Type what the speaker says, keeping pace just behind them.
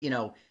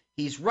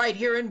he's right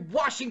here in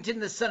Washington,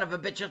 the son of a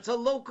bitch. It's a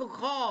local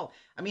call.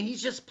 I mean,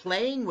 he's just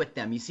playing with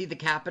them. You see the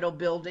Capitol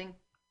building?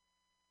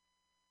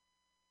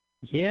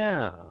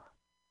 Yeah.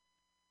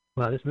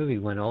 Wow, this movie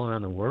went all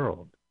around the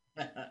world.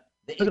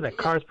 Look at that.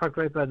 Car's parked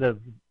right by the...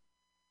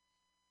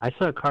 I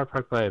saw a car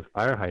parked by a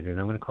fire hydrant.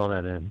 I'm going to call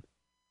that in.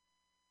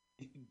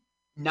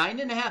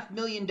 $9.5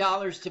 million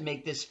to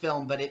make this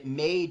film, but it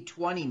made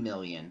 $20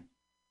 million.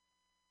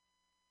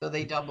 So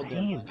they doubled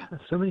their money.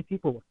 So many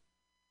people.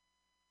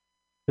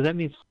 So that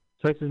means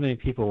twice as many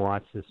people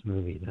watch this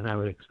movie than I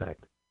would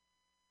expect.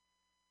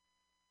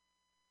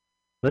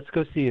 Let's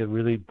go see a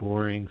really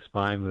boring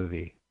spy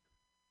movie.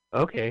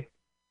 Okay.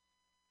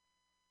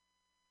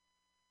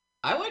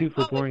 I wouldn't Two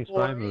for call boring it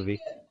boring. Spy movie.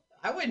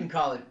 I wouldn't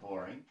call it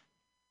boring.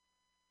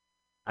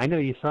 I know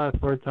you saw it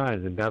 4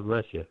 times, and God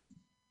bless you.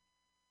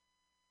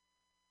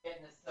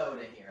 Getting a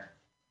soda here.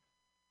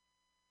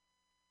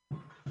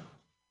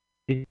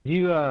 Did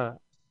you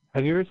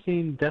have you ever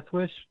seen Death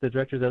Wish, the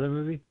director's other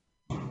movie,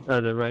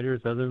 the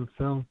writer's other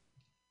film?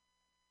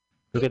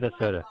 Look at that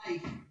soda.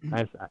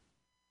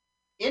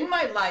 In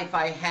my life,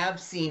 I have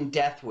seen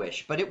Death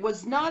Wish, but it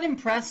was not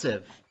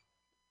impressive.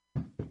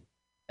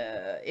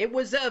 It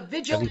was a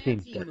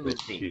vigilante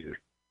movie.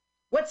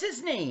 What's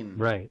his name?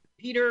 Right.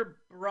 Peter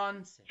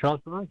Bronson. Charles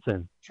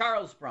Bronson.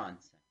 Charles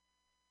Bronson.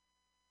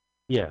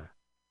 Yeah.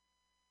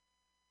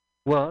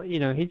 Well, he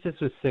just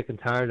was sick and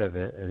tired of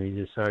it, and he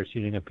just started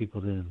shooting at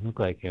people that didn't look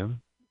like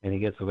him, and he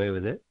gets away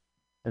with it.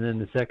 And then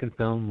the second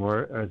film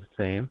more are the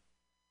same.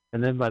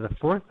 And then by the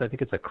fourth, I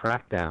think it's a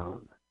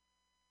crackdown.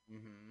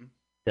 Mm-hmm.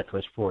 Death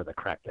Wish 4, the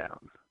crackdown.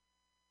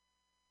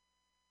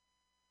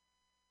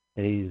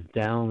 And he's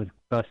down with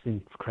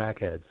busting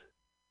crackheads.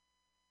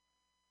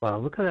 Wow,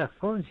 look at that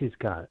phone she's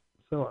got.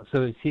 So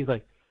she's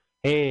like,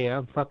 hey,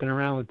 I'm fucking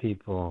around with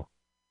people.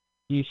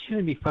 You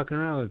shouldn't be fucking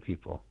around with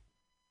people.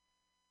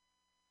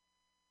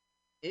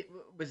 It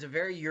was a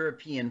very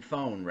European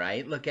phone,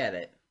 right? Look at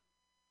it.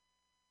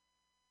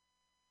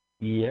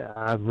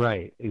 Yeah,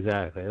 right,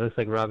 exactly. It looks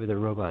like Robbie the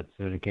Robot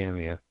doing a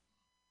cameo.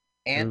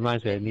 And it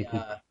reminds me, I need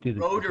to do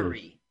this.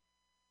 Rotary.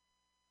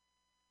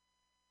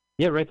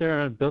 Yeah, right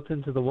there, built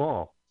into the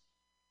wall.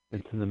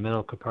 Into the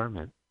middle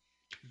compartment.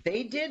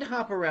 They did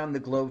hop around the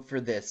globe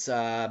for this.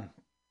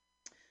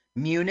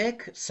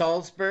 Munich,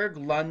 Salzburg,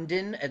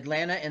 London,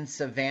 Atlanta, and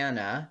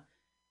Savannah.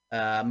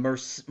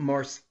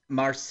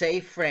 Marseille,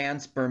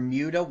 France,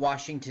 Bermuda,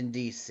 Washington,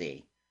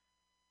 D.C.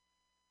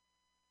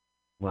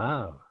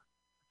 Wow.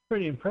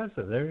 Pretty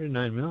impressive. They're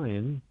 9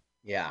 million.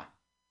 Yeah.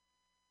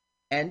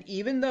 And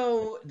even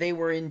though they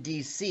were in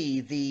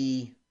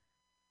D.C.,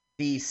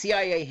 the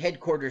CIA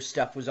headquarters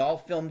stuff was all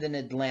filmed in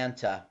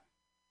Atlanta.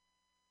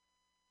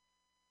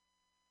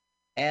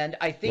 And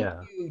I think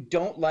you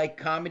don't like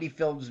comedy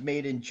films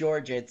made in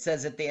Georgia. It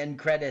says at the end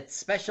credits,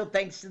 special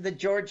thanks to the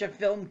Georgia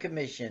Film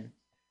Commission.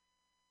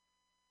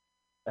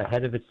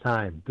 Ahead of its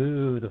time.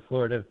 Boo, the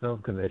Florida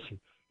Film Commission.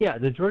 Yeah,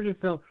 the Georgia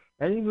film,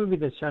 any movie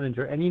that's shot in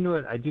Georgia, and you know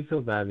what, I do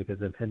feel bad because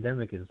the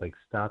pandemic is like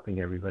stopping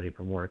everybody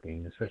from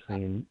working,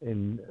 especially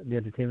in the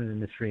entertainment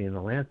industry in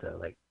Atlanta.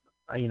 Like,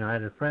 I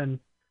had a friend,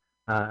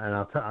 and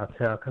I'll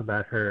talk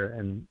about her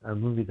and a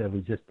movie that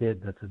we just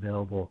did that's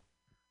available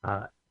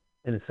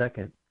in a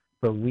second.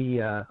 But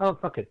we, oh,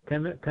 fuck it.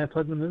 Can I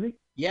plug the movie?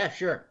 Yeah,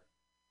 sure.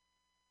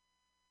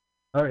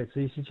 All right,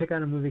 so you should check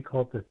out a movie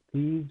called The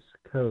Thieves'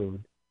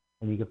 Code,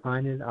 and you can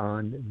find it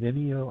on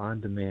Vimeo On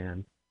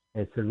Demand.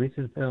 It's a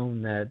recent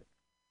film that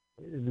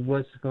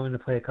was going to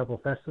play a couple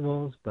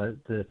festivals,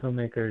 but the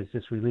filmmaker is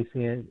just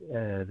releasing it.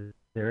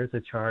 There is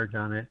a charge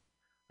on it,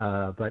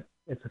 but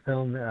it's a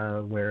film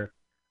where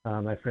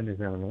my friend is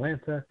now in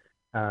Atlanta.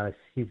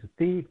 She's a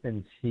thief,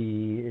 and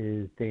she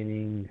is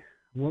dating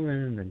woman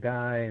and a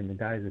guy, and the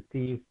guy's a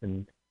thief,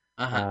 and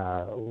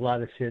a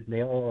lot of shit.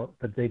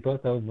 But they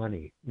both owe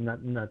money.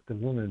 Not the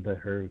woman, but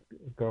her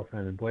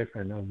girlfriend and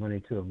boyfriend owe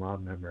money to a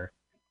mob member,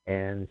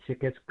 and shit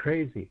gets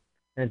crazy.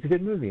 And it's a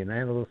good movie, and I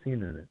have a little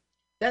scene in it.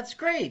 That's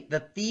great. The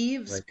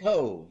Thieves'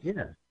 Cove.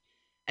 Yeah.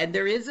 And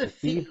there is a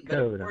fee, but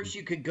of course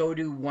you could go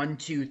to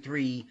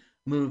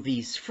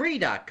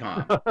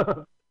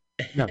 123moviesfree.com.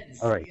 No,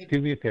 all right.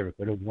 Do me a favor.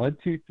 Go to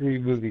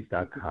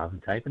 123movies.com.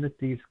 Type in The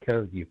Thieves'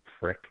 Code, you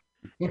prick.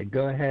 And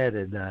go ahead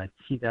and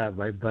cheat out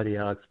my buddy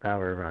Alex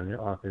Power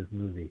off his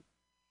movie.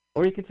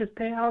 Or you could just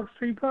pay Alex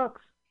 $3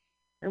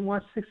 and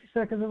watch 60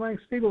 seconds of Mike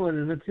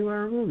Spiegelman in a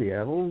 2-hour movie.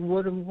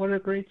 What a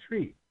great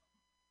treat.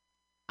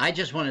 I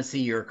just want to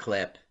see your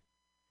clip.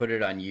 Put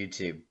it on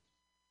YouTube.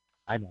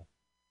 I know.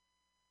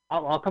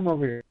 I'll come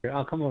over here.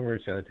 I'll come over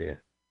and show it to you.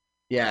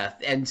 Yeah,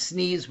 and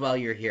sneeze while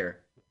you're here.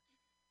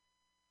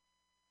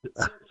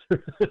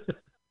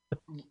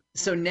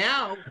 So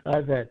now...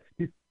 I bet.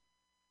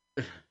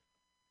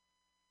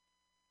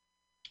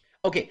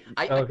 Okay,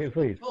 I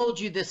please. told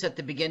you this at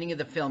the beginning of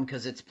the film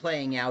because it's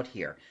playing out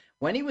here.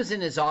 When he was in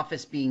his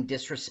office being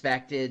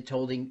disrespected,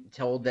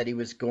 told that he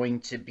was going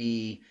to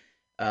be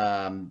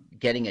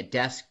getting a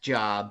desk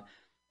job,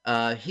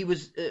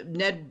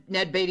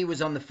 Ned Beatty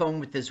was on the phone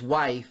with his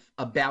wife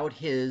about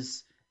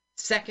his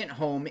second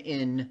home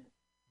in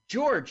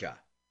Georgia.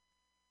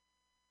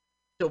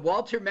 So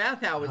Walter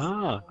Matthau is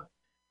Ah,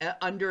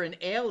 under an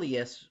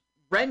alias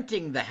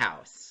renting the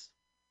house.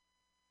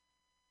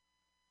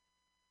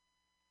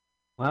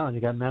 wow, and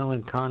you got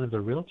Madeline Kahn as a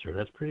realtor.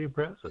 That's pretty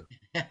impressive.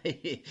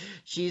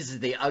 She's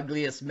the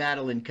ugliest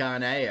Madeline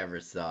Kahn I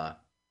ever saw.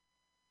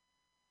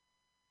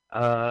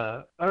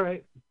 All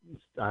right.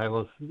 I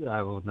will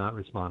not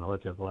respond. I'll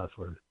let you have the last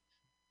word.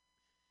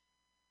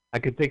 I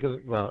could think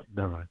of, well,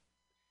 never mind.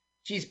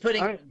 She's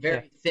putting All on right. Yeah.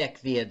 very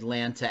thick the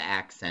Atlanta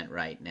accent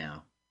right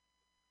now.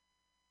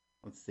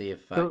 Let's see if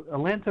So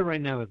Atlanta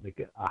right now is like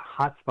a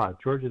hotspot.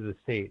 Georgia, the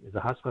state, is a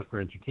hotspot for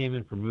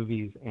entertainment, for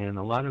movies, and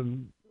a lot of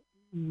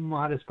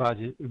modest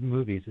budget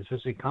movies,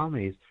 especially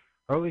comedies,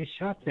 are always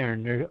shot there,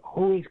 and they're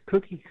always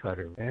cookie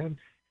cutter, man.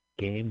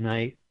 Game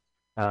night.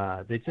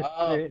 oh, They just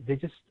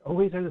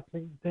always are the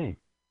same thing.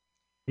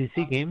 Did you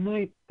see Game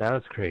Night? That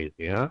was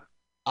crazy, huh?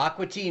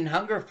 Aqua Teen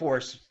Hunger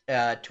Force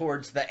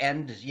towards the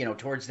end,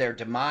 towards their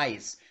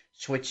demise,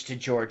 switched to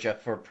Georgia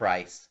for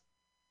Price.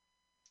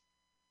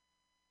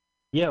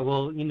 Yeah,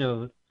 well,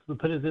 to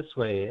put it this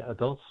way,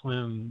 Adult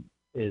Swim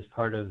is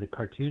part of the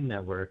Cartoon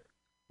Network,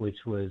 which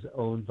would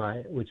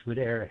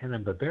air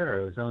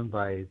Hanna-Barbera. It was owned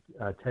by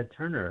Ted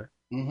Turner,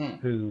 Mm-hmm.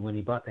 who, when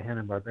he bought the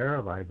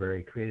Hanna-Barbera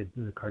library, created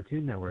the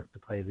Cartoon Network to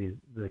play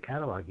the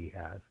catalog he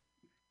has.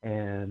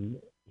 And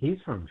he's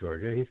from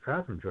Georgia. He's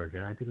proud from Georgia.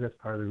 And I think that's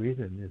part of the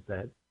reason is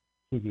that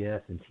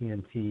CBS and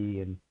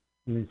TNT and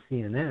even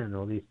CNN,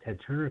 all these Ted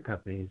Turner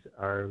companies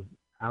are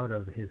out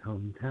of his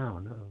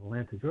hometown of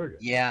Atlanta, Georgia.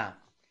 Yeah.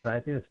 But I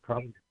think it's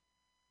probably.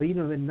 But in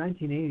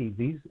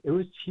 1980, it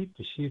was cheap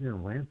to shoot in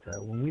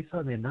Atlanta. When we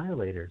saw The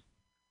Annihilators,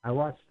 I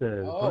watched the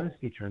Oh, bonus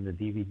feature on the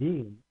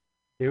DVD.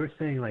 They were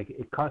saying like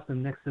it cost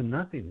them next to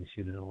nothing to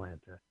shoot in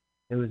Atlanta.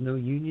 There was no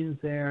unions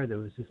there. There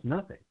was just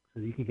nothing,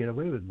 so you could get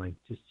away with like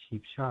just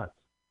cheap shots.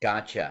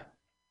 gotcha.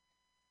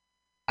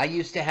 I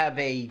used to have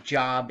a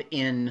job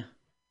in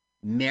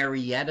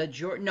Marietta,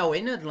 Georgia. No,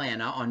 in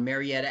Atlanta on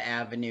Marietta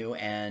Avenue,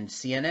 and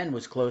CNN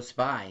was close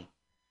by.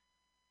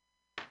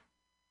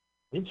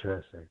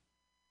 Interesting.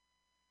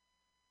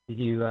 Did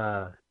you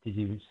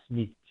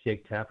meet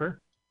Jake Tapper?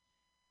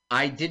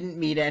 I didn't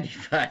meet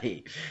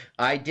anybody.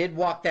 I did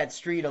walk that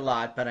street a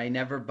lot, but I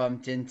never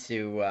bumped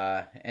into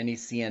any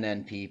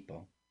CNN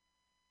people.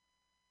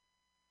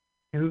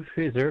 Who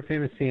is there a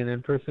famous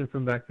CNN person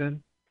from back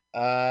then?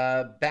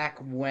 Back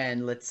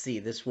when, let's see,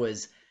 this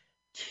was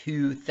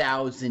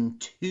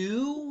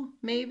 2002,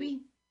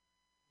 maybe?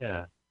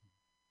 Yeah.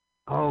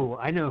 Oh,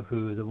 I know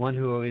who. The one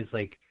who always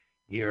like,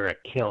 you're a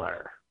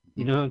killer.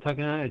 You know what I'm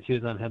talking about? She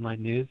was on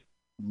Headline News.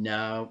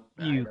 No,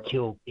 You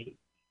killed me.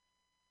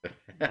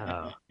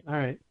 Oh, all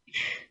right.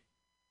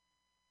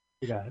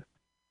 You got it.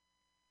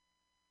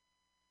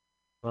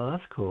 Well,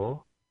 that's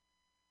cool.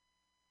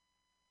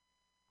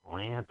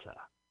 Atlanta.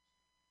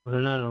 Well,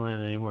 they're not in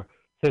Atlanta anymore.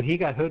 So he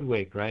got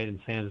hoodwinked, right? And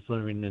Sam's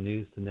delivering the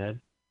news to Ned.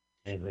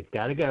 And he's like,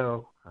 gotta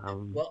go.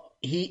 Well,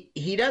 he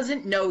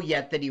doesn't know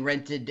yet that he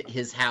rented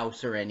his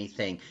house or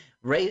anything.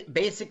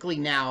 Basically,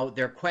 now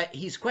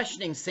he's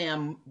questioning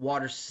Sam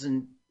what's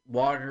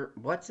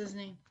his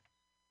name?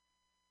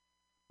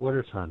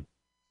 Waterson.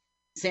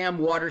 Sam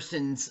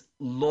Waterson's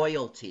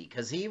loyalty,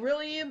 because he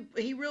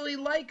really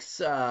likes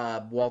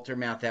Walter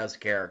Matthau's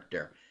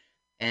character,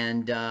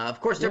 and of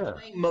course they're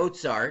playing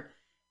Mozart,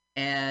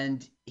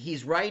 and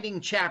he's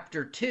writing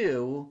chapter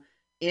 2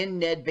 in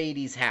Ned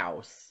Beatty's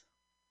house.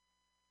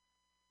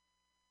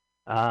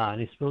 Ah,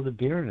 and he spilled a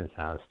beer in his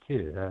house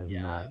too.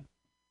 Yeah.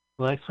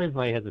 Well, that explains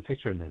why he has a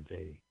picture of Ned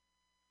Beatty.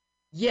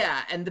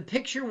 Yeah, and the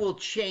picture will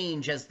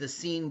change as the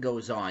scene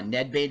goes on.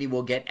 Ned Beatty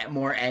will get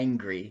more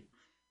angry.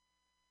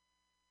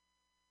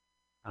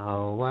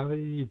 Oh, why would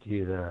you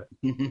do that?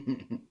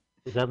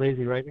 Is that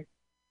lazy writing?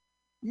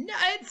 No,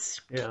 it's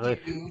Yeah,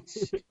 cute.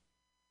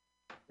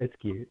 it's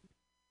cute.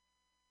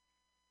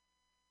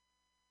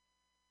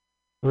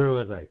 Where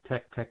was I?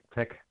 Peck,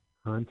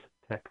 hunt,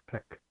 peck,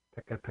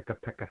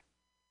 pecka.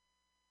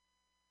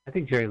 I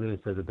think Jerry Lewis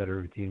does a better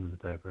routine with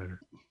the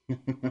typewriter.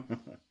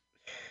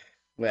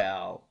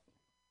 Well,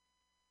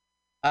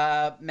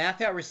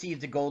 Matthau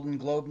received a Golden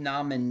Globe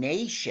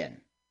nomination.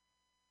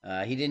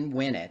 He didn't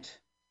win it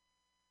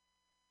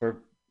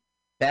for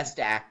Best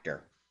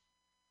Actor.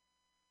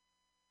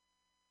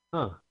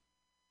 Huh.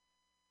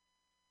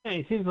 Yeah,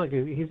 he seems like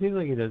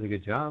he does a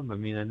good job. I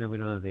mean, I know we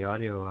don't have the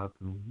audio up,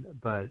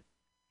 but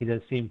he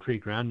does seem pretty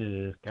grounded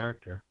in his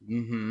character.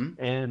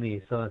 Mm-hmm. And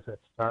he still has that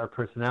star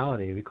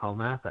personality we call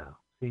Matthau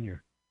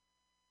Senior.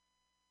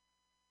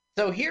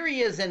 So here he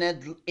is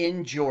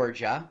in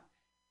Georgia,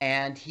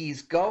 and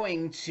he's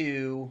going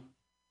to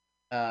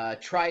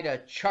try to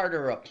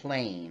charter a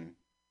plane.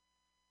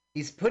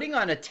 He's putting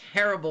on a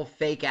terrible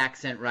fake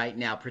accent right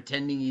now,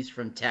 pretending he's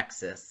from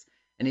Texas,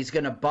 and he's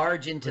going to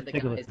barge into the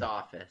guy's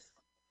office.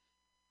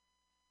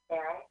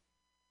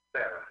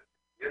 Sarah,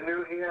 you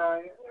new here, are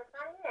you? Yes,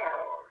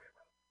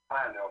 I am.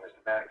 I know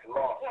Mr. Maddox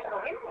long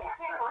time.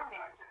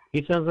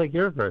 He sounds like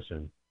your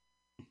person.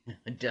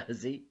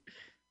 Does he?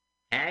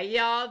 How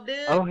y'all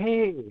doing? Oh,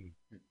 hey.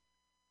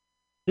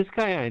 This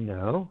guy I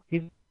know.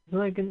 He's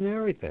like in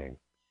everything.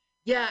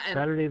 Yeah, and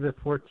Saturday the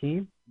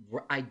 14th?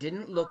 I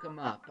didn't look him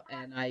up,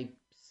 and I'm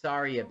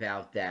sorry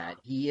about that.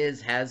 He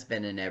has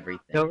been in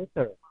everything. No, it's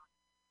all right.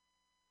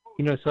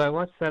 You know, so I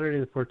watched Saturday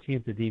the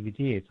 14th, the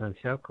DVD. It's on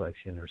Shout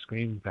Collection or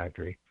Scream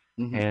Factory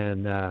Hmm.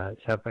 and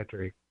Shout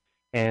Factory.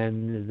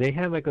 And they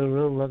had like a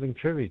real loving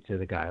tribute to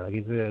the guy. Like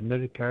he's a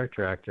noted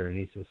character actor, and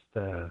he's just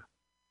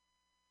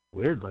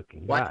weird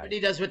looking Watch what guy. he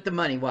does with the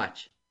money.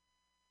 Watch.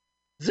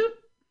 Zoop.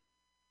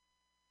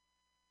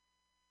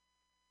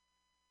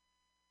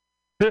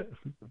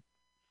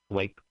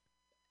 Like,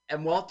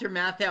 And Walter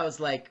Matthau is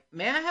like,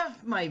 "May I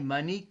have my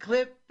money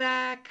clip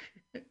back?"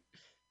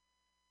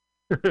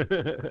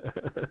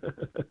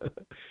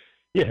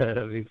 yeah,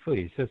 I mean,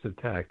 please, just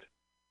attacked.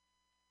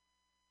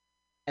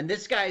 And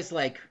this guy's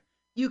like,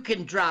 "You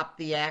can drop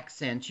the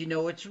accent. You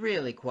know, it's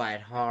really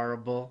quite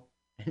horrible."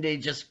 And he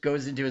just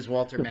goes into his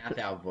Walter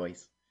Matthau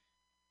voice.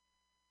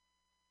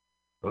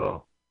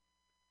 Oh,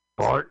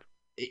 Bart.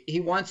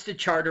 He wants to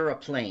charter a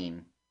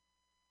plane,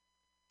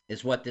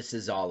 is what this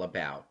is all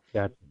about.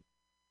 Yeah.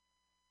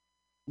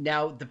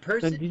 Now, the And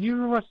person, did you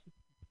ever watch?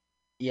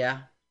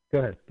 yeah, Go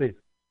ahead, please.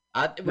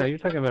 No, you're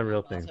talking about real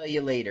I'll things. tell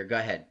you later. Go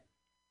ahead.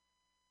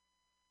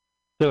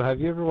 So, have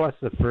you ever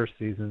watched the first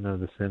season of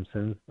The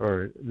Simpsons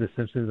or The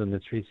Simpsons and the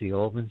Tracy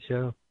Ullman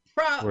show,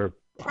 where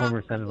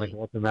Homer sounded like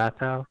Probably. Walter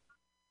Matthau?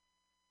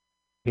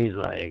 He's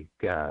like,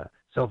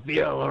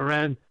 Sophia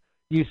Loren,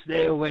 you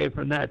stay away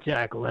from that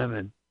Jack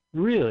Lemmon.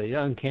 Really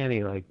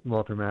uncanny, like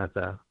Walter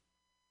Matthau.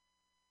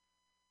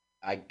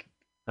 I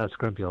That's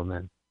Grumpy Old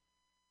Man.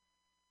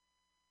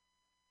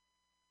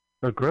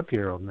 Or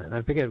Grumpier Old Man.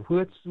 I forget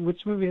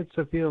which movie had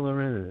Sophia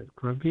Loren in it.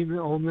 Grumpy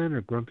Old Man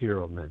or Grumpier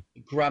Old Man?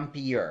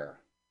 grumpier.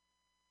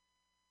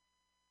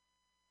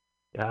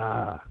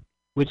 Ah,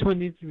 which one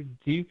do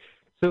you?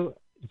 So,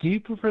 do you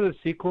prefer the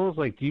sequels?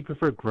 Like, do you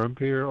prefer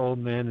Grumpier Old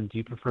Man, and do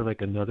you prefer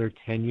like another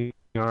 10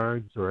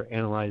 yards, or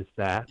Analyze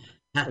That?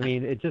 I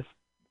mean, it just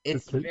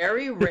It's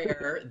very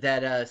rare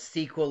that a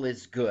sequel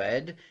is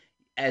good.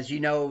 As you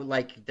know,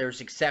 like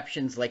there's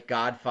exceptions like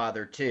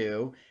Godfather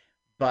 2,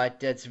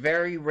 but it's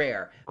very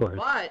rare. of course.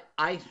 But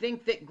I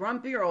think that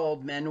Grumpier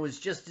Old Men was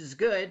just as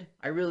good.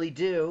 I really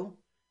do.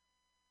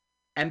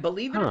 And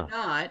believe it or Huh.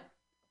 not,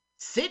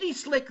 City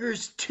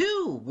Slickers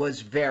 2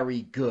 was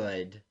very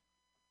good.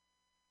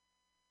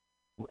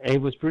 Hey,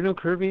 was Bruno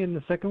Kirby in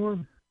the second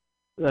one?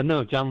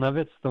 No, John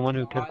Lovitz, the one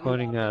who kept John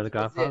quoting Lovitz The was in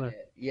Godfather.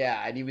 it.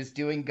 Yeah, and he was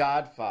doing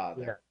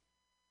Godfather.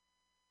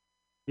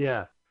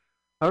 Yeah.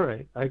 All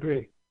right, I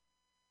agree.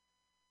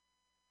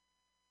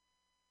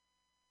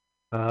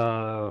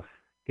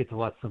 Get to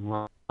watch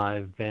some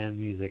live band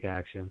music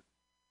action.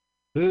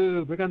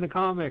 Ooh, bring on the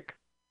comic.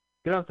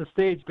 Get off the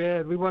stage,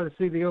 band. We want to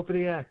see the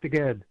opening act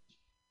again.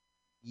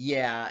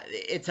 Yeah,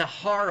 it's a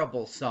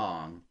horrible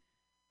song.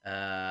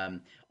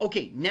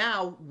 Okay,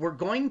 now we're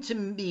going to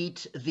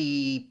meet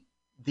the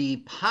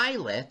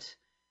pilot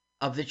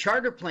of the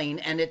charter plane,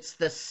 and it's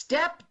the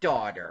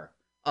stepdaughter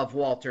of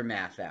Walter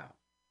Matthau.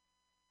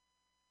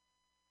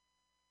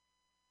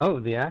 Oh,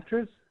 the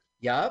actress?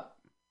 Yup.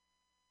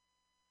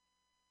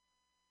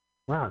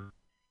 Wow.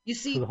 You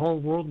So see, the whole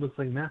world looks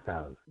like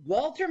Mathhouse.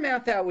 Walter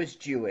Matthau was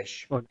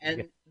Jewish, Oh,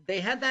 and okay. they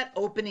had that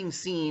opening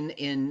scene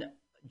in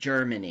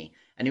Germany,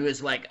 and he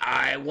was like,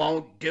 "I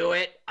won't do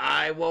it,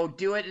 I won't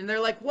do it," and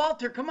they're like,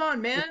 "Walter, come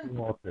on, man."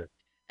 Walter.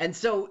 And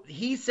so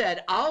he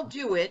said, "I'll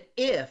do it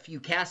if you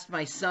cast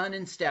my son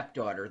and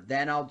stepdaughter,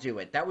 then I'll do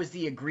it." That was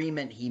the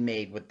agreement he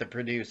made with the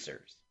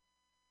producers.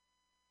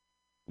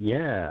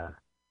 Yeah.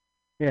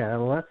 Yeah,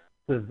 well, that's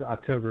the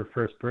October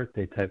 1st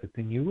birthday type of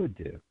thing you would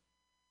do.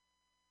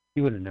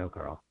 You wouldn't know,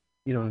 Carl.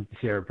 You don't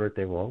share a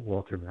birthday with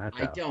Walter I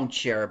Matthau. don't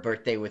share a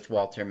birthday with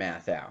Walter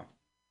Matthau.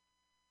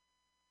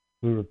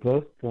 We were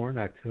both born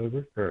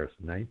October 1st,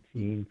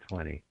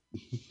 1920.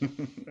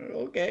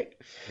 Okay.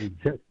 We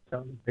just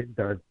celebrated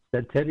our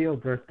centennial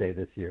birthday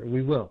this year.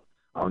 We will.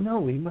 Oh, no,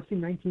 we must be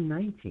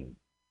 1919.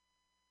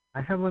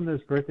 I have one of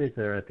those birthdays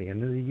that are at the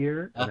end of the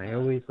year, and I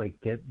always like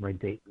get my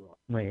date wrong,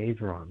 my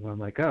age wrong. Where I'm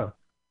like, oh,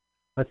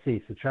 let's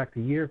see, subtract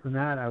a year from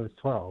that, I was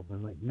 12.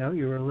 I'm like, no,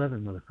 you were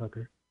 11,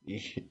 motherfucker.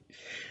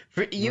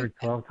 For You were you,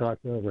 12 to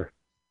October.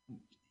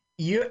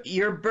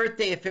 your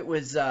birthday, if it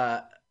was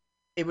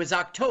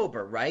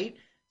October, right?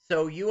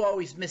 So you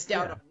always missed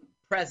out Yeah. on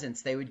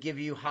presents. They would give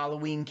you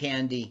Halloween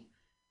candy.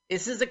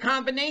 This is a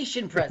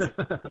combination present.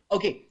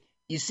 Okay,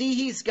 you see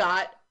he's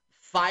got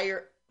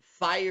fire,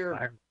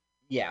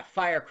 yeah,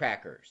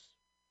 firecrackers.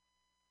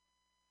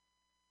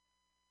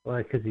 Well,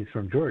 because he's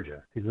from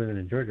Georgia. He's living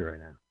in Georgia right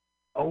now.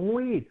 Oh,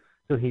 wait.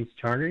 So he's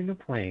chartering a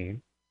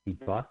plane. He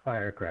bought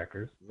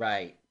firecrackers.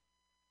 Right.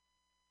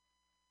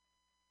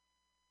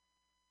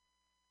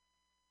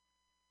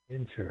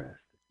 Interesting.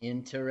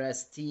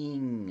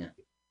 Interesting.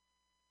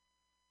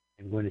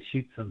 I'm going to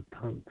shoot some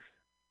punks.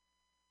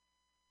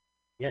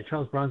 Yeah,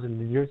 Charles Bronson.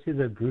 Did you ever see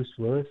the Bruce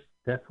Willis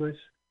Death Wish?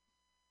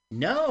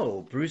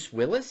 No, Bruce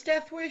Willis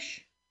Death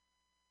Wish?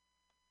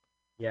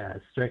 Yeah,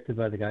 it's directed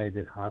by the guy who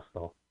did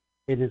Hostel.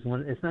 It is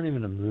one. It's not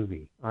even a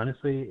movie.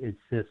 Honestly, it's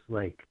just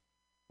like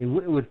it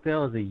would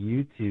fail as a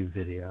YouTube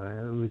video.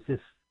 It was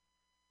just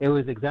It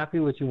was exactly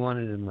what you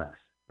wanted and less,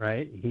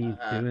 right? He's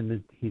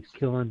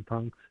killing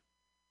punks,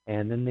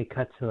 and then they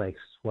cut to like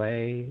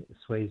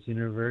Sway's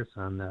universe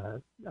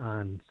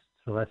on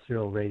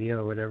celestial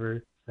radio or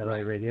whatever,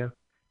 satellite radio,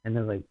 and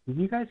they're like, "Did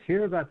you guys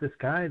hear about this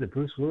guy, the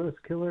Bruce Willis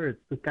killer?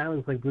 This guy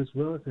looks like Bruce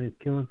Willis, and he's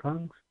killing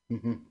punks."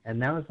 Mm-hmm.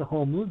 And that was the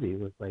whole movie,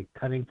 was like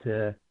cutting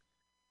to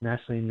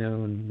nationally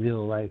known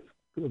real life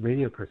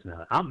radio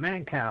personality. I'm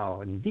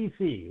Mancow in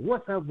DC.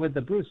 What's up with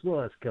the Bruce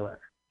Willis killer?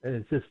 And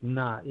it's just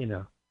not,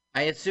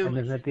 I assume.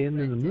 And then at the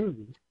end of the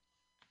movie,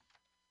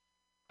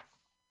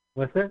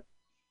 what's that?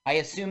 I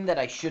assume that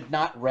I should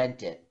not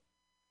rent it.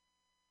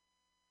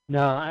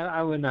 No,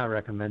 I would not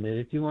recommend it.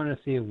 If you want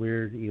to see a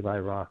weird Eli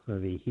Roth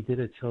movie, he did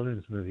a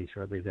children's movie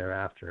shortly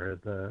thereafter,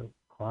 The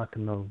Clock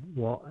in the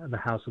Wall, The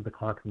House with the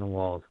Clock in the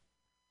Walls,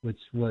 which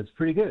was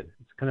pretty good.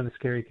 It's kind of a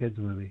scary kids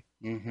movie.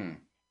 Mm-hmm.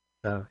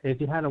 So if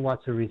you had to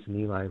watch a recent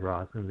Eli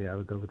Roth movie, I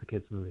would go with the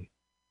kids movie.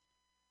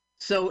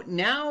 So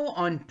now,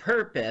 on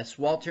purpose,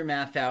 Walter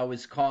Matthau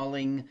is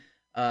calling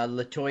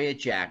LaToya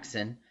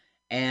Jackson,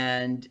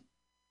 and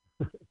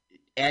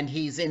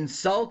he's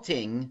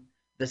insulting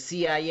the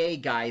CIA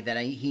guy that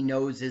he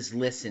knows is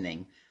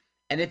listening.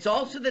 And it's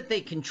also that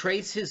they can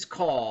trace his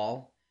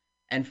call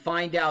and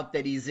find out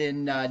that he's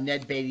in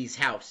Ned Beatty's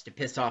house to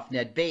piss off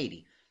Ned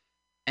Beatty.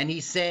 And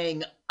he's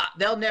saying,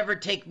 "They'll never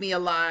take me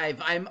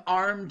alive. I'm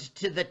armed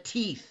to the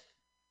teeth."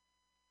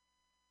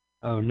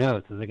 Oh,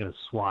 no, so they're going to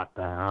SWAT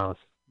the house.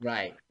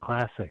 Right.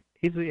 Classic.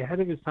 He's ahead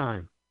of his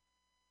time.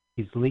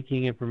 He's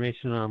leaking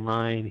information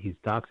online. He's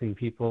doxing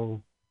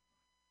people.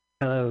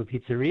 Hello,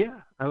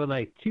 pizzeria? I would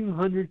like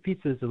 200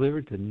 pizzas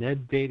delivered to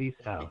Ned Beatty's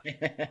house.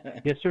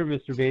 Yes, sir,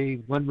 Mr.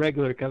 Beatty. One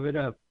regular coming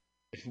up.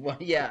 Well,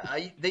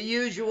 yeah, the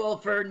usual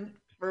for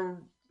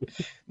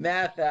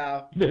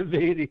Matthau. Ned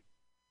Beatty.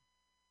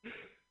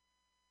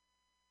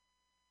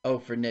 Oh,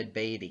 for Ned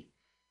Beatty.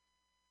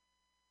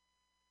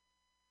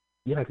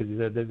 Yeah, because he's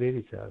at Ned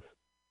Beatty's house.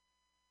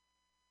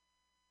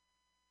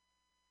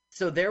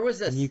 So there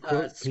was a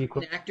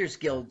Screen Actors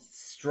Guild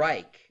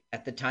strike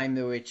at the time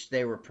in which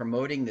they were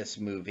promoting this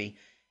movie,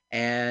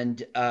 and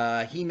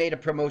he made a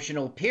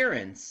promotional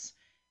appearance,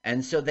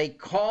 and so they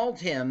called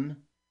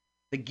him,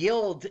 the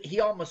Guild, he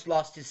almost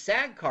lost his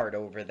SAG card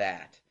over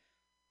that.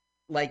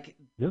 Like,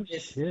 no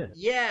shit.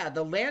 Yeah,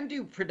 the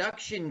Landau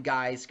production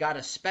guys got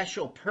a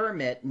special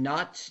permit,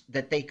 not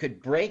that they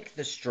could break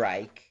the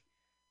strike,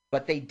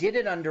 but they did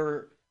it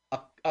under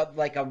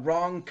a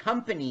wrong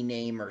company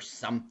name or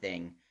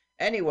something.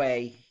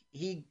 Anyway,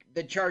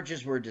 the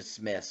charges were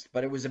dismissed,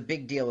 but it was a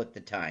big deal at the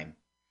time.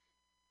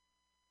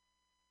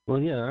 Well,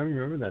 yeah, I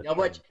remember that. Now,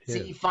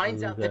 he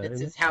finds out that it's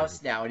his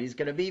house now, and he's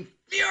going to be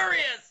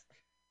furious.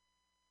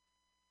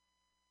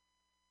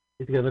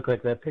 He's going to look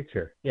like that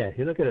picture. Yeah,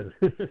 you look at it.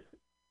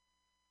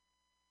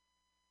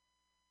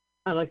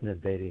 I like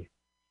Ned Beatty.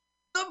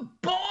 The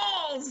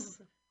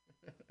balls!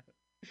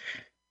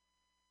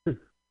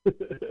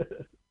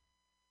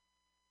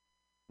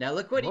 Now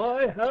look what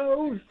My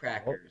house!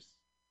 Crackers.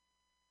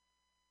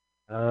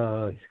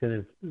 Oh, he's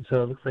gonna.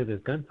 So it looks like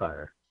there's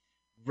gunfire.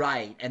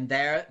 Right, and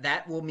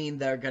that will mean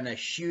they're gonna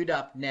shoot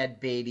up Ned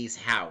Beatty's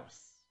house.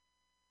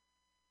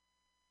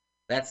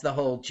 That's the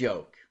whole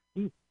joke.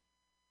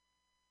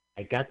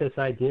 I got this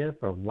idea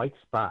from White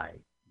Spy.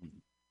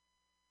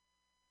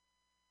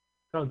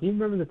 Carl, do you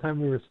remember the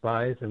time we were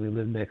spies and we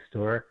lived next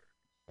door,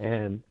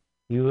 and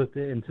you looked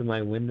into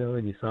my window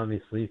and you saw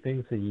me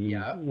sleeping, so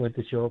you went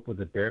to show up with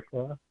a bear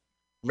claw?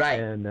 Right.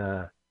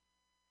 And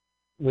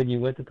when you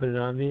went to put it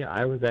on me,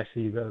 I was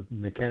actually a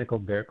mechanical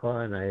bear claw,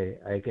 and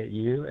I get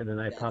you, and then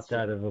I popped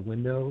out of a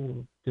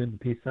window doing the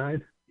peace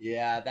sign.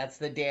 Yeah, that's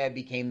the day I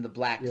became the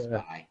black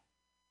spy.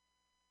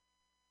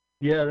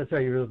 Yeah, that's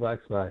right. You were the black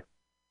spy.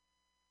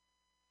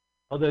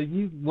 Although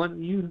you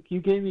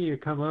gave me your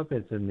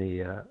comeuppance in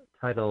the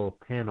title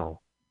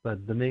panel,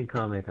 but the main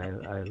comic I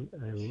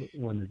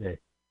won the day.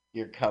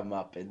 Your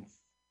comeuppance.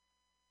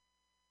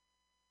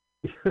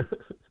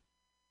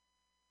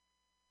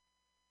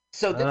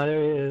 So this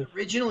was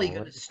originally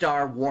going to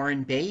star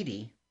Warren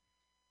Beatty,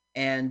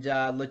 and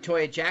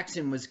LaToya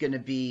Jackson was going to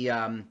be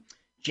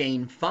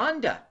Jane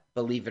Fonda,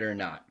 believe it or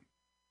not.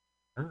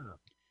 Oh.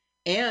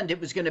 And it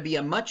was going to be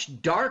a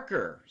much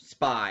darker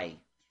spy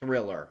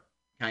thriller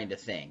kind of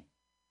thing.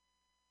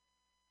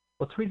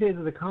 Well, 3 Days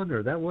of the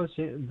Condor, that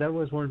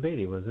was Warren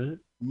Beatty, wasn't it?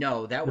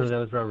 No, that was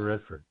Robert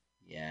Redford.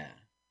 Yeah.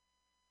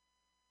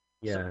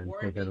 Yeah, so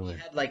Warren Beatty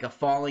had like a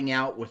falling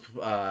out with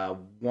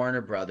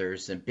Warner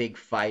Brothers, a big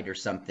fight or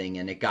something,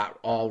 and it got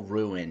all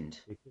ruined.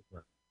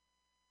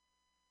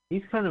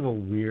 He's kind of a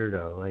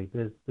weirdo. Like,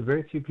 there's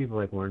very few people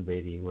like Warren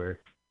Beatty where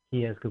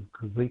he has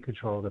complete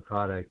control of the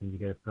product, and you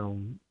get a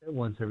film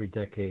once every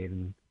decade,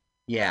 and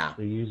yeah,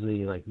 they're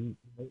usually like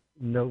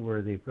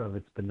noteworthy of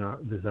its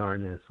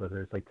bizarreness,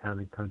 whether it's like Town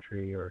and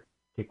Country or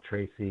Dick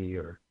Tracy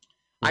or.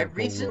 I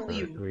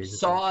recently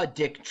saw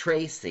Dick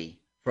Tracy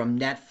from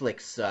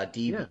Netflix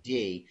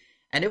DVD,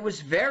 and it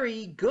was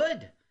very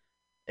good.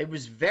 It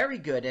was very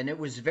good, and it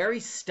was very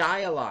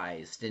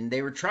stylized, and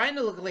they were trying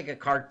to look like a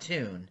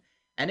cartoon,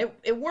 and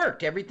it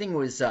worked. Everything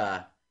was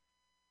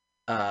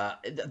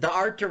The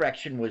art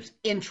direction was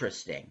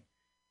interesting.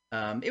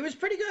 It was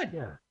pretty good.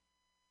 Yeah.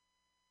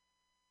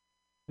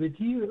 But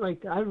you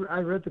like I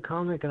read the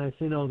comic and I've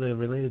seen all the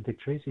related Dick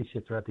Tracy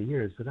shit throughout the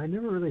years, but I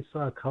never really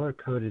saw a color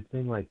coded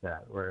thing like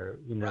that where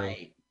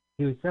Right.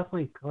 he was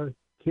definitely color.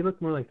 He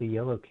looked more like the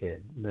Yellow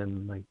Kid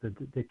than like the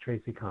Dick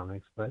Tracy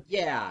comics, but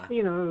Yeah.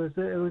 it was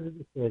a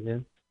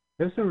decision.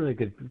 There's some really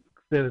good.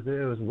 It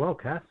was well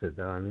casted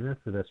though. I mean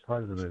that's the best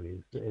part of the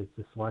movie. It's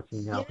just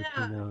watching Al Yeah,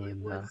 Pacino it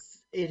and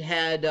was. It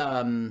had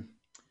uh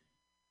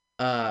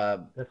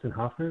Dustin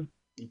Hoffman.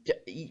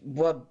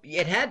 well,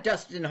 it had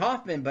Dustin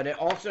Hoffman, but it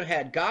also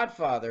had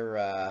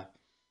Godfather.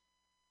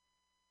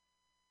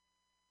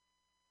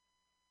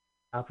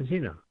 Al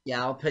Pacino.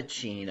 Yeah, Al No,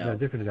 Pacino.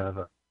 different guy,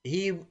 but Al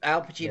yeah.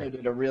 Pacino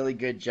did a really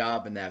good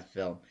job in that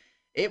film.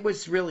 It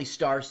was really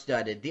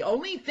star-studded. The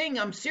only thing,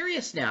 I'm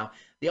serious now,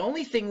 the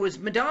only thing was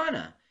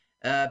Madonna.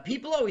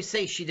 People always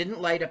say she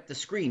didn't light up the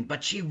screen,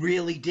 but she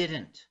really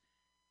didn't.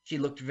 She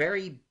looked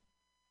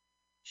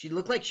she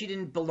looked like she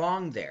didn't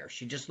belong there.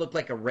 She just looked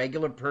like a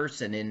regular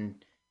person in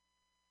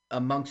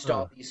amongst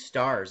all these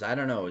stars. I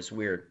don't know, it's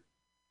weird.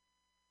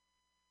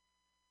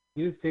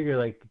 You would figure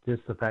like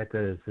just the fact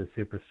that it's a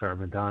superstar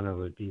Madonna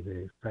would be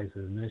the price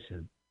of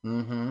admission.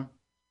 Mm-hmm.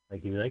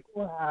 Like you'd be like,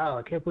 wow,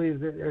 I can't believe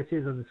that there she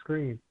is on the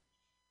screen.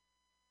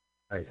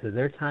 All right, so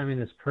they're timing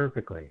this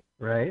perfectly,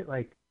 right?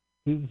 Like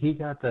he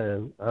got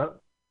the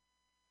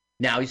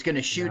Now he's going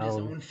to shoot his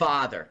now own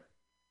father.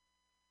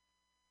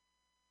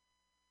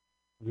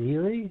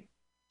 really?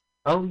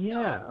 Oh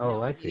yeah. No, Oh,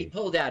 no, I he see.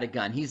 pulled out a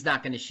gun. He's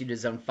not going to shoot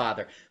his own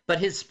father, but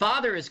his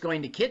father is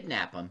going to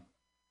kidnap him.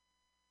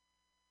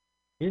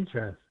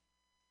 Interesting.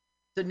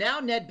 So now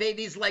Ned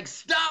Beatty's like,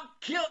 stop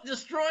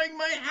destroying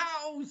my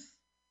house.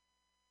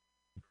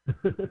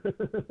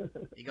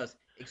 He goes,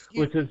 excuse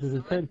Which is me,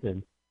 his son.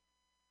 intention.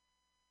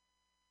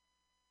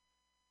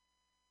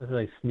 It's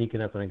like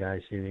sneaking up on a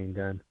guy shooting a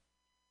gun.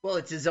 Well,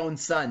 it's his own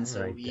son,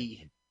 so Right.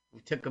 we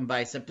took him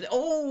by surprise.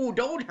 Oh,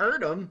 don't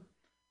hurt him.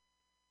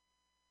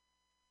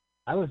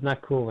 I was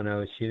not cool when I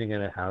was shooting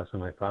at a house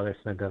and my father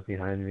snuck up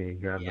behind me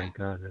and grabbed Yeah, my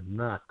gun. It's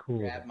not cool.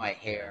 grab my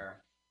hair.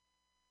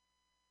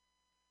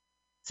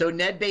 So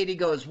Ned Beatty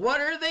goes,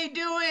 what are they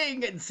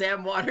doing? And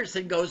Sam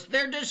Waterston goes,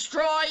 they're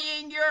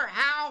destroying your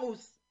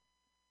house.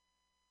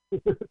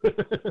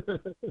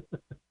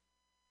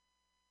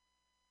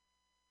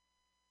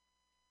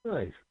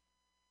 Nice.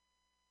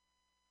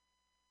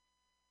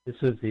 This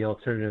was the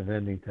alternative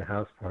ending to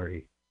House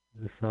Party,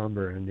 the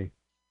somber ending.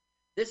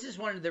 This is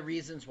one of the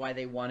reasons why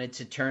they wanted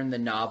to turn the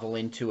novel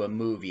into a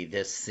movie,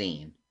 this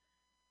scene.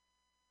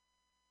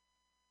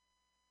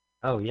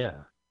 Oh yeah.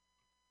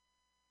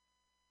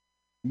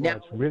 Well, Now,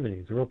 it's riveting.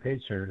 It's a real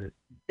page turner.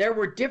 there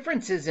were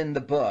differences in the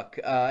book.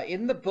 Uh,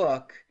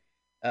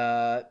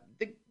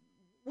 the,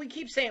 we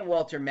keep saying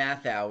Walter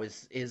Matthau.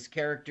 His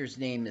character's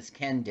name is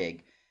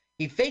Kendig.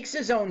 He fakes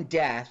his own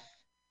death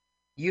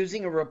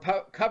using a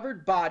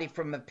recovered body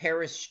from a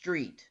Paris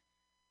street.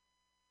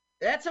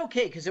 That's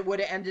okay, because it would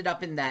have ended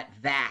up in that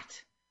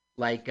vat,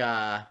 like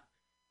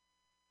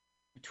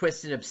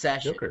Twisted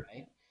Obsession, Joker.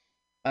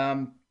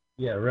 right?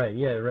 Yeah, right.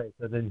 Yeah, right.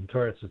 So then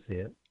Taurus would see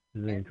it.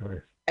 His name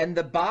Taurus. And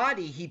the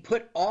body, he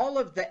put all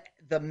of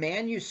the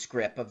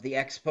manuscript of the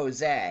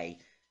expose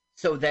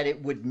so that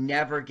it would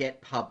never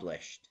get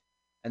published.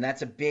 And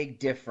that's a big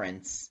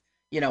difference.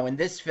 In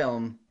this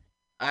film,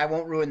 I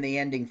won't ruin the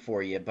ending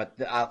for you, but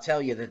I'll tell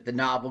you that the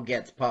novel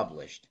gets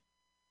published.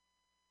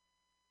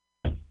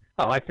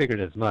 Oh, I figured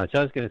as much.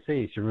 I was going to say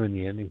you should ruin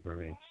the ending for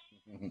me.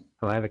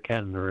 Oh, I have a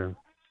cat in the room.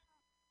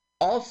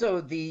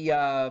 Also, the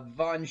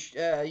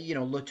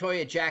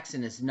Latoya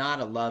Jackson is not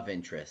a love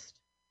interest.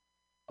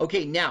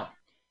 Okay, now,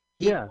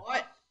 Yeah.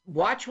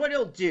 watch what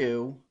he'll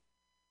do.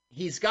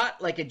 He's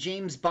got like a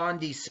James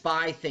Bondy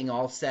spy thing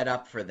all set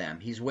up for them.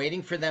 He's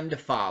waiting for them to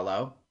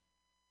follow.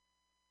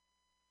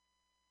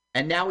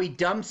 And now he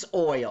dumps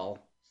oil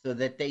so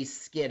that they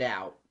skid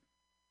out.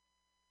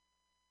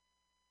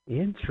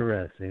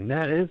 Interesting.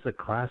 That is a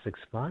classic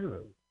spy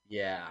movie.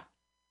 Yeah.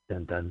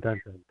 Dun dun dun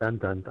dun dun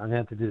dun. I'm gonna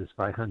have to do the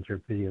Spy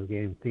Hunter video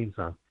game theme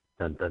song.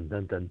 Dun dun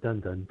dun dun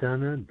dun dun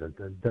dun dun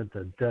dun dun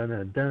dun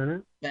dun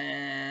dun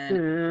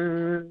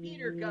dun.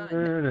 Peter Gunn,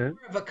 more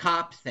of a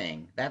cop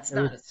thing. That's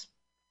not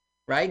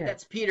right. Yeah.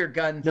 That's Peter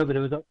Gunn. No, but it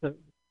was also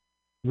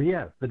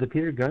but the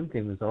Peter Gunn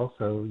theme was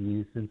also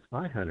used in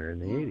Spy Hunter in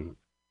the '80s.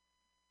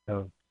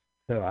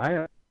 So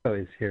I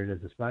always hear it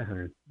as a Spy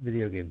Hunter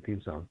video game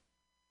theme song.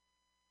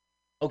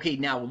 Okay,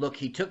 now look,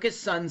 he took his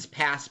son's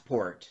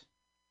passport.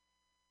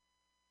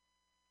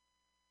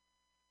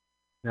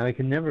 Now I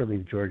can never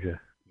leave Georgia.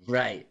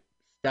 Right,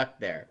 stuck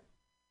there.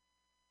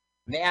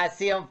 May I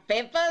see your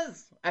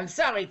papers? I'm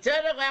sorry,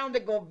 turn around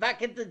and go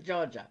back into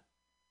Georgia.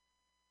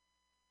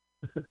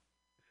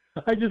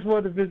 I just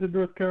want to visit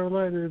North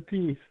Carolina in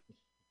peace.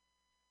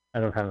 I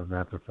don't have a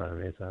map in front of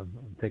me, so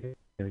I'm taking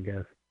a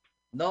guess.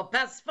 No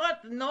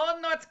passport, no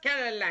North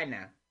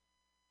Carolina.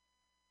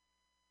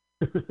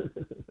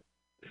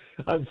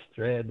 I'm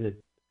stranded.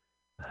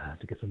 I have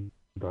to get some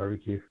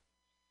barbecue.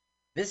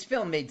 This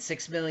film made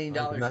 $6 million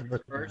in Not its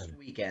North first Carolina.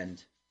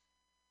 weekend.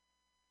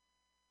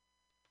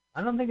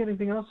 I don't think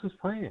anything else was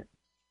playing it.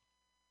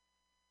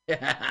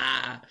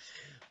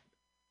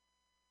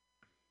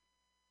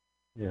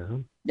 Yeah.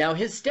 Now,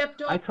 his I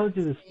stepdaughter told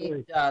you is the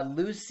story. named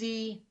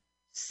Lucy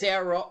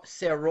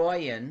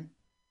Saroyan,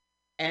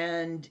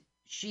 and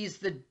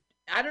she's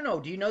I don't know,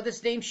 do you know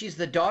this name? She's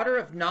the daughter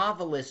of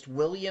novelist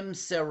William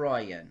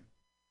Saroyan.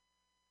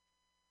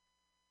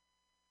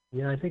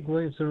 Yeah, I think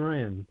Williamson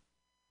Ryan.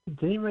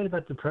 Did he write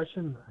about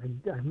depression?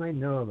 I might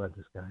know about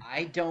this guy.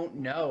 I don't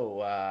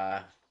know.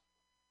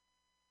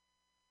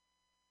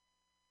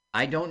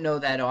 I don't know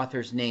that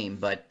author's name,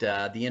 but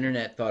the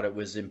internet thought it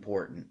was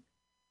important.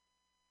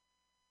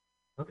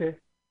 Okay.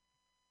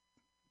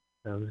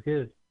 Sounds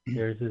good.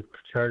 There's a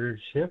chartered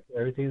ship.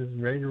 Everything's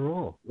ready to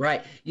roll.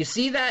 Right. You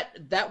see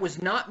that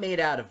was not made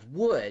out of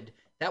wood.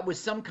 That was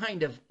some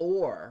kind of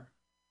ore.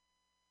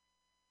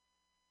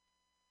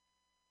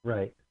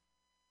 Right.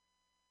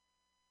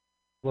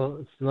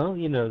 Well,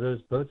 you know,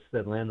 those boats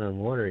that land on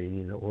water, you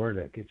need an oar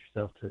to get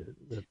yourself to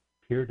the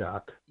pier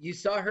dock. You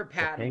saw her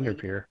paddling, hangar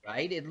pier.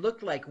 right? It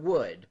looked like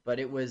wood, but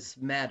it was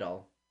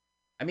metal.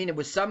 I mean, it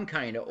was some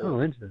kind of Oh,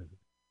 ore. interesting.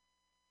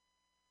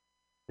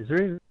 Is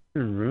there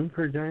even room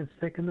for a giant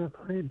stick in that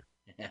plane?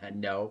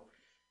 No.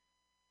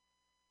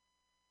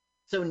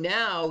 So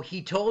now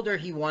he told her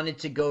he wanted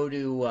to go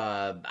to,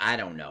 I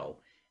don't know.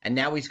 And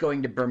now he's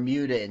going to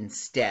Bermuda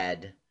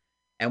instead.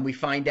 And we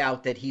find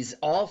out that he's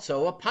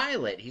also a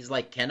pilot. He's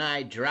like, can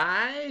I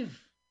drive?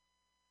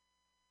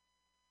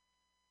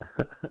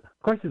 Of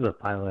course he's a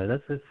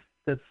pilot.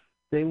 That's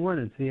day one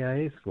in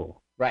CIA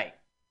school. Right.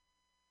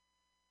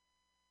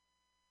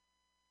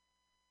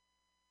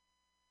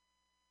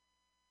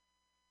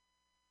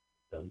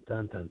 Dun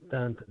dun dun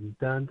dun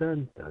dun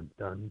dun dun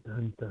dun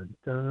dun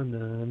dun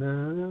dun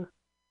dun.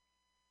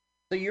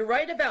 So you're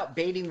right about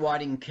Bating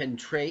Wadding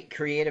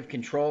creative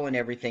control and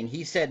everything.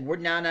 He said,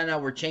 no,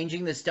 we're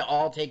changing this to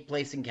all take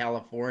place in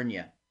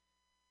California.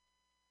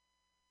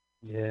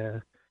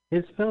 Yeah.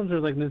 His films are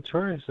like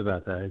notorious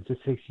about that. It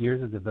just takes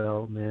years of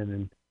development,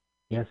 and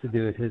he has to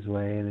do it his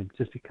way, and it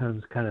just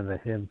becomes kind of a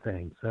him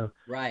thing. So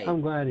right.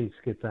 I'm glad he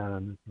skipped out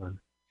on this one.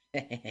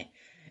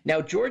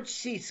 Now, George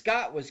C.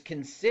 Scott was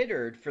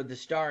considered for the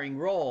starring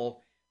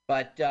role,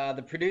 but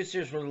the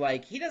producers were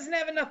like, he doesn't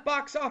have enough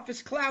box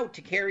office clout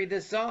to carry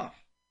this off.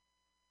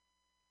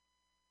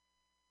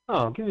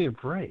 Oh, give me a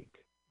break.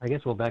 I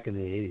guess, well, back in the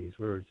 80s,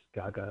 we were just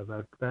gaga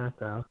about that,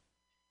 though.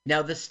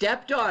 Now, the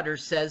stepdaughter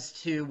says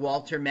to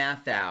Walter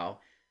Matthau,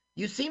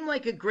 you seem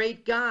like a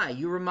great guy.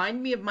 You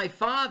remind me of my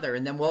father.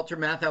 And then Walter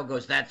Matthau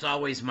goes, that's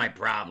always my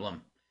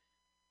problem.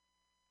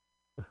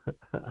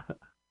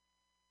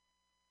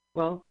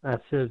 Well,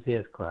 that shows he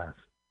has class.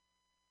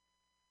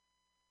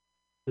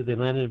 So they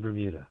landed in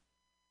Bermuda.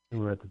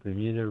 And we're at the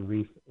Bermuda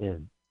Reef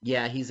Inn.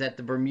 Yeah, he's at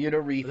the Bermuda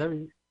Reef.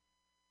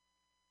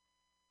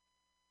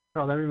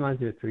 Carl, that reminds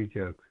me of three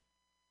jokes.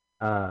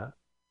 What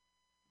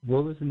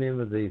was the name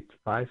of the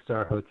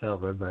 5-star hotel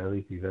run by a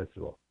leafy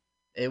vegetable?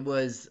 It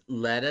was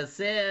Let Us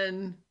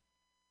In.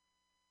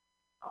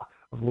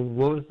 What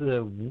was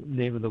the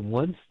name of the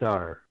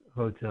 1-star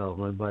hotel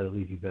run by the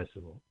leafy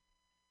vegetable?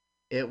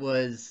 It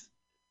was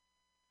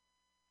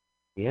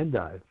The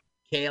Endive.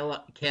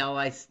 Kale,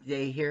 I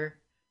stay here.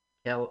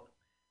 Kale,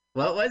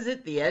 what was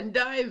it? The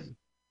Endive?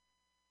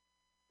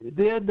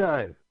 The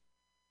Endive.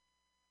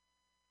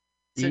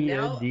 So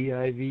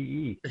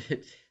E-N-D-I-V-E.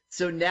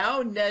 So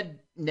now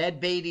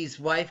Ned Beatty's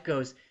wife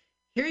goes,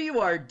 here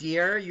you are,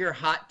 dear, your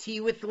hot tea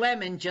with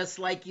lemon, just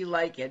like you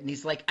like it. And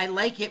he's like, I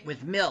like it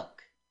with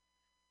milk.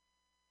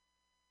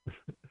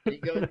 He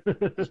goes,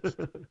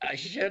 I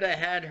should have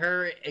had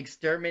her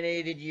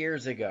exterminated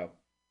years ago.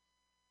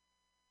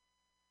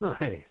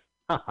 Nice.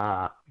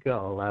 Haha.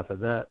 Gotta laugh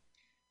at that.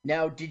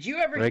 Now, did you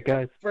ever right,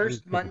 guys?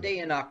 First Monday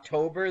in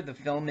October, the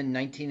film in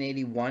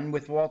 1981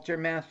 with Walter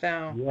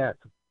Matthau? Yes.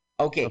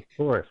 Okay. Of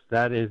course.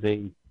 That is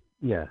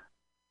yeah.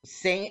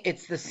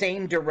 It's the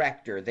same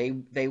director.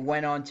 They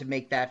went on to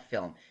make that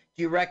film.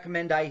 Do you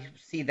recommend I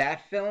see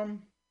that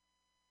film?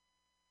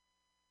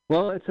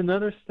 Well, it's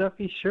another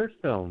stuffy shirt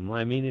film.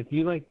 I mean, if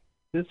you like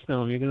this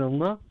film, you're going to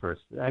love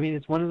First. I mean,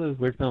 it's one of those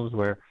weird films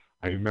where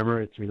I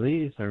remember its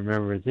release, I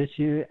remember its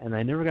issue, and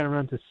I never got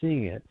around to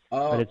seeing it.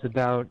 Oh. But it's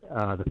about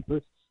the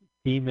first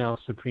female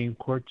Supreme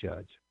Court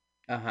judge.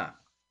 Uh-huh.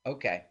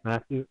 Okay.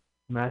 Matthew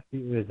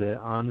is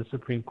on the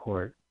Supreme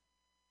Court,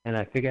 and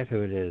I forget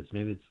who it is.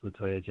 Maybe it's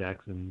LaToya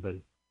Jackson, but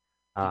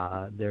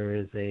there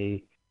is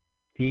a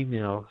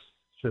female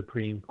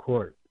Supreme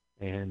Court,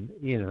 and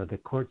the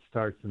court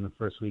starts in the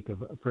first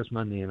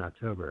Monday in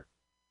October.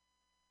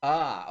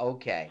 Ah,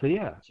 okay. So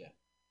yeah. Gotcha.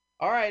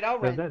 All right, I'll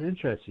rent. If that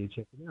interests you,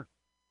 check it out.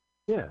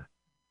 Yeah.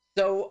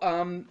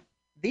 So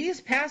these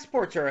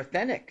passports are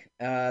authentic.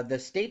 The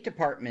State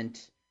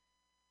Department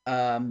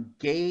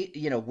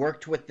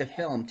worked with the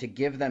film to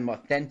give them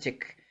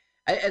authentic.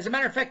 As a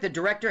matter of fact, the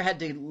director had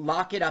to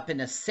lock it up in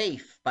a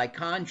safe by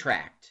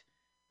contract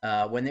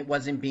when it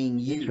wasn't being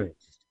used. Right.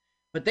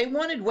 But they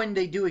wanted, when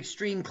they do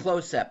extreme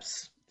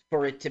close-ups,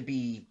 for it to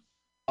be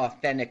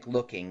authentic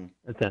looking.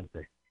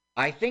 Authentic.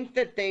 I think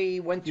that they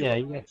went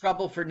through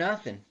trouble for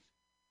nothing.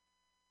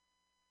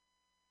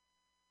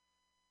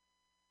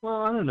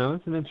 Well, I don't know.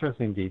 It's an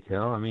interesting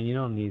detail. I mean, you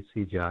don't need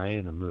CGI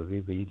in a movie,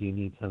 but you do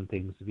need some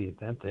things to be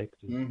authentic.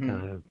 Just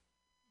kind of,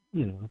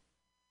 you know,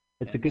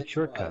 it's a And good this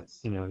shortcut. was.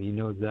 You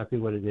know exactly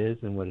what it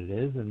is and what it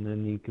is, and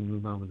then you can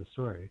move on with the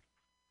story.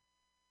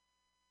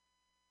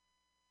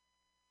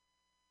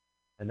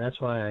 And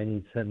that's why I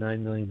need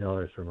 $9 million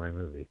for my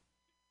movie.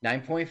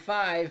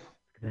 9.5.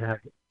 Have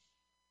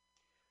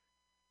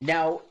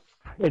Now,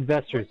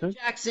 investors. Shirley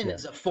Jackson Yeah.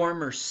 is a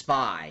former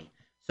spy,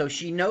 so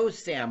she knows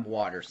Sam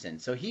Waterston.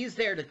 So he's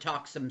there to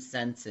talk some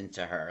sense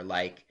into her.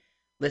 Like,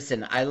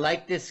 listen, I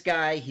like this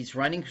guy. He's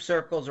running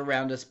circles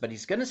around us, but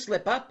he's going to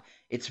slip up.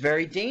 It's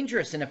very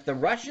dangerous. And if the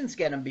Russians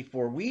get him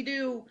before we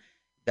do,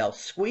 they'll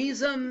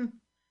squeeze him.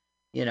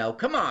 You know,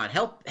 come on,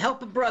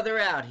 help a brother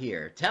out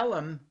here. Tell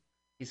him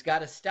he's got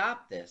to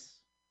stop this.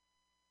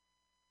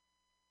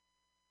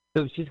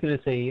 So she's going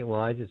to say,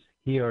 well,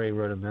 he already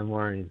wrote a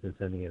memoir and he's been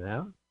sending it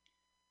out?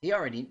 He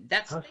already,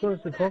 How so is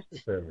the Postal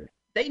Service?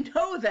 They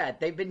know that.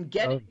 They've been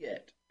getting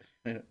it.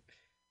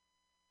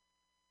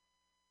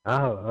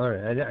 Oh, all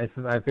right.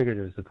 I figured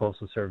it was the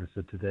Postal Service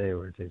of today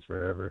where it takes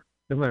forever.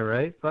 Am I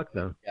right? Fuck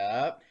them.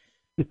 Yep.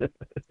 It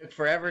took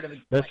forever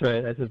to. That's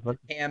right. I said, fuck.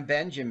 Pam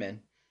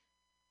Benjamin.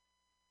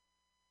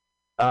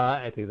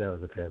 I think that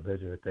was a Pam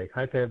Benjamin thing.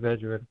 Hi, Pam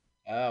Benjamin.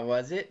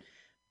 Was it?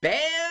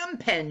 Bam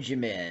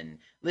Benjamin.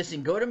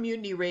 Listen, go to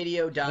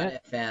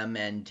mutinyradio.fm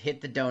and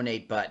hit the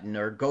donate button,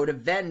 or go to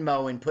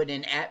Venmo and put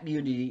in at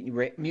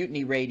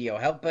Mutiny Radio.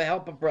 Help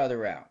a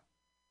brother out.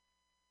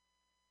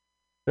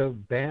 So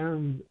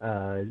Bam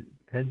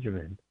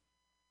Benjamin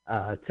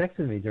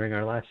texted me during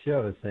our last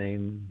show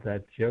saying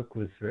that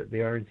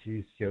the orange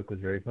juice joke was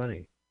very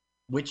funny.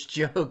 Which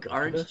joke?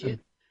 Orange juice?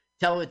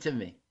 Tell it to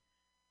me.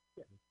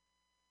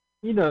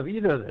 You know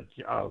that.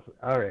 Oh,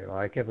 all right. Well,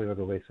 I can't believe I'm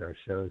going to waste our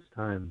show's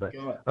time. But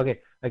okay,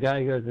 a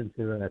guy goes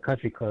into a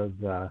country club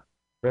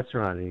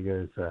restaurant and he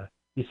goes,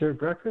 "You serve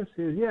breakfast?"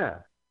 He goes, "Yeah."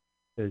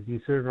 He goes,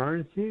 "You serve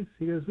orange juice?"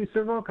 He goes, "We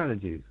serve all kind of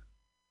juice.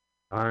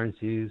 Orange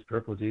juice,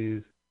 purple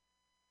juice."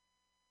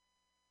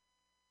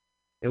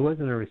 It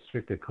wasn't a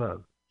restricted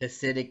club.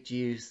 Acidic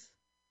juice.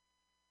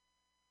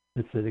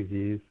 Acidic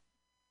juice.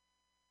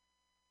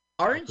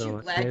 Aren't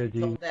you glad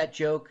you told that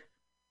joke?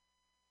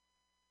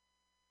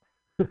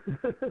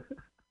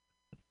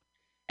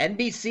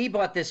 NBC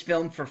bought this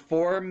film for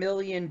 $4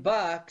 million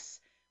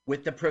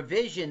with the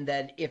provision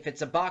that if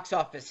it's a box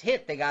office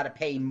hit, they got to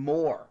pay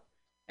more.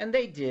 And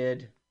they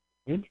did.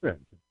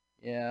 Interesting.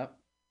 Yeah.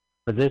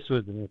 But this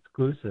was an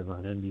exclusive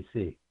on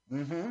NBC.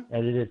 Mm-hmm.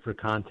 Edited for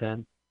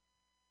content.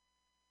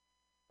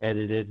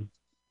 Edited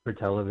for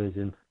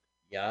television.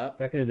 Yep.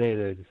 Back in the day,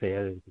 they would say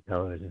edited for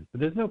television.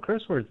 But there's no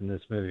curse words in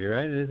this movie,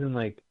 right? It isn't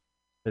like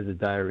there's a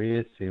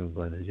diarrhea scene with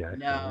Glenda Jackson.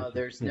 No,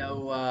 there's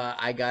no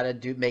I gotta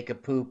make a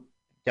poop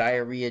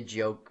diarrhea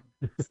joke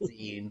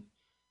scene.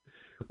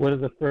 One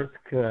of the first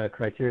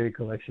Criterion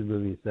Collection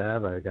movies to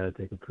have, I gotta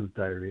take a poop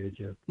diarrhea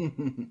joke.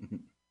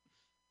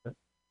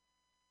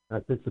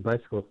 That's the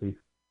bicycle thief.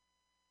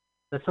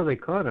 That's how they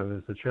caught him. It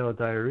was the trail of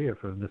diarrhea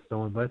from the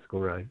stolen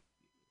bicycle ride.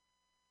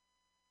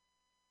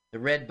 The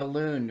Red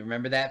Balloon.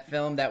 Remember that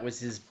film? That was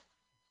his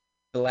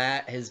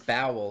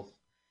bowels.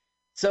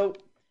 So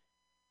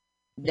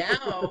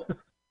now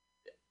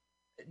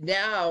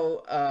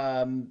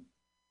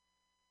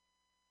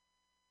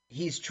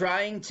he's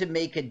trying to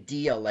make a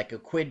deal, like a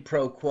quid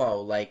pro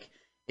quo. Like,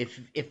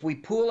 if we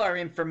pool our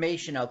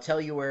information, I'll tell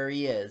you where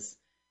he is.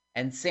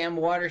 And Sam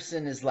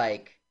Waterston is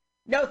like,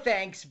 no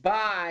thanks,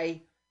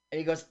 bye. And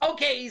he goes,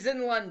 okay, he's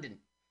in London.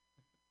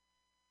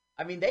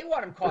 I mean, they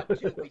want him caught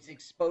too. He's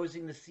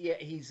exposing the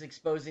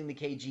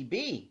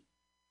KGB.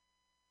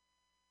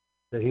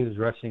 So he was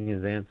rushing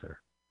his answer.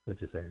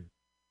 What you're saying?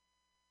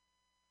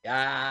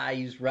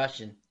 He's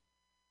Russian.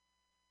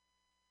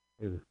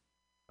 He was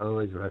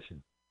always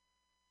Russian.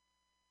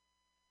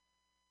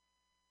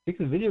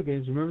 Speaking of video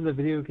games, remember the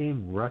video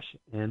game Rush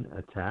and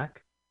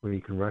Attack, where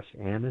you can rush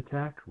and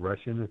attack,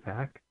 Russian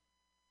attack,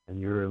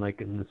 and you're like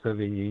in the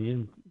Soviet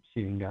Union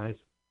shooting guys.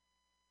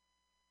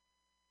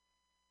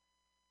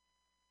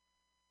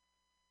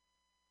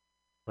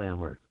 Play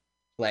on words.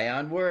 Play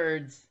on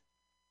words.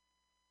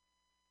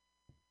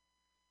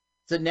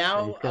 So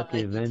now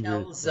he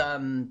tells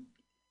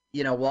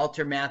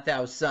Walter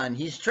Matthau's son,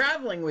 he's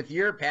traveling with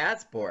your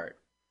passport.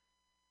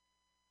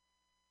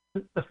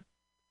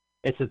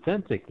 It's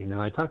authentic,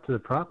 I talked to the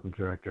prop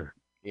director.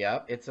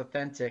 Yep, it's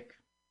authentic.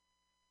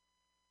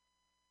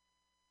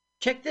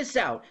 Check this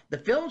out. The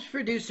film's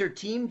producer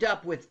teamed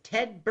up with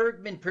Ted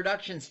Bergman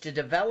Productions to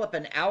develop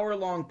an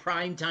hour-long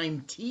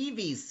primetime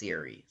TV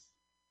series.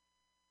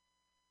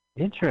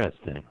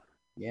 Interesting.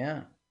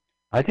 Yeah.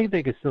 I think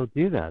they could still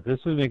do that.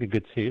 This would make a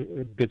good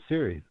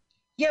series.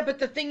 Yeah, but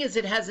the thing is,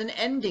 it has an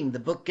ending. The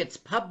book gets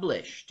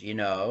published,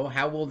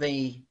 How will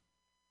they...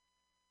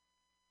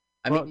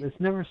 I mean, it's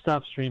never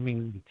stopped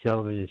streaming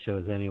television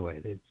shows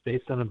anyway. It's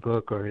based on a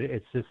book, or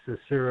it's just a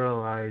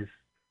serialized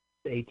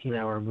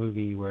 18-hour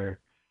movie where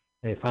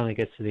it finally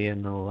gets to the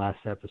end of the last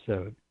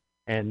episode.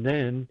 And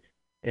then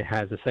it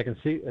has a second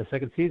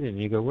season.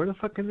 And you go, where the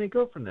fuck can they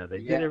go from that? They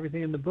did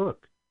everything in the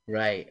book.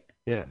 Right.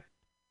 Yeah.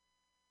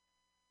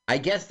 I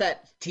guess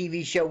that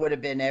TV show would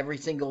have been every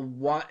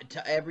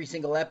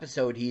single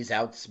episode. He's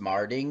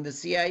outsmarting the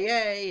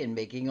CIA and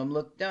making them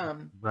look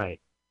dumb. Right.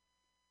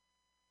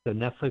 So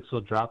Netflix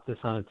will drop this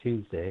on a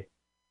Tuesday,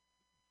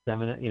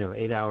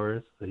 8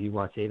 hours. So you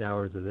watch 8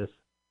 hours of this,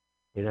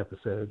 8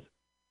 episodes,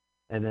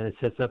 and then it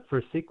sets up for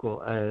a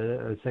sequel,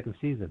 a second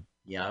season.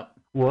 Yep.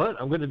 What?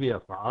 I'm going to be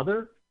a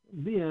father?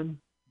 The end.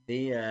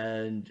 The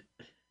end.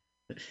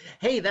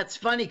 Hey, that's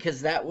funny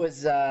because that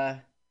was,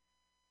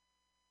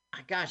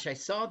 gosh, I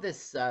saw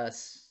this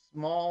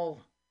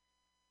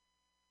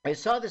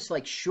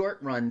like short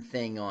run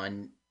thing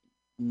on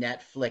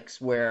Netflix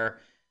where,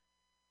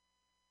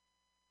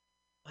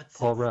 what's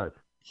Paul it? Rudd.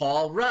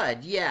 Paul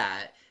Rudd,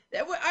 yeah.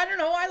 I don't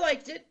know. I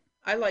liked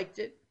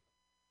it.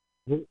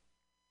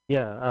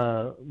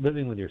 Yeah,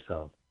 Living with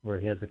Yourself, where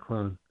he has a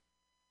clone.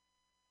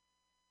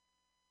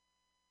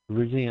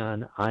 Originally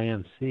on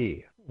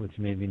IMC, which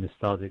made me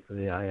nostalgic for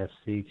the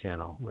IFC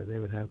channel, where they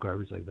would have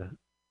garbage like that.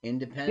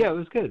 Independent. Yeah, it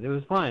was good. It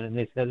was fine, and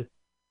they said,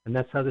 and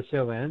that's how the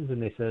show ends.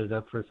 And they set it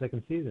up for a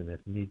second season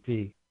if need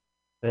be.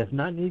 But if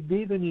not need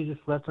be, then you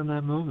just left on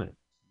that moment.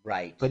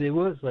 Right. But it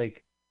was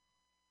like,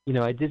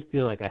 I did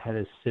feel like I had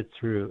to sit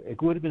through.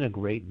 It would have been a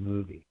great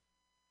movie,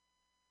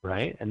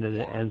 right? And then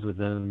it ends with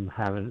them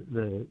having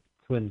the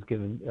twins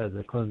given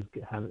the clones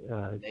having.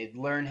 They'd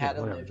learn how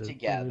to live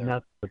together.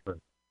 Not the birth.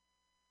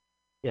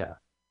 Yeah,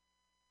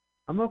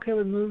 I'm okay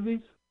with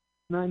movies.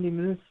 90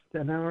 minutes,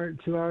 an hour,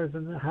 2 hours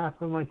and a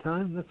half of my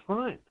time. That's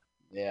fine.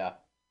 Yeah.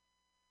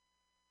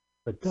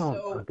 But don't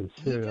so fucking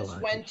he serialize.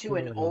 just went to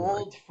an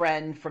old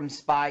friend from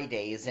Spy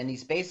Days, and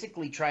he's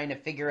basically trying to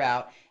figure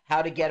out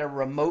how to get a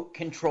remote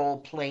control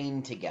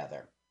plane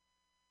together.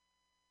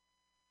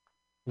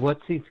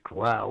 What's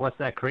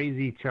that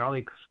crazy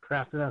Charlie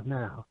crafted up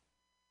now?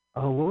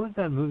 Oh, what was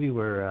that movie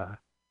where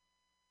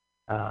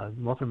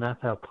Walter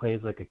Matthau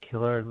plays like a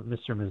killer,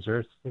 Mr.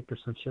 Mazursik or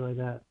some shit like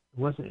that?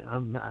 Maybe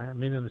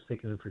I'm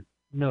mistaken for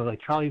like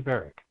Charlie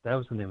Varick. That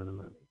was the name of the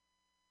movie.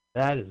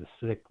 That is a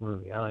sick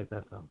movie. I like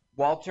that film.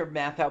 Walter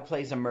Matthau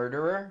plays a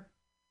murderer?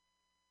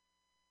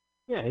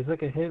 Yeah, he's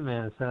like a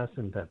hitman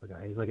assassin type of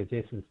guy. He's like a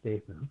Jason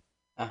Statham.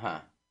 Uh-huh.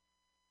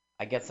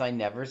 I guess I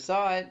never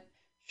saw it.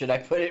 Should I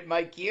put it in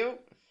my queue?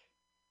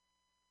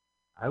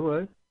 I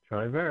would.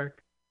 Charlie Varick.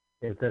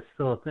 If that's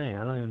still a thing.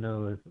 I don't even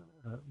know if,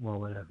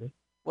 whatever.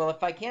 Well,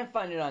 if I can't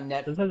find it on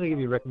Netflix... Sometimes they give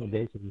you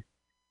recommendations.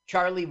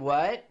 Charlie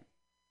what?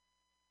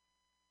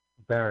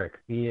 Varick.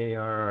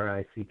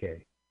 Barrick.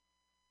 Okay.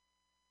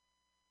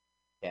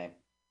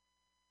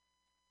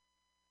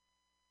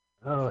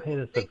 Oh, hey,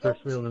 that's the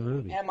first reel of the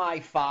movie.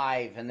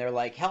 MI5, and they're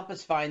like, help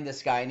us find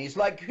this guy. And he's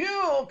like,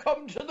 you'll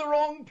come to the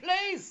wrong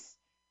place.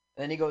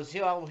 And then he goes,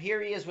 oh,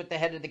 here he is with the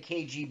head of the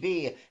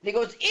KGB. And he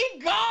goes,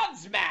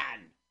 God's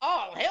man,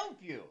 I'll help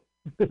you.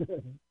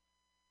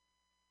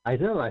 I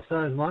know. I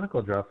saw his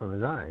monocle drop from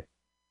his eye.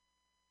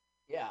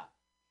 Yeah.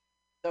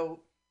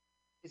 So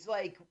it's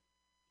like he's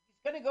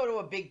going to go to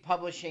a big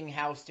publishing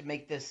house to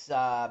make this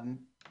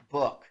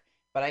book.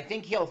 But I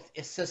think he'll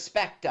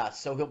suspect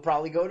us, so he'll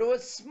probably go to a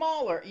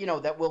smaller,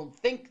 that will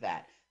think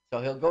that.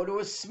 So he'll go to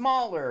a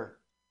smaller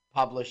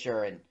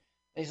publisher, and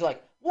he's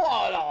like,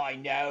 what I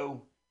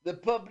know? The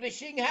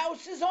publishing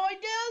house's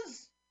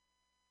ideas?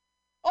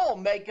 I'll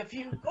make a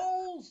few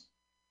calls.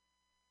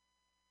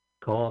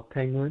 Call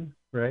Penguin,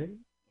 right?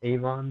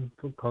 Avon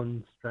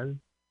Constrad.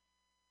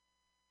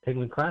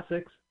 Penguin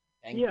Classics.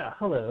 Yeah,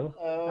 hello.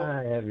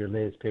 I have your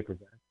latest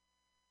paperback.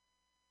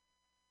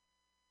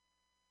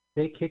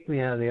 They kicked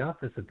me out of the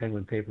office of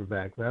Penguin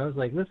Paperback, but I was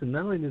like, listen,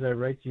 not only did I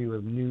write you a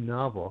new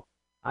novel,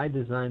 I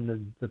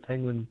designed the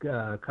Penguin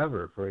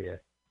cover for you.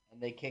 And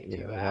they kicked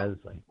you out?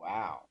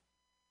 Wow.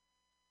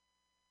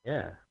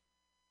 Yeah.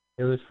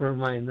 It was for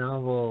my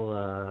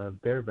novel,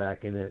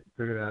 Bareback in It,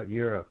 Throughout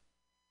Europe.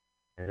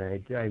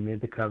 And I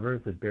made the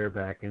cover with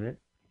Bareback in it,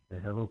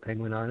 and a little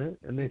penguin on it,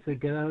 and they said,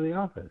 get out of the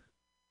office.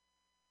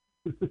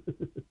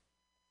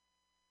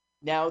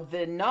 Now,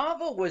 the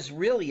novel was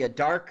really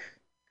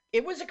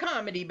it was a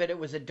comedy, but it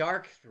was a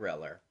dark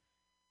thriller.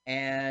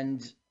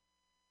 And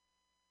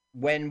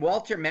when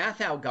Walter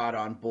Matthau got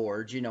on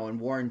board, and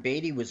Warren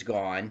Beatty was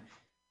gone,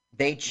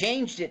 they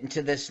changed it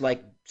into this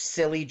like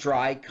silly,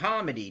 dry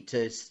comedy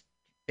to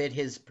fit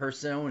his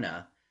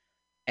persona.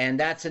 And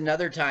that's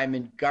another time,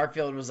 and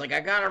Garfield was like, I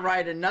got to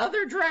write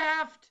another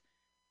draft.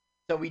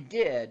 So we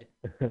did.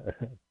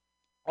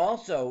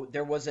 Also,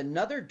 there was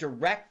another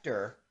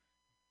director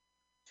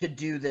to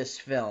do this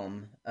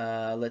film.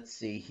 Let's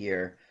see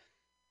here.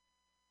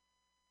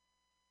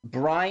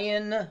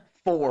 Brian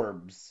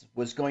Forbes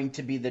was going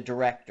to be the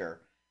director,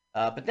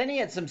 but then he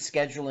had some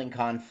scheduling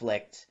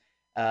conflict.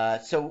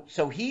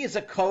 So he is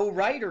a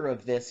co-writer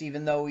of this,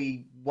 even though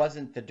he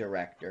wasn't the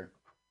director.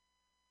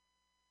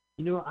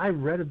 I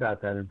read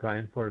about that in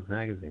Brian Forbes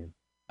magazine.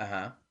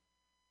 Uh-huh.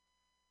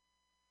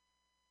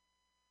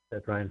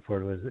 That Brian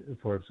Forbes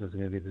was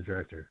going to be the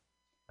director.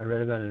 I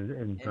read about it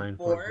in Brian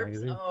Forbes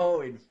magazine.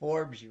 Oh, in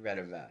Forbes you read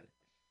about it.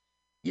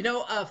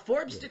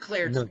 Forbes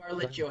declared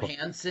Scarlett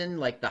Johansson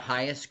like the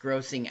highest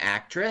grossing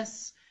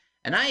actress.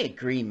 And I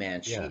agree,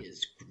 man. She Yeah.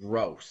 is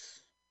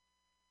gross.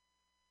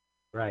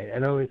 Right,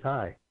 and always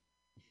high.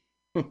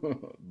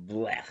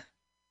 Blech.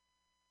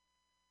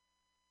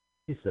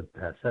 She's the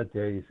best. How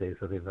dare you say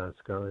something about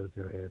Scarlett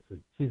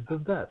Johansson? She's the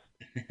best.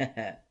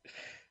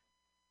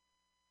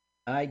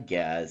 I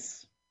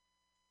guess.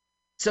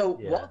 So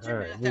Yeah, Walter all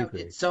right, we Matthau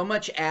did agree. so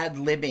much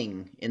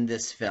ad-libbing in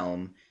this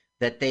film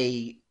that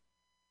they,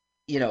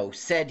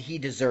 said he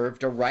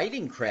deserved a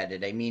writing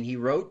credit. I mean, he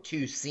wrote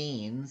 2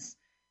 scenes,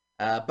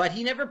 but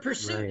he never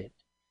pursued Right.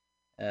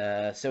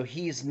 it. So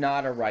he's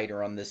not a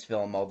writer on this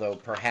film, although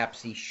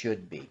perhaps he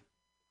should be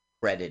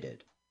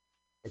credited.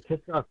 It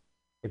pissed off.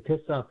 It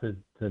pissed off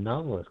the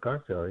novelist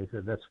Garfield. He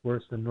said that's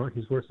worse than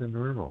he's worse than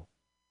Normal.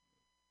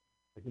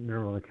 Like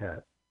Normal the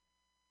cat.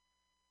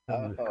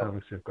 This Oh,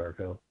 comic strip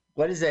Garfield.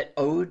 what is it?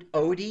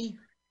 Odie?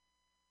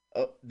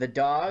 The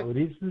dog?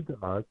 Odie's the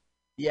dog.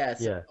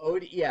 Yes, Yeah,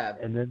 Odie. Yeah,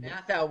 and then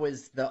Matthau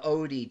was the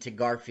Odie to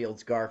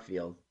Garfield's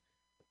Garfield.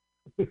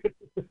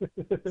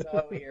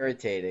 So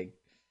irritating.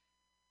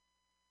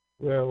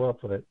 well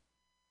put.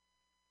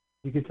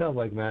 You can tell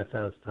like Matt's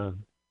house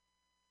tongue.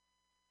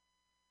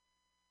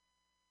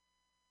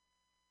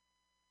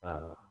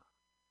 Uh,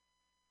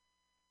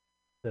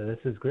 so this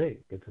is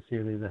great. Get to see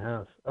her leave the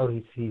house. Oh,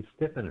 he's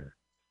stiffing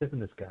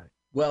this guy.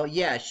 Well,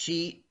 yeah,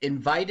 she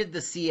invited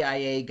the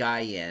CIA guy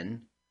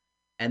in,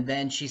 and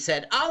then she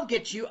said, "I'll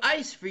get you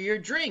ice for your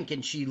drink,"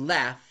 and she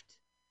left.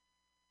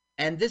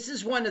 And this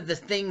is one of the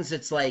things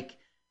that's like,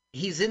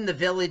 he's in the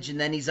village and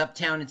then he's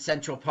uptown in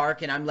Central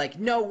Park, and I'm like,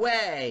 no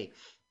way.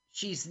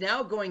 She's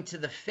now going to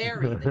the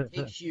ferry that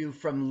takes you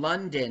from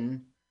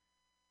London,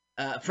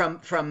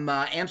 from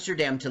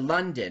Amsterdam to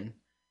London,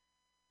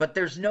 but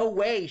there's no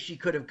way she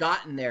could have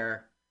gotten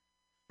there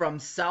from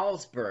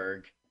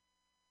Salzburg.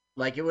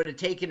 Like, it would have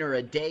taken her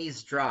a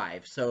day's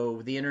drive.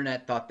 So the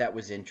internet thought that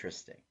was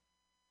interesting.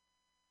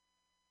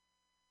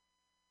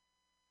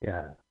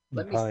 Yeah.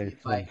 Let me see Probably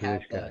if I some have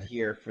Jewish that guy.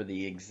 here for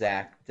the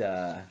exact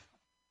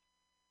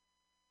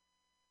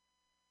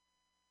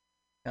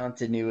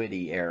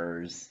continuity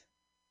errors.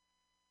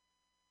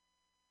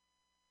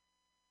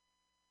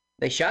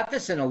 They shot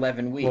this in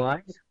 11 weeks.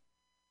 Well,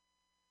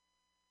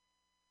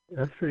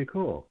 that's pretty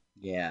cool.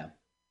 Yeah.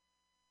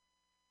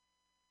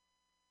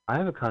 I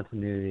have a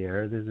continuity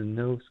error. There's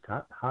no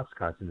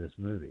hopscotch in this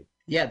movie.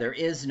 Yeah, there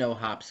is no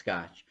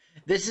hopscotch.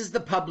 This is the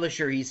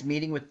publisher. He's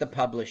meeting with the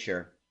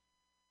publisher.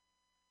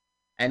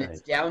 And Nice.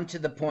 it's down to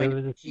the point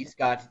where he's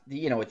got,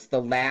 it's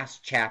the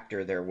last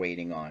chapter they're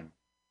waiting on.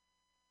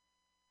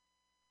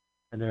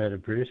 And they're at a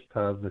British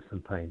pub with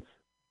some pints.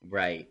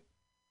 Right.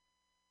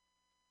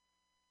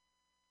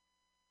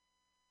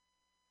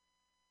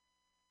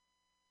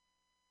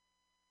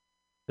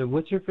 So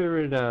what's your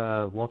favorite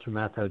Walter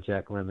Matthau,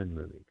 Jack Lemmon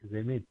movie? Because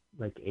they made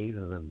like 8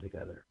 of them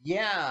together.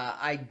 Yeah,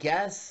 I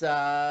guess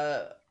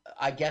The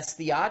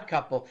Odd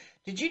Couple.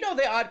 Did you know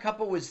The Odd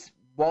Couple was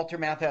Walter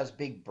Matthau's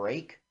big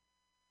break?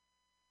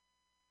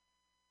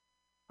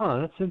 Oh,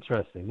 that's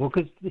interesting. Well,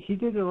 because he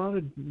did a lot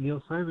of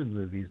Neil Simon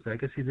movies, but I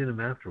guess he did them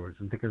afterwards.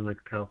 I'm thinking like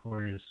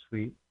California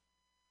Suite.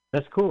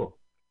 That's cool.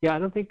 Yeah, I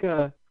don't think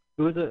it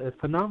was a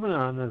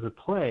phenomenon as a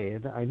play.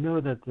 And I know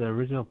that the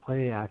original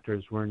play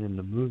actors weren't in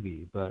the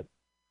movie, but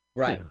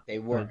Right, they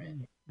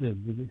weren't.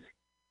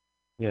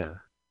 Yeah.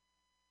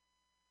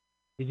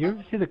 Did you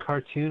ever see the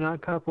cartoon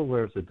Odd Couple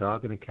where it's a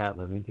dog and a cat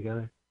living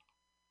together?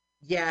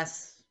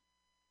 Yes.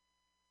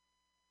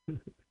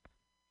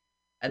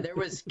 And there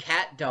was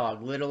Cat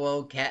Dog, little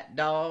old cat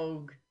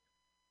dog.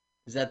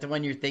 Is that the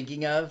one you're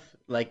thinking of?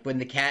 Like when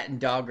the cat and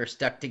dog are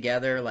stuck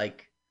together,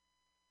 like.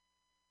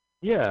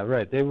 Yeah,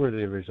 right. They were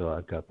the original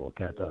Odd Couple,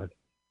 cat dog.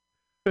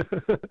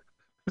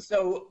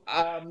 So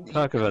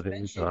Talk about the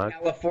mentioned dog.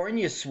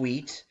 California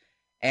Suite,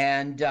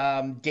 and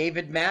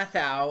David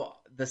Matthau,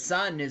 the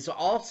son, is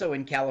also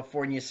in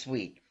California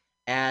Suite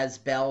as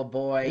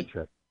bellboy.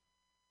 Interesting.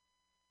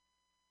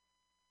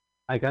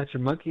 I got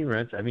your monkey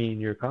wrench. I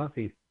mean, your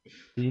coffee.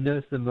 Did you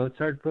notice the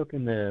Mozart book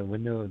in the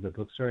window of the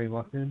bookstore you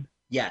walked in?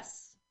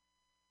 Yes.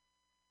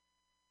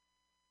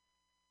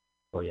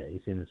 Oh yeah,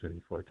 you've seen this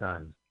movie 4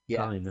 times. Yeah.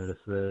 Probably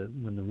noticed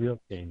when the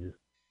wheel changes.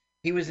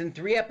 He was in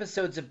 3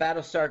 episodes of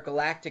Battlestar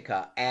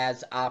Galactica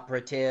as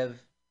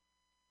operative.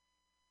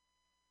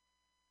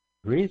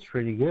 3 is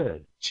pretty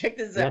good. Check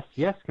this out.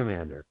 Yes,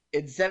 Commander.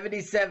 In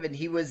 77,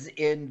 he was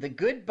in The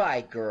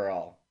Goodbye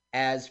Girl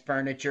as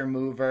furniture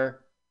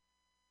mover.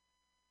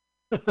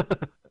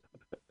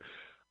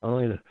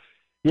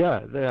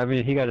 Yeah, I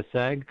mean, he got a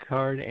SAG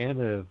card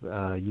and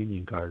a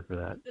union card for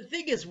that. The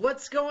thing is,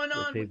 what's going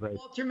on with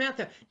Walter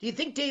Matthau? Do you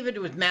think David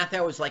with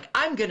Matthau was like,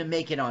 I'm going to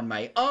make it on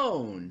my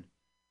own?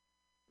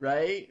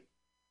 Right?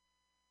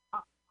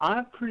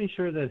 I'm pretty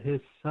sure that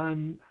his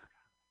son,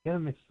 I got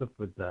him mixed up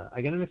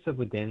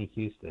with Danny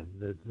Houston,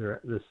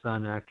 the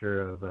son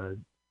actor of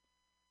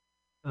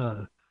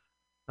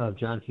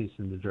John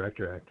Huston, the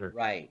director actor.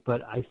 Right.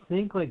 But I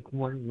think like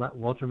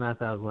Walter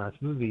Matthau's last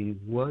movie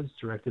was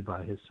directed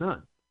by his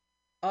son.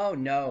 Oh,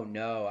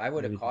 no. I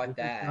would have caught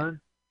that.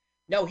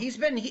 No, he's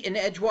been in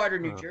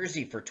Edgewater, New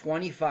Jersey for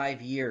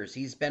 25 years.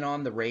 He's been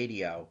on the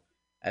radio.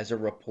 as a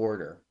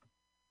reporter.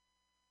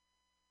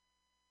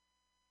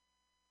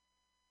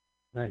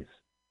 Nice.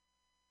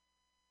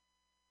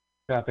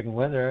 Traffic and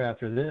weather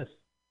after this.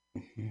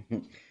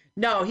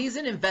 No, he's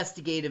an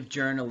investigative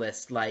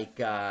journalist, like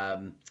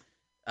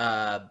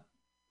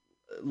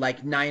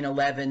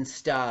 9/11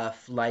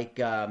 stuff, like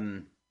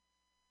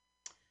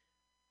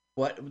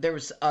what there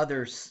was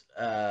others.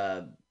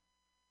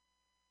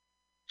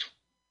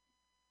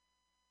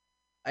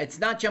 It's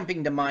not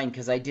jumping to mind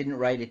because I didn't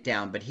write it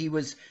down, but he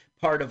was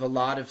part of a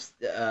lot of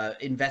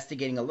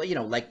investigating,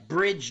 like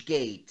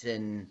Bridgegate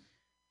and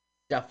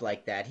stuff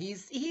like that.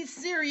 He's a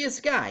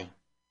serious guy.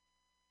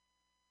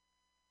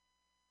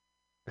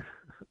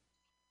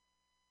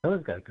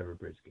 Someone's got to cover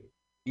Bridgegate.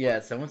 Yeah,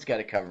 someone's got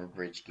to cover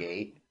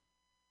Bridgegate.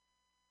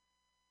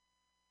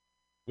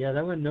 Yeah,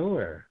 that went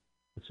nowhere.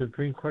 The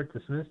Supreme Court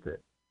dismissed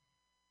it.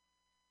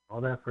 All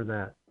that for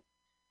that.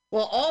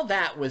 Well, all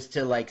that was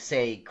to like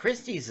say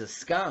Christie's a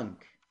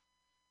skunk,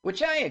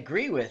 which I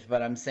agree with,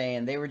 but I'm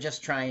saying they were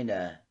just trying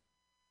to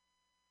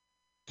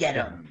get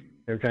him.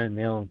 They were trying to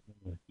nail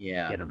him.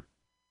 Yeah. Get him.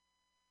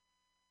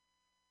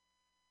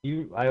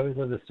 I always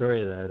love the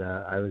story that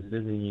I was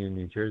visiting you in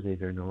New Jersey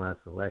during the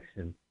last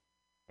election,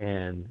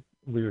 and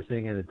we were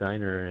sitting at a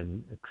diner,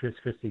 and Chris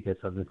Christie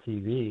gets on the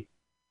TV,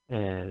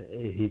 and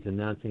he's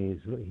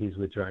announcing he's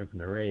withdrawing from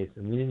the race,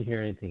 and we didn't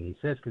hear anything he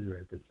said because we were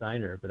at this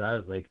diner, but I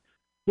was like,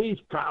 he's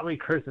probably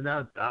cursing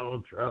out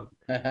Donald Trump,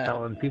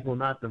 telling people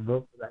not to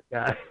vote for that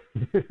guy.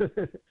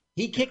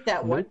 He kicked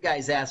that one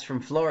guy's ass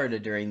from Florida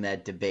during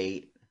that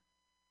debate.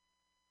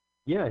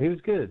 Yeah, he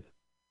was good.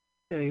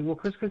 Yeah, well,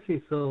 Chris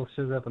Christie still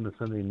shows up on the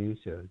Sunday news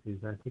shows.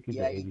 I think he's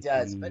he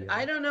does. But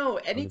I don't know.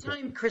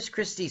 Anytime Chris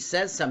Christie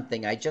says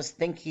something, I just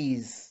think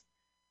he's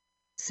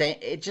saying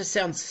it just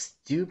sounds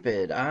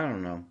stupid. I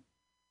don't know.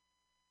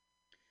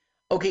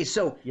 Okay,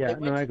 so yeah, they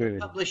went I to agree the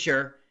with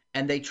publisher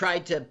and they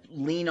tried to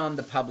lean on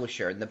the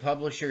publisher, and the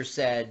publisher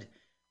said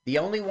the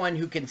only one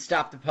who can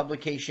stop the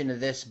publication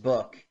of this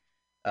book,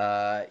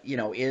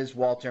 is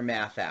Walter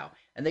Matthau.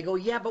 And they go,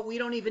 yeah, but we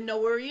don't even know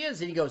where he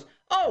is. And he goes,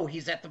 oh,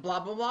 he's at the blah,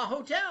 blah, blah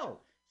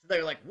hotel. So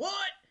they're like,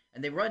 what?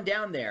 And they run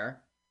down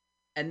there.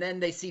 And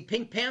then they see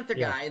Pink Panther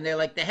guy. And they're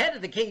like, the head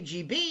of the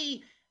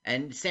KGB.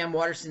 And Sam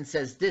Waterston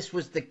says, this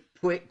was the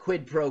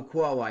quid pro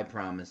quo I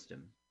promised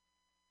him.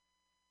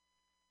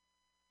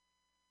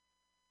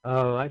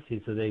 Oh, I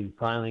see. So they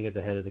finally get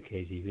the head of the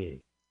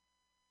KGB.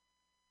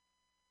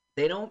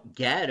 They don't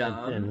get him.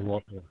 And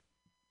Walter.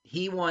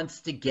 He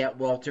wants to get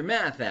Walter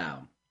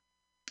Matthau.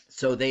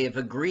 So they have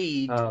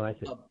agreed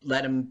to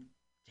let him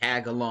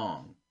tag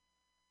along.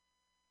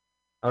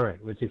 All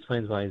right, which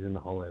explains why he's in the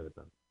hallway with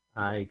them.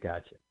 I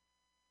gotcha.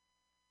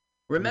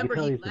 Remember,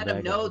 he let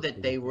him know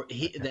that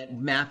that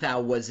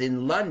Matthau was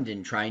in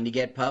London trying to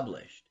get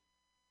published.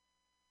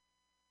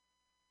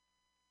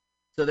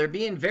 So they're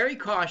being very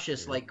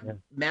cautious, like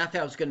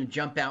Mathau's going to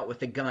jump out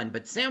with a gun,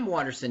 but Sam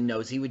Waterston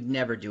knows he would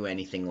never do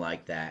anything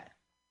like that.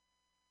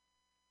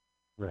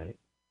 Right.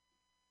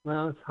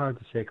 Well, it's hard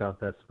to shake off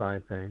that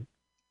spy thing.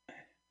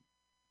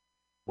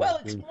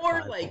 Well,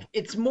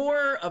 it's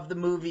more of the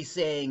movie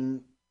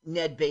saying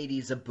Ned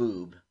Beatty's a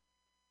boob.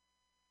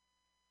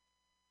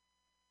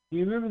 Do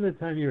you remember the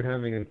time you were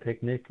having a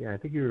picnic? I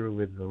think you were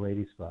with the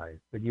lady spy,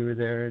 but you were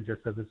there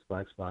dressed up as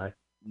Black Spy.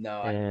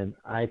 No. And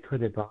I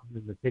put a bomb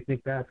in the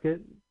picnic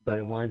basket, but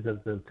it winds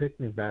up the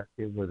picnic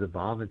basket was a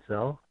bomb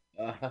itself.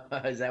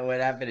 Is that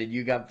what happened? And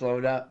you got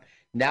blown up?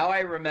 Now I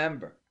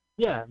remember.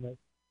 Yeah.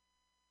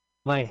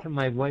 My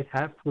white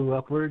hat flew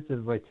upwards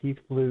and my teeth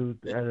flew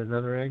at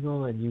another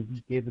angle, and you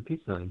gave the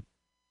peace sign.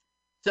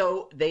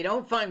 So they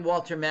don't find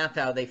Walter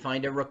Matthau, they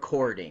find a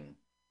recording.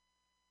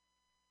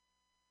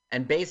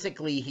 And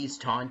basically he's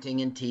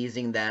taunting and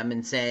teasing them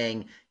and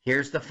saying,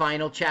 here's the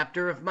final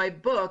chapter of my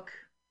book.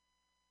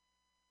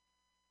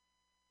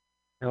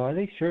 Now, are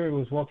they sure it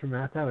was Walter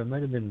Matthau? It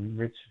might have been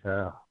Rich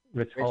Hall.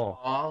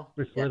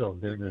 Rich Little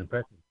doing an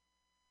impression.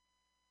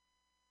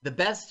 The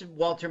best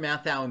Walter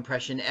Matthau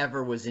impression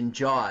ever was in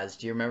Jaws.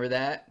 Do you remember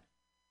that?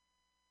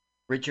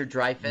 Richard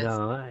Dreyfuss?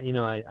 No,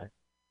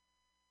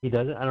 he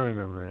does it? I don't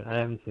remember it. I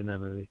haven't seen that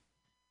movie.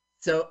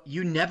 So,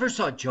 you never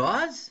saw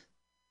Jaws?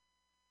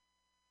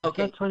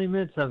 Okay. I saw 20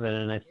 minutes of it,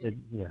 and I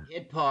said, yeah.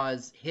 Hit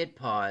pause.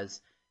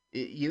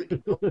 You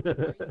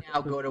right now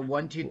go to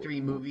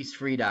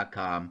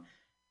 123moviesfree.com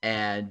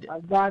and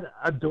I'm not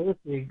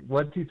endorsing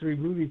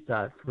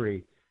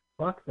 123movies.free.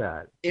 Fuck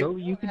that. So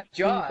you can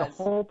see the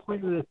whole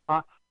point of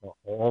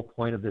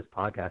this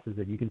podcast is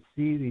that you can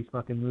see these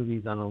fucking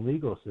movies on a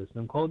legal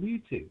system called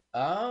YouTube.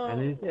 Oh.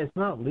 And it's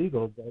not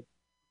legal, but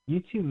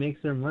YouTube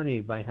makes their money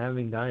by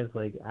having guys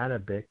like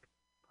Adabic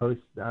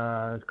post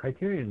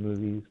Criterion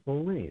movies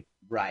full length.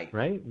 Right.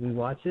 Right? We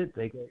watch it.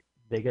 They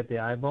get the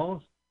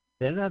eyeballs.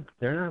 They're not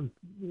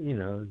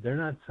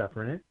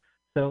suffering it.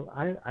 So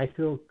I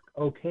feel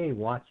okay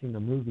watching a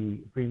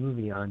free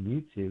movie on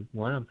YouTube.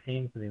 One, I'm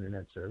paying for the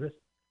internet service.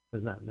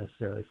 It's not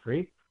necessarily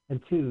free.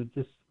 And two,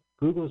 just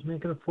Google's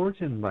making a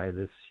fortune by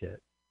this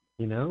shit.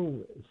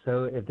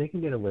 So if they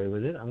can get away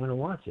with it, I'm going to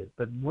watch it.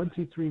 But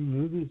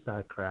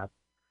 123movies.crap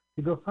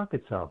to go fuck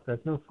itself.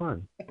 That's no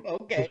fun.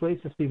 Okay. Just ways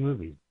to see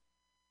movies.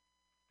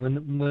 When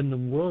the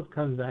world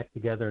comes back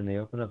together and they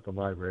open up the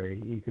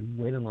library, you can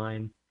wait in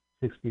line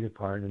 6 feet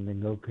apart and then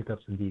go pick up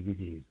some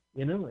DVDs.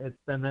 You know,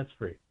 then that's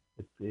free.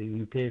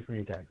 You pay for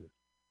your taxes.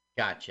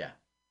 Gotcha.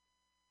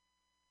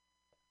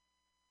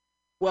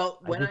 Well,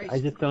 when I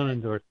just don't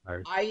endorse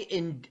pirates.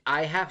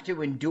 I have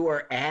to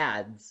endure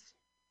ads,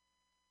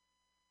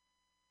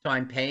 so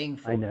I'm paying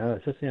for. I know,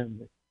 especially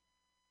on.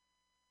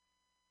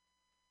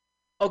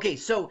 Okay,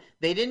 so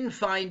they didn't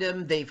find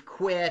him. They've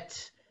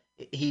quit.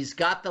 He's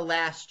got the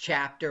last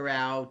chapter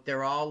out.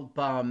 They're all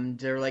bummed.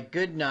 They're like,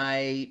 "Good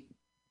night."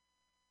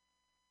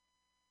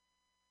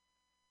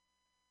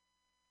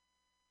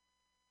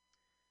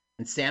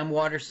 And Sam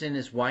Waterston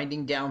is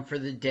winding down for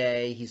the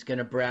day. He's going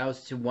to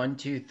browse to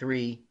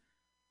 123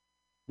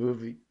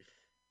 movie.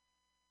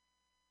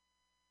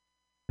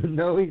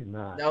 No, he's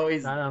not. No,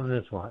 he's not on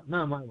this one.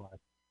 Not on my watch.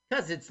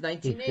 Because it's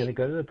 1980. He's going to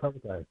go to the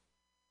public library.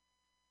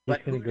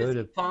 But who does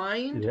he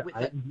find with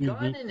a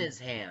gun in his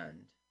hand?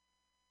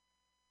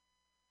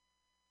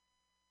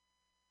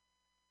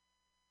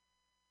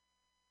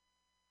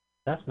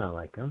 That's not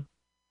like him.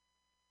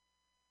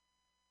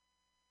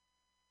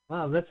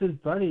 Wow, that's his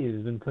buddy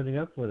who's been putting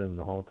up with him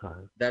the whole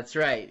time. That's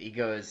right. He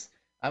goes,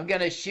 "I'm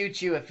going to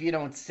shoot you if you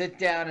don't sit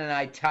down and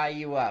I tie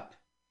you up."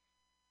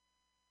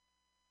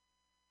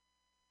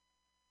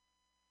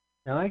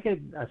 Now I get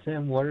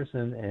Sam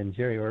Waterston and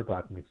Jerry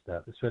Orbach mixed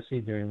up,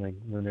 especially during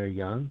when they're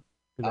young,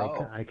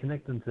 because I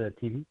connect them to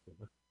that TV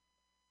show.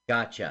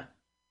 Gotcha.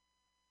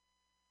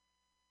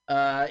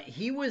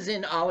 He was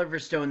in Oliver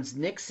Stone's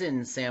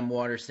Nixon, Sam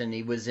Waterston.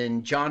 He was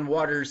in John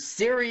Waters'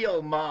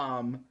 Serial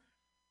Mom.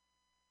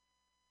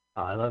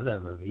 Oh, I love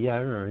that movie. Yeah, I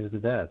remember. He was the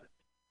dad.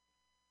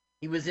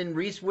 He was in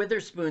Reese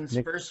Witherspoon's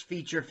first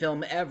feature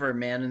film ever,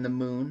 Man in the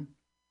Moon.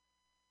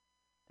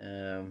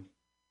 And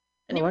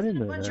he was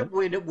in a bunch of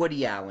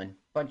Woody Allen.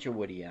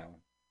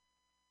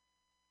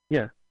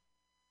 Yeah.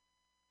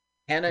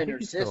 Hannah and Her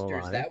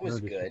Sisters. That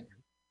was good.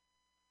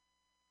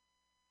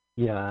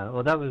 Yeah,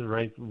 well, that was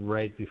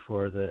right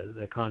before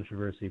the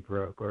controversy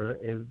broke,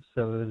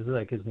 so it was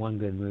like his one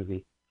good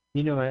movie.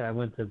 You know, I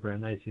went to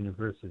Brandeis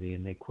University,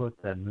 and they quote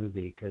that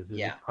movie because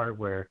there's a part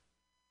where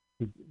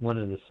one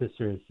of the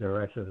sisters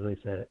directly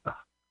said, "Oh,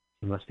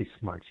 she must be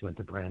smart. She went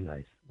to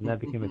Brandeis," and that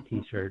became a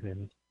T-shirt,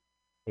 and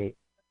it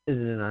is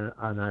an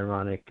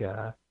ironic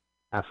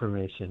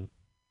affirmation.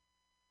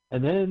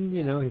 And then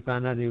he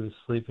found out he was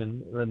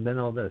sleeping, and then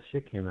all that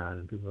shit came out,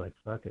 and people were like,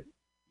 "Fuck it."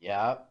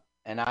 Yeah,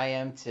 and I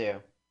am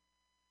too.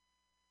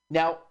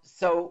 Now,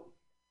 so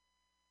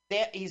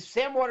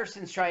Sam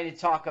Waterston's trying to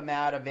talk him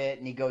out of it,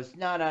 and he goes,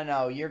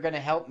 No, you're going to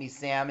help me,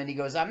 Sam. And he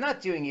goes, "I'm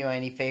not doing you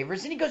any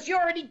favors." And he goes, "You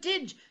already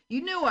did.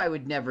 You knew I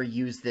would never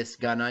use this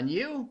gun on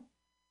you.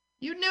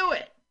 You knew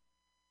it."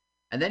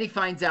 And then he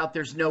finds out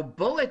there's no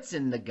bullets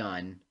in the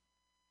gun.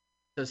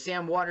 So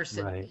Sam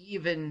Waterston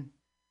even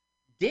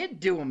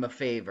did do him a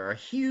favor, a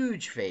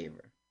huge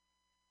favor.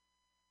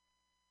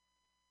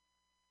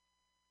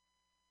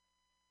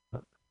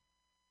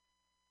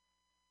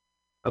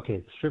 Okay,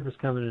 the stripper's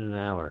coming in an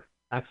hour.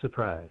 Act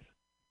surprised.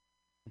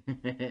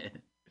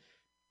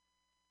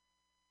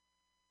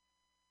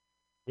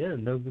 Yeah,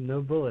 no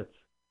bullets.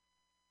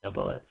 No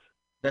bullets.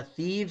 The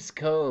Thieves'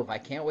 Cove. I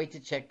can't wait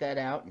to check that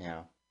out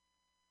now.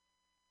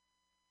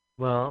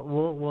 Well,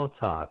 we'll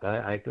talk.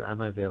 I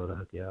might be able to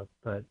hook you up,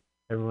 but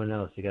everyone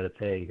else, you got to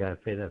pay. You got to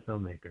pay that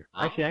filmmaker.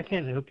 Actually, I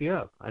can't hook you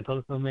up. I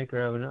told the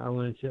filmmaker I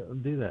want to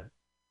do that.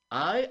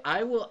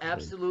 I will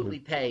absolutely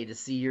pay to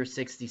see your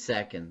 60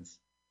 seconds.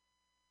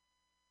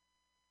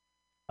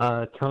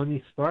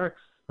 Tony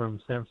Sparks from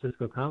San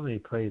Francisco Comedy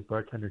plays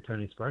bartender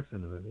Tony Sparks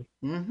in the movie.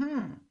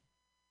 Mm-hmm.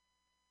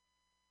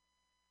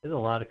 There's a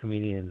lot of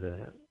comedians in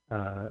it.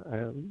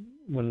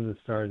 One of the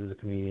stars is a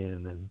comedian,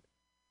 and then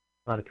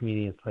a lot of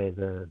comedians play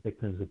the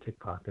victims of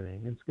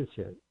pickpocketing. It's good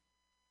shit.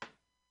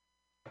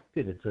 It's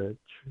good. It's a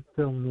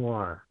film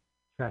noir,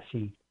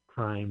 trashy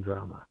crime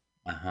drama.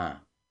 Uh-huh.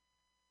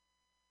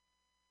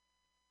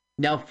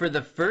 Now, for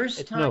the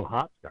first time... It's no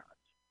hopscotch.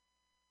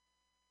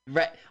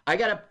 Right. I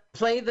got to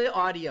play the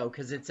audio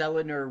because it's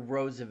Eleanor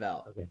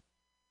Roosevelt. Okay.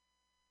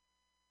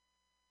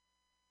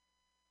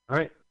 All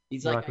right.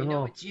 He's like, "I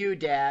know it's you,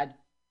 Dad."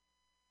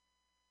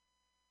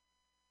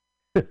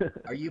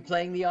 Are you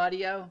playing the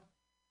audio?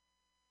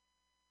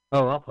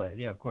 Oh, I'll play it.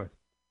 Yeah, of course.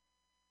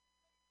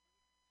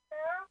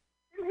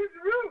 In his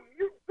room.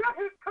 You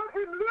better cut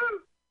him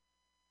loose.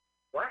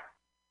 What?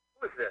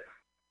 Who is this?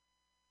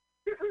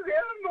 This is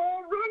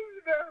Eleanor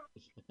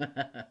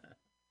Roosevelt.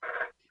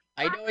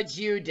 I know it's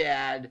you,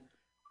 Dad.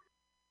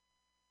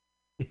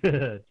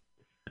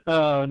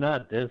 Oh,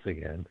 not this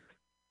again.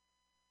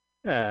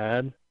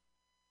 Dad.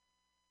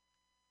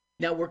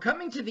 Now, we're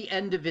coming to the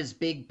end of his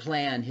big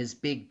plan, his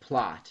big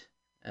plot.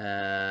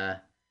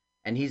 And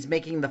he's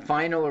making the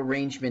final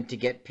arrangement to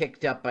get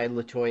picked up by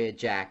LaToya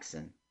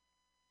Jackson.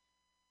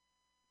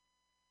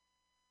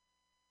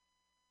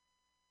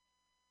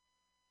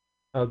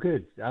 Oh,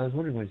 good. I was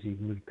wondering when she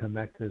would come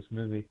back to this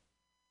movie.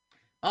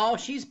 Oh,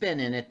 she's been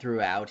in it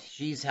throughout.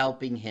 She's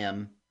helping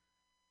him.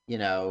 you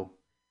know,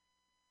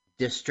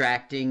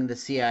 distracting the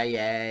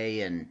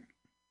CIA and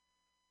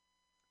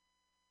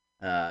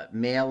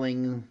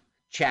mailing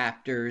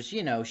chapters.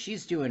 You know,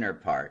 she's doing her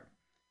part.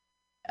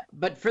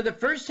 But for the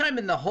first time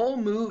in the whole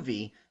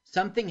movie,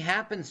 something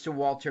happens to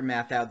Walter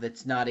Matthau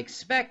that's not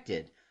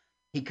expected.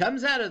 He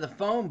comes out of the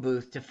phone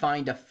booth to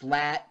find a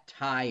flat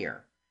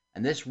tire,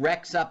 and this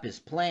wrecks up his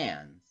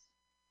plans.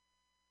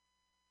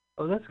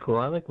 Oh, that's cool.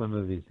 I like when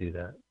movies do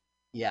that.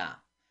 Yeah.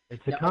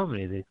 It's a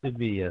comedy. They should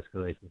be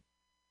escalation.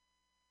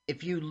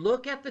 If you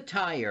look at the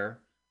tire,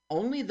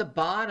 only the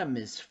bottom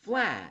is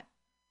flat.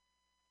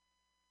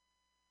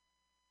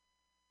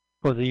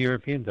 Well, the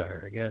European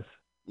tire, I guess.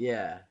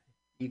 Yeah.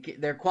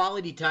 They're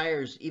quality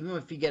tires. Even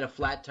if you get a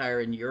flat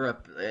tire in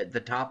Europe, the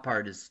top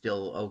part is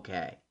still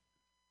okay.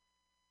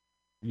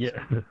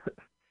 Yeah.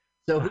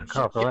 So who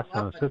Carl, should the last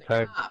time I was so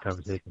tired of this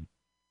conversation.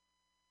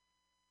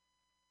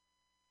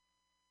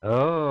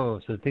 Oh,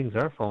 so things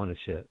are falling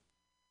to shit.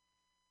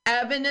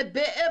 Having a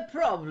bit of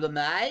problem,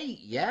 eh?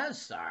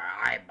 Yes,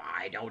 I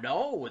don't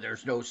know.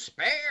 There's no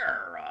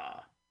spare.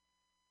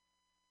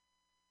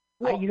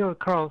 Well, you know,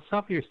 Carl,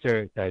 stop your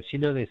stereotypes. You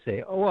know they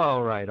say, oh,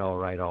 all right, all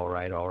right, all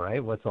right, all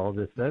right. What's all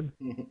this then?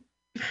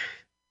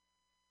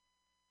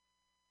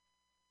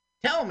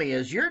 Tell me,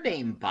 is your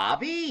name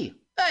Bobby?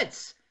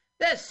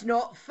 That's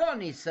not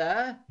funny,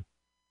 sir.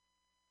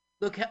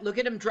 Look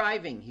at him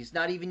driving. He's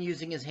not even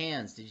using his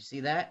hands. Did you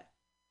see that?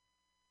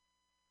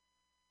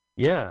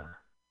 Yeah.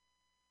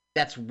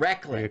 That's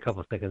reckless. Wait a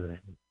couple seconds.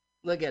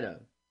 Look at him.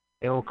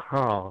 Hey, old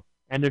Carl.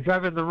 And they're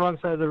driving the wrong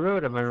side of the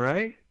road, am I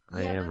right? Yeah,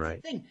 I am that's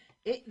right. The thing.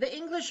 The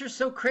English are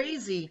so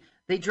crazy.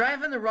 They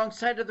drive on the wrong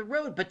side of the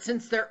road, but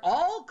since they're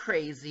all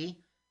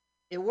crazy,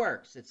 it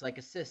works. It's like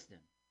a system.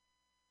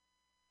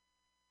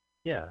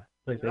 Yeah.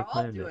 Like they're they all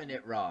planned doing it.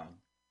 it wrong.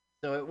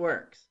 So it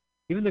works.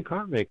 Even the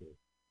car makers.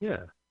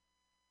 Yeah.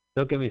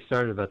 Don't get me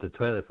started about the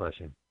toilet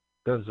flushing.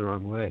 Goes the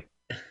wrong way.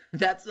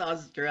 That's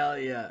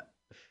Australia.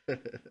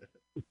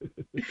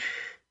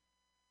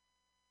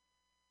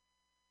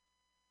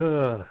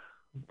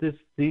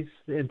 These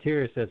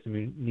interior sets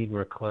need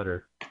more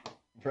clutter.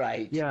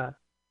 Right. Yeah.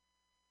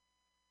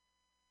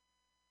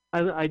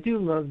 I do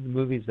love the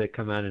movies that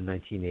come out in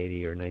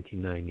 1980 or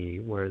 1990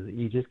 where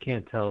you just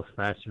can't tell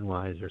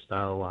fashion-wise or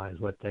style-wise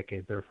what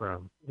decade they're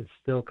from. It's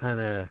still kind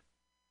of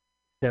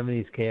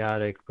 70s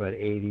chaotic, but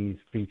 80s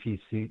three-piece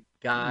suit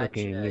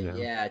looking, you know.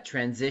 Yeah,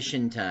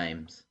 transition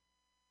times.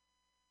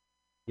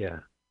 Yeah.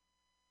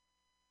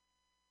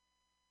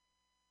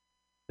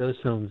 Those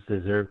films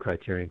deserve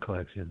Criterion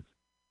collections.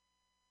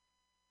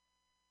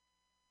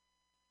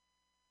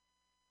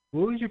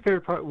 What was your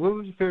favorite part? What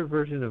was your favorite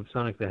version of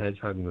Sonic the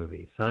Hedgehog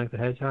movie? Sonic the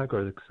Hedgehog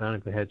or the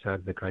Sonic the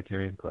Hedgehog the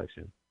Criterion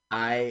collection?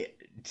 I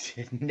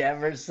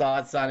never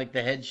saw Sonic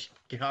the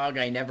Hedgehog.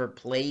 I never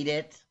played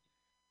it.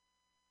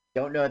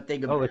 Don't know a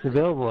thing about it. Oh, it's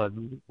available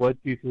on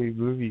 123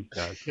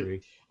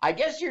 Movies.3. I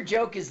guess your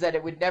joke is that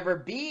it would never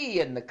be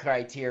in the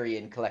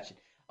Criterion collection.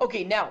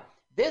 Okay, now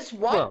this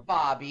one,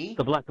 Bobby.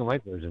 The black and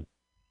white version.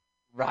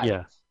 Right.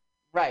 Yeah.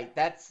 Right.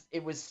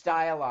 It was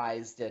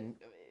stylized and,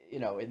 you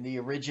know, in the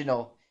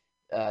original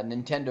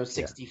Nintendo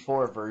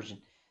 64 version.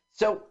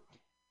 So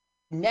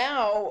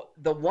now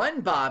the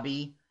one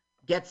Bobby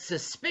gets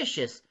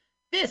suspicious.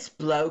 This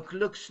bloke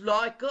looks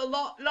like a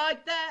lot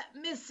like that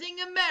missing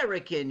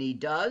American, he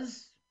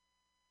does.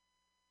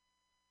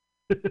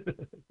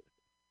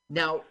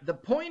 Now, the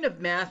point of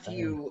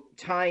Matthew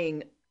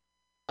tying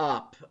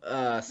up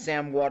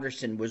Sam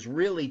Waterston was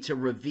really to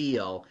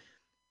reveal,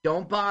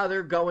 don't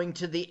bother going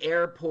to the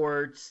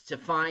airports to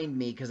find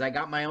me because I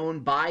got my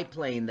own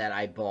biplane that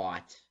I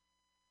bought.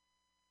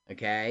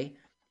 Okay?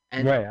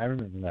 And, right, I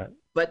remember that.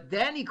 But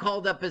then he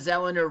called up his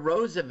Eleanor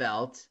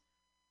Roosevelt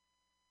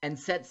and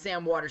set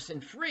Sam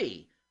Waterston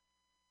free.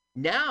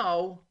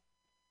 Now,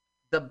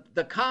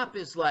 the cop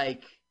is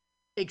like,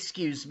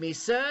 excuse me,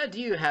 sir,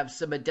 do you have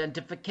some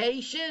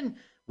identification?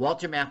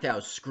 Walter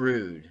Matthau's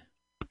screwed.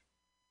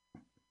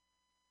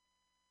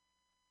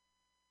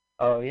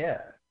 Oh,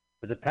 yeah.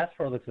 But the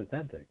passport looks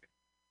authentic.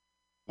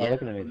 Yeah,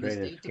 look at him, he's from the ready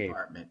to State escape.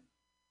 Department.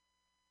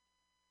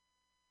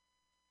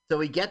 So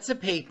he gets a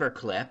paper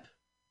clip.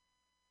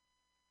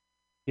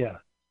 Yeah.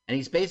 And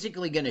he's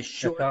basically going to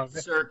short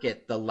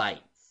circuit the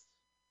lights.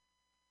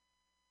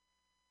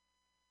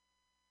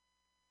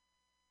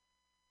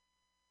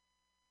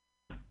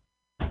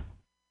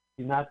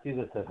 Do not do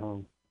this at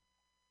home.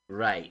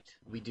 Right.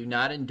 We do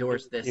not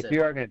endorse this. If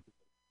you are going to,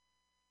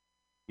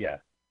 yeah.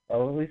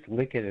 Oh, at least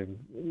lick it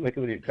with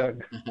your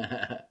tongue.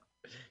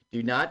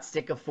 Do not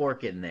stick a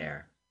fork in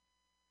there.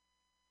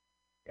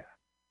 Yeah.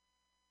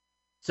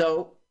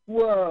 So.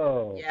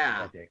 Whoa.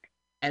 Yeah.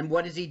 And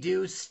what does he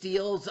do?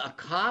 Steals a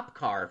cop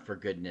car, for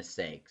goodness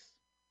sakes.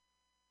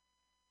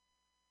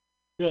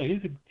 Yeah,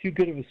 he's too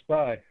good of a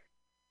spy.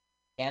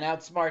 Can't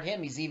outsmart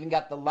him. He's even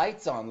got the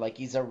lights on like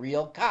he's a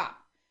real cop.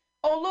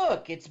 Oh,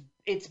 look,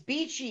 it's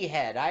Beachy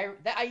Head.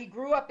 I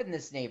grew up in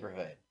this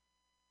neighborhood.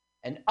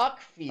 And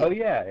Uckfield. Oh,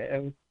 yeah.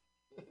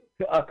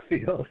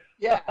 Uckfield.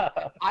 Yeah,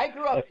 I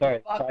grew up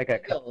in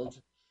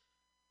Uckfield.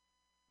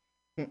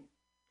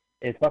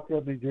 It's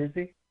Buckfield, New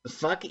Jersey.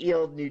 Fuck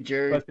Eel, New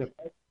Jersey.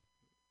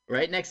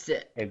 Right next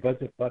to Hey,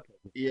 Buckfield,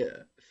 Buckfield.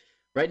 yeah,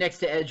 right next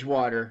to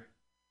Edgewater.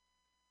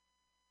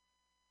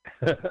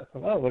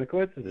 Wow, what a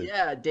coincidence!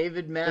 Yeah,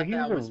 David So he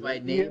was Mathau a was my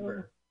radio.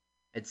 neighbor.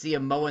 I'd see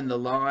him mowing the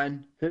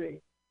lawn.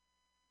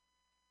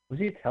 Was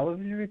he a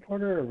television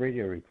reporter or a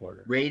radio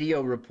reporter?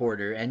 Radio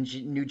reporter,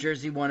 and New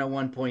Jersey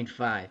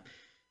 101.5.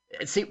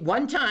 See,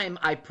 one time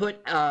I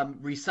put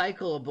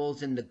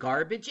recyclables in the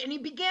garbage, and he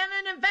began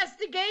an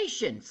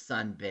investigation,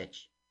 son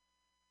bitch.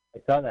 I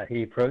saw that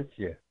he approached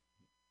you.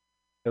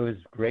 It was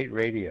great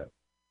radio.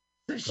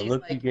 So The she's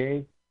look like, you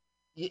gave.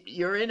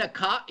 You're in a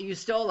cop, you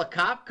stole a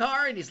cop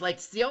car? And he's like,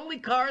 it's the only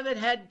car that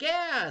had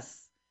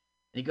gas.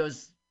 And he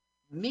goes,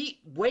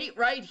 wait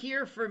right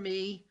here for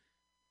me.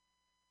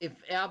 If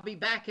I'll be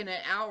back in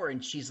an hour.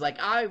 And she's like,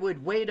 I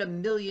would wait a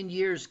million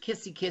years.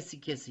 Kissy, kissy,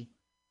 kissy.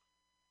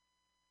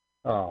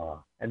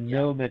 Oh, and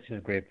no mention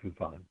of Great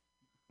Poupon.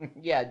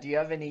 Yeah, do you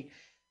have any?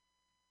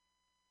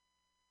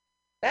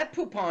 That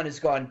Poupon has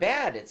gone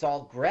bad. It's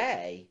all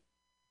gray.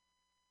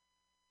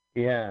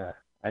 Yeah,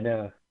 I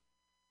know.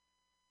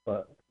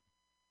 But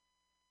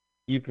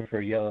you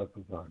prefer yellow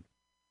Poupon.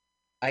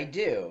 I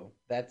do.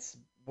 That's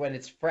when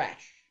it's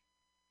fresh.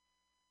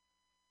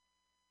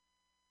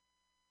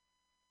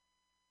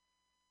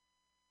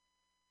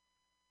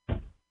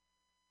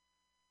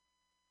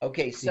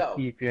 Okay, so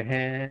keep your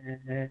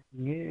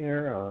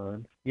hanger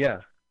on. Yeah.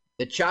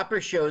 the chopper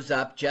shows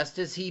up just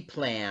as he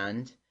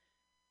planned,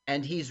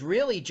 and he's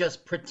really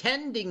just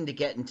pretending to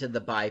get into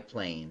the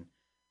biplane.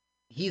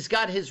 He's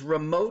got his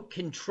remote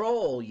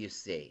control, you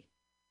see.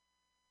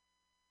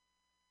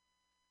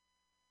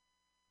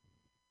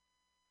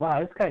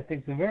 Wow, this guy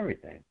thinks of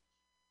everything.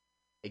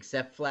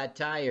 Except flat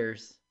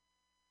tires.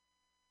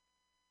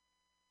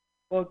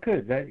 Well,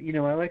 good. That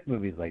I like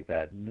movies like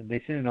that.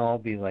 They shouldn't all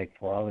be like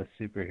flawless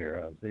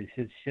superheroes.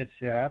 Shit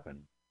should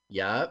happen.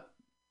 Yup.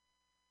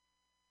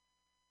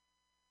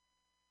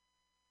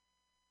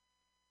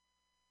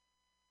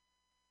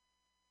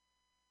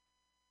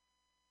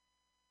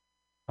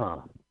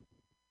 Huh.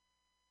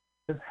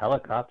 There's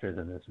helicopters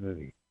in this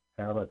movie.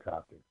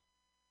 Helicopters.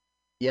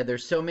 Yeah,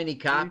 there's so many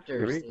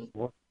copters.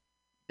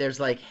 There's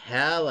like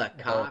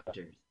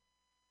helicopters.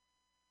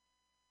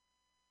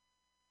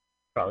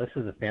 Oh, this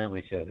is a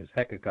family show. There's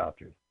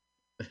helicopters.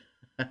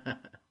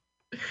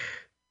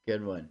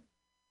 Good one.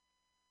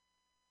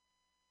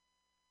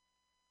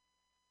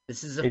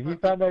 This is a If you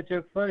found that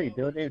joke funny,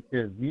 donate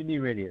to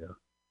MutinyRadio.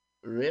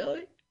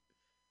 Really?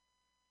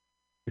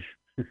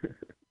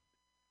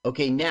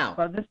 Okay, now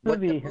this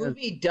what the movie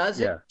movie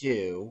doesn't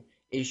do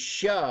is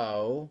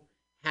show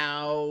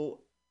how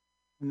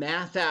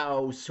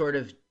Mathau sort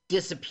of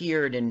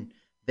disappeared and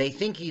they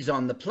think he's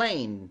on the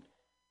plane.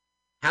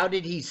 How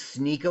did he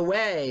sneak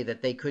away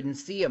that they couldn't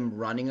see him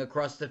running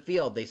across the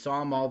field? They saw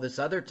him all this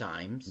other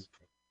times.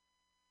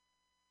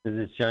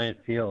 There's this giant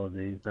field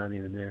and he's not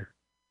even there.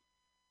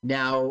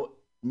 Now,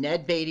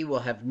 Ned Beatty will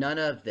have none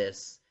of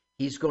this.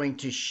 He's going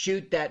to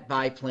shoot that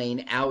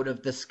biplane out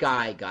of the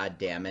sky,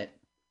 goddammit.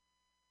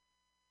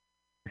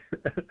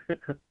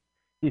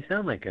 You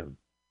sound like him.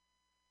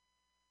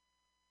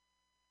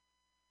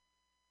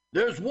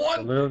 There's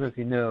one. Little does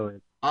he know.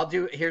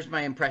 Here's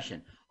my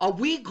impression. Are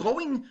we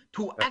going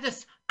to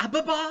Addis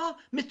Ababa,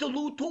 Mr.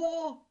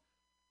 Luthor?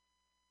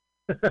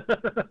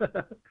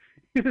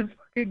 He was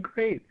fucking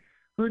great.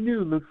 Who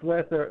knew Luke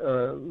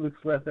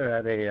Slether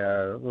had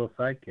a little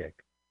sidekick?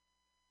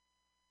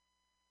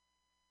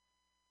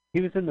 He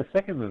was in the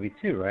second movie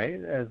too,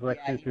 right? As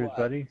Lex Luthor's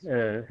buddy.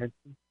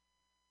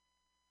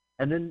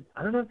 And then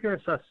I don't know if you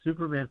ever saw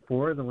Superman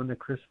 4, the one that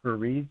Christopher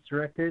Reeves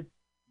directed,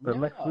 but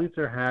No. Lex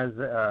Luthor has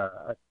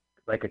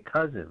like a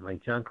cousin.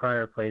 Like John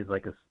Cryer plays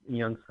like a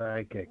young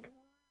sidekick.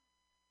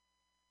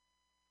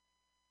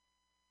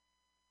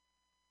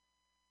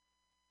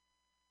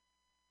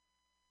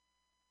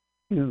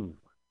 Ooh.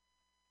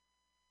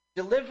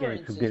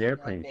 Deliverance some good is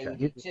airplane Ned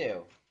Beatty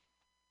too.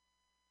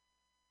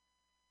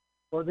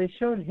 Well, they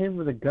showed him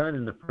with a gun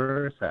in the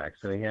first act,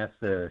 so he has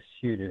to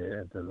shoot it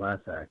at the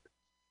last act.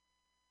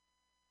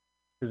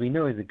 Because we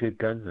know he's a good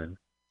gunsman.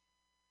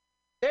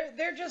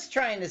 They're just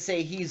trying to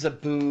say he's a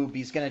boob.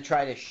 He's going to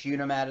try to shoot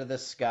him out of the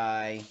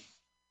sky.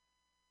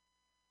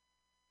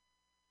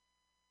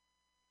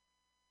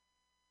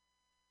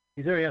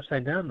 He's already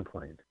upside down the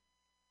plane.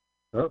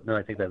 Oh, no,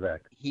 I take that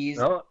back. He's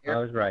I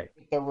was right.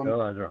 The I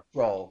was wrong.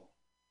 control.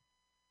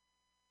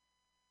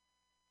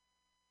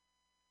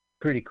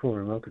 Pretty cool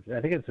remote control.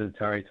 I think it's an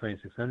Atari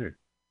 2600.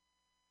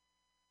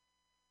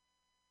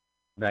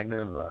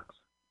 Magnum Lux.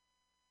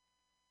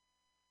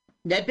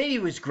 Ned Beatty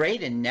was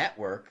great in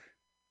Network.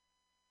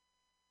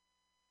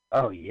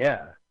 Oh,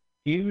 yeah.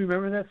 Do you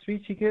remember that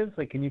speech he gives?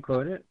 Like, can you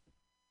quote it?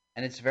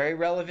 And it's very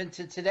relevant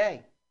to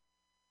today.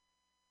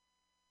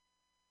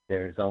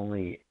 There's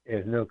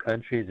no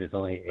countries, there's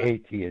only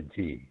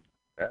AT&T.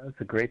 That's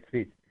a great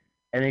speech.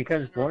 And then he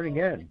comes born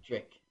again.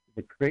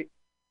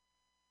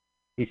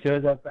 He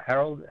shows up,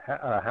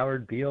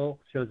 Howard Beale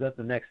shows up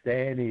the next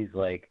day, and he's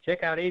like,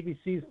 check out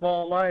ABC's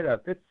fall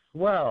lineup. It's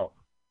swell.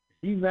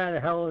 You mad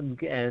at hell and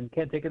can't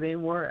take it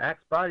anymore?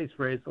 Axe body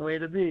spray is the way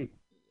to be.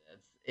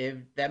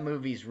 That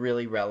movie's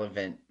really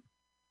relevant.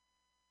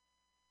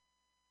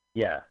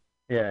 Yeah.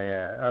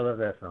 I love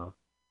that song.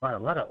 Wow, a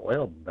lot of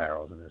oil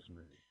barrels in this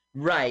movie.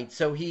 Right.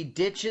 So he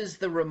ditches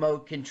the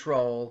remote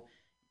control.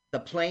 The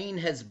plane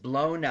has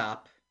blown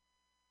up.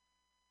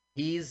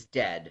 He's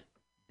dead,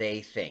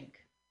 they think.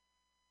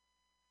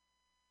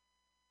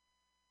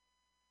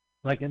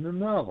 Like in the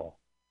novel,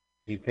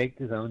 he faked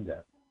his own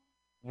death.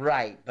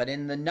 Right. But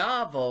in the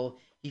novel,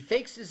 he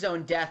fakes his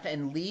own death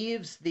and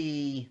leaves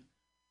the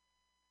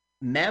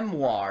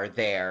memoir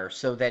there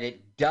so that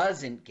it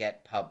doesn't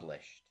get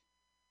published.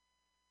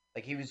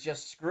 Like he was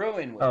just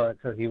screwing with it.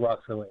 So he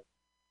walks away.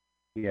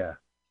 Yeah.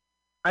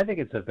 I think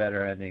it's a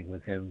better ending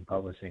with him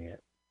publishing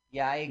it.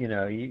 Yeah, you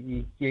know,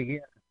 he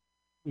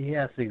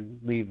has to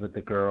leave with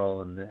the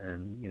girl and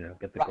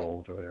get the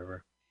gold or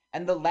whatever.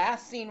 And the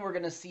last scene we're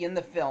going to see in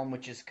the film,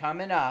 which is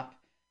coming up,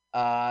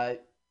 Walter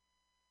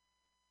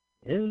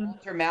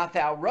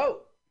Matthau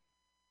wrote.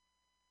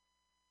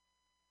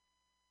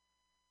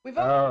 We've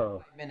only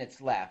 5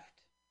 minutes left.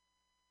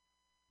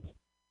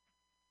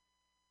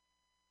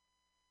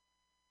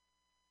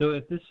 So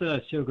if this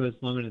show goes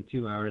longer than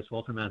 2 hours,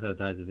 Walter Matthau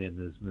dies at the end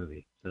of this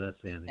movie. So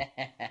that's the ending.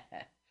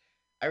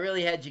 I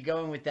really had you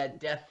going with that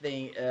death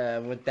thing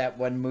with that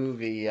one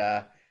movie,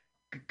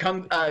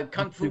 Kung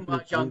Fu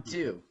Mahjong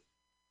 2.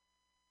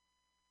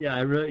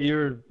 Yeah,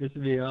 you're pissing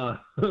me off.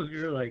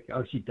 You're like,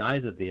 oh, she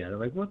dies at the end. I'm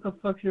like, what the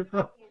fuck's your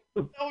problem?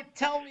 Don't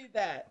tell me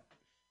that.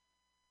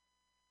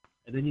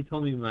 And then you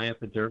told me my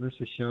epidermis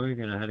was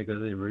showing and I had to go to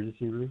the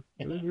emergency room.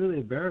 It was really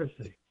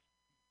embarrassing.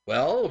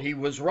 Well, he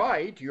was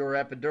right. Your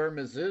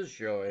epidermis is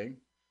showing.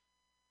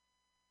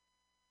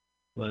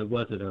 Well, it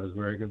wasn't. I was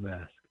wearing a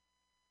mask.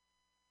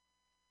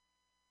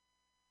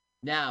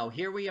 Now,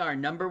 here we are,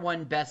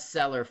 #1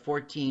 bestseller,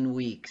 14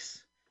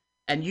 weeks.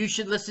 And you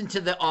should listen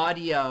to the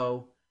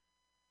audio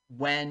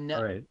when...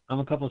 All right. I'm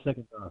a couple of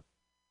seconds off.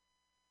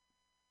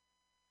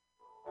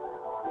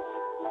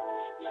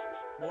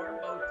 More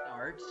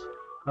Mozart.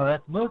 Oh,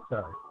 that's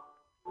Mozart.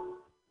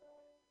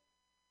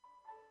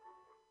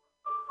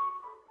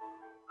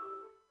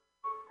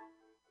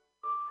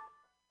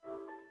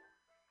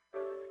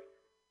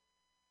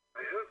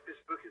 I hope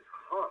this book is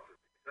half as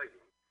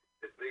exciting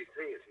as they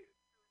say it is.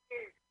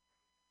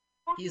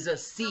 He's a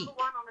Sikh.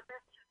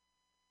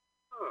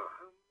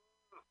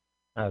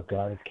 Oh,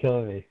 God, it's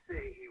killing me.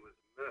 Say he was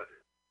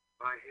murdered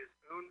by his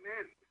own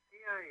men, the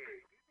CIA. Do you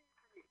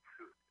think there's any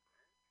truth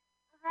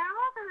to that? There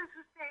are those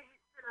who say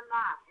he's still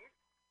alive.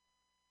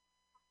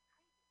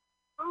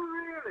 Oh,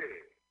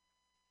 really?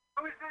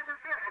 Oh, is that a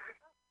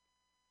fact?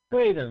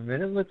 Wait a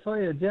minute,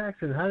 Latoya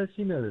Jackson. How does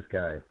she know this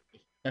guy?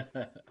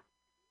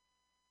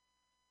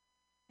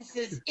 This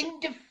is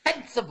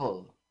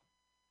indefensible.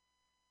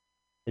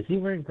 Is he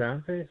wearing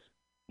brown face?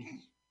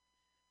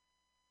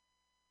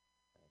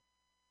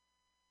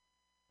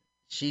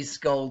 She's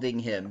scolding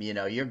him,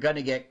 you're going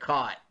to get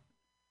caught.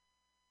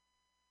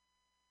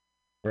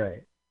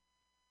 Right.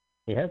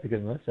 He has a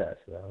good mustache,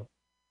 though.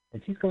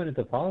 And she's going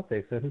into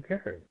politics, so who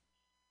cares?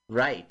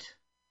 Right.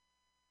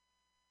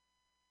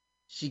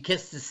 She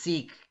kissed a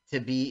Sikh to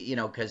be,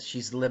 because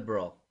she's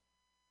liberal.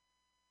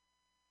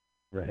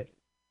 Right.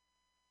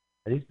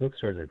 These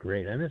bookstores are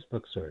great. I miss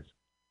bookstores.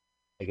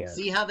 Again.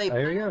 See how they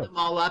piled them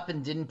all up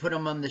and didn't put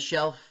them on the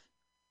shelf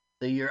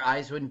so your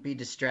eyes wouldn't be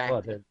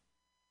distracted?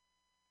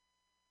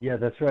 Yeah,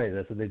 that's right.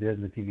 That's what they did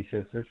in the TV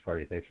show Search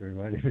Party. Thanks for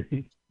reminding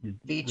me.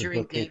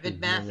 Featuring David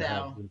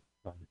Matthau.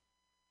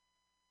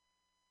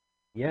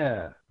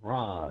 Yeah,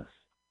 Ross.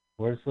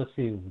 Let's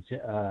see,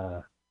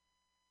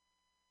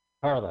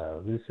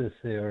 Carla,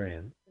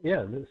 Luciferian.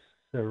 Yeah,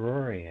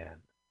 Luciferian.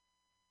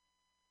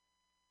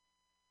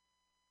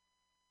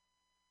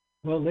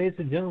 Well, ladies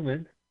and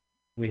gentlemen,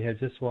 we have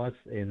just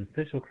watched an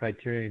official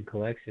Criterion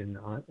Collection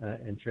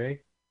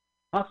entry,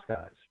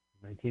 Hopscotch,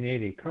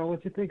 1980. Carl,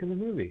 what'd you think of the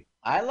movie?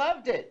 I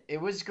loved it. It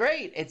was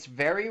great. It's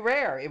very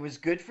rare. It was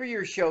good for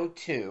your show,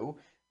 too,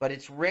 but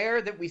it's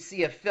rare that we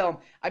see a film.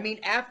 I mean,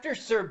 after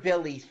Sir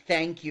Billy,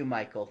 thank you,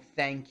 Michael.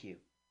 Thank you.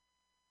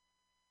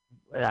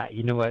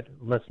 You know what?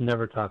 Let's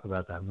never talk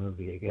about that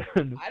movie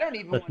again. I don't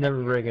even Let's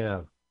never bring it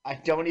up. I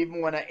don't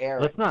even want to air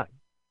it. Let's not.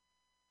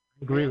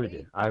 I agree with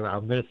you.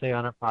 I'm going to say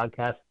on our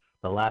podcast,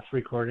 the last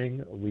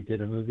recording, we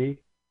did a movie.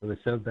 It was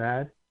so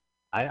bad.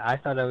 I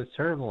thought I was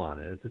terrible on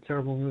it. It's a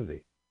terrible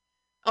movie.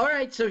 All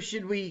right, so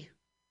should we...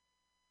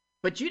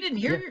 But you didn't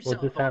hear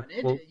yourself on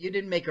it. You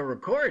didn't make a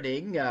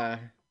recording. My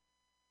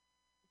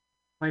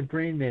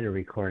brain made a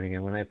recording,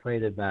 and when I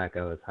played it back,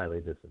 I was highly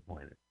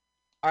disappointed.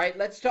 All right,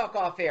 let's talk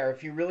off air.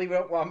 If you really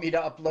don't want me to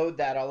upload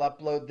that, I'll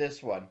upload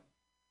this one.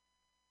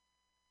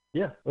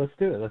 Yeah, let's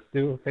do it. Let's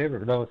do a favor.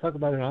 No, let's talk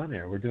about it on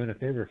air. We're doing a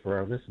favor for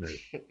our listeners.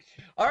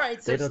 All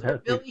right, so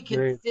Billy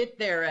can sit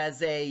there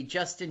as a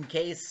just in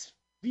case,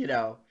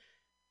 we're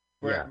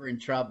ever in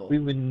trouble. We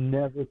would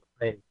never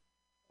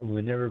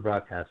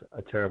broadcast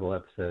a terrible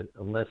episode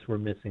unless we're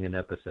missing an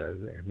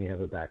episode and we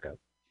have a backup.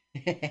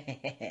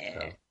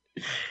 So.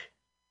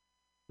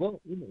 Well,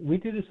 we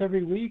do this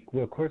every week.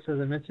 Well, of course, as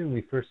I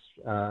mentioned,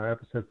 our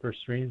episode first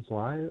streams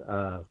live.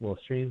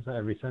 Streams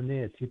every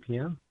Sunday at 2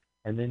 p.m.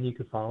 And then you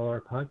can follow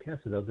our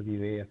podcast at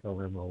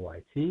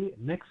LWAFLMOYT.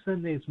 Next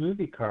Sunday's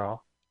movie,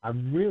 Carl,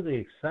 I'm really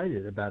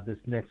excited about this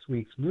next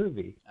week's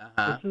movie.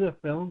 Uh-huh. This is a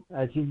film,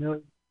 as you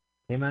know,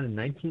 came out in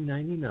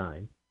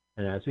 1999.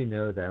 And as we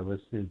know, that was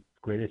the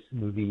greatest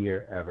movie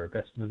year ever,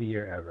 best movie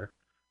year ever.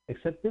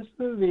 Except this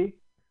movie,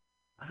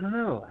 I don't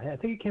know, I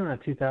think it came out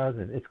in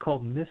 2000. It's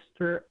called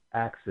Mr.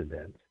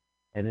 Accident.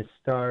 And it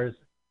stars,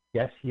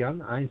 yes,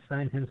 young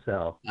Einstein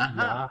himself,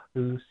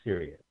 Yahoo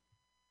Serious.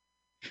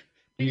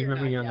 Do you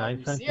remember young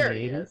Einstein from the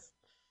 80s?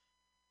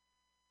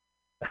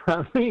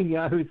 I'm reading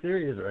Yahoo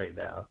Serious right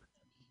now.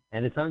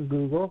 And it's on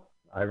Google,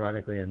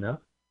 ironically enough.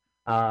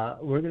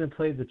 We're going to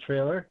play the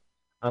trailer.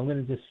 I'm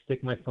going to just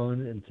stick my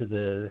phone into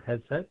the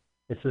headset.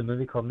 It's a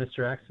movie called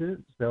Mr.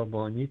 Accident. It's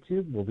available on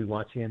YouTube. We'll be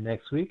watching it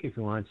next week. If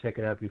you want to check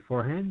it out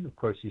beforehand, of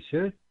course you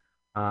should.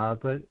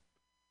 But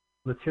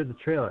let's hear the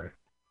trailer.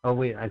 Oh,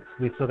 wait,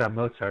 we still got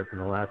Mozart from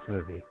the last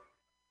movie.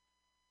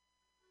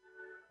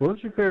 What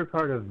was your favorite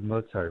part of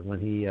Mozart when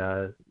he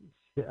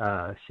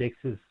shakes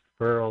his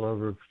fur all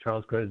over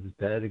Charles Grodin's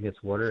bed and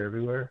gets water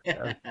everywhere?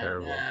 That was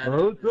terrible.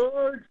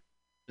 Mozart!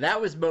 That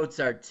was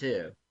Mozart,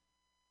 too.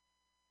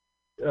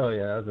 Oh,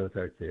 yeah, that was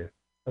Mozart, too.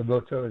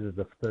 Mozart was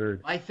the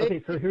third.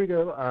 Okay, so here we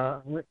go.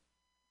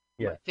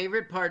 My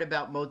favorite part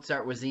about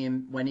Mozart was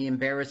when he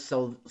embarrassed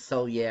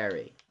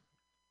Salieri.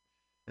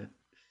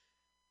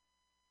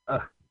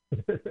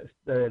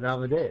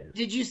 Amadeus.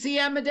 Did you see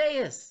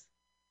Amadeus?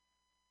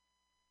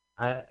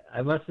 I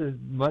must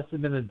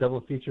have been a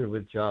double feature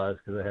with Jaws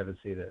because I haven't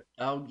seen it.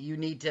 Oh, you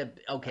need to.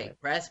 Okay,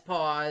 press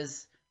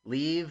pause,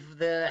 leave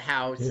the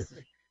house,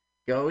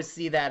 go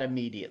see that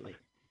immediately.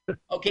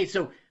 Okay,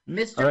 so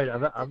Mr. All right,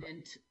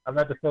 Accident. I'm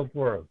at the film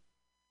forum.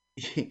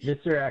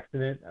 Mr.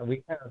 Accident.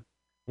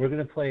 We're going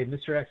to play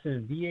Mr.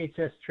 Accident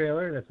VHS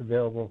trailer that's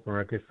available from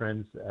our good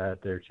friends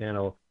at their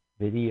channel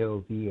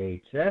Video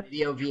VHS.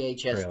 Video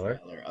VHS trailer.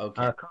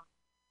 Okay.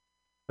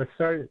 Let's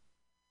start.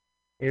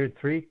 Here,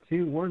 3,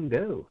 2, 1,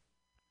 go.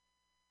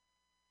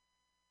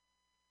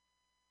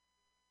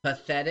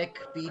 Pathetic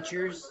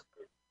features.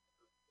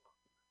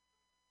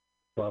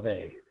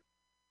 12A.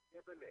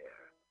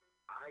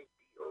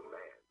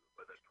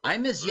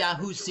 I'm as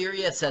Yahoo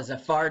Serious as a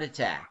fart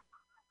attack.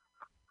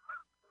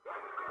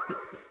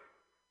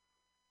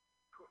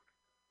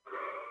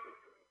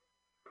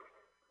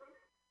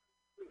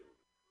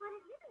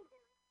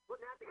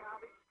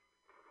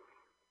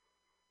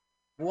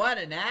 What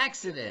an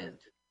accident.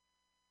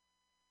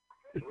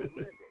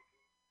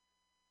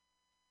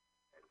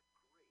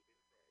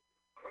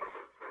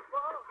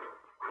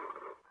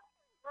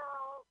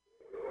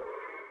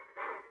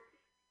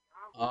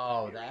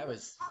 Oh, that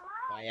was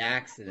by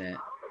accident.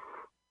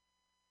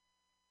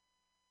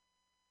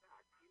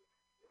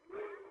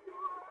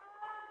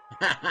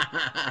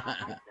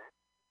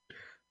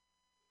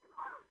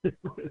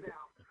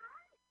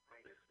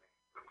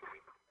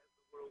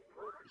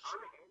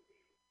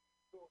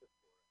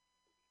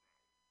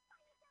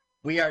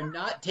 We are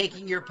not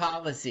taking your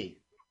policy.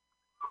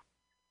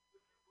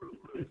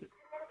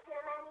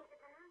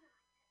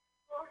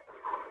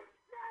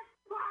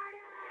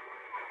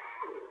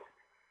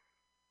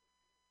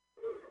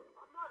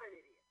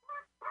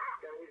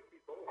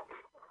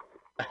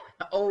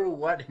 Oh,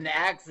 what an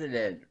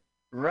accident.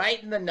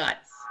 Right in the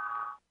nuts.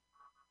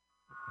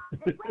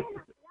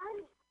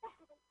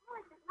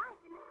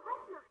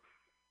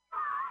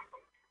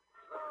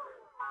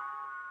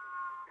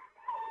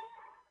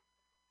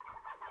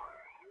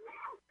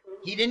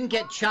 He didn't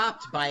get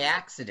chopped by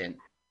accident.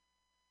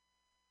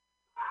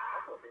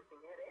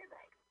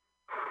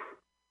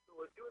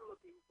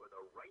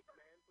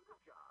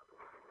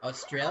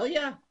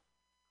 Australia?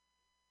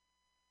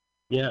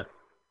 Yeah.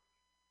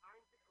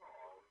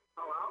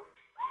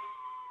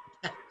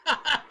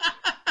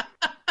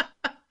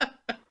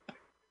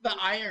 The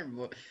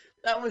Iron.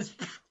 That was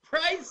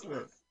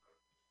priceless.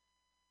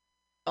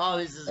 Oh,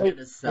 this is going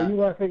to suck. Are you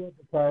laughing at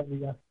the part we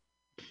got?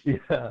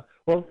 Yeah.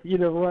 Well, you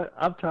know what?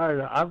 I'm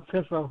tired. I'm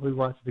pissed off we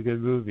watched a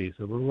good movie,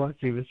 so we're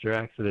watching Mr.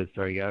 Accident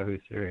starring Yahoo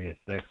Serious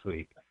next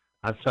week.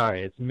 I'm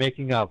sorry. It's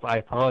making up. I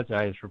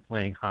apologize for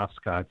playing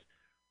hopscotch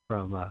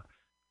from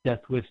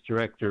Death Wish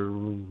director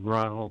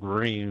Ronald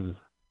Reams'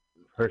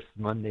 first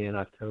Monday in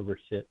October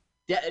shit.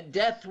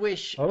 Death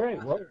Wish. All right.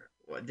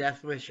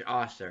 Death Wish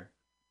author.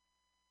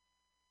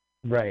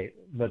 Right,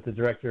 but the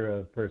director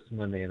of First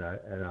Monday and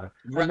Right.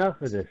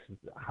 Enough of this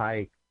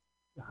high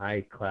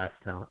class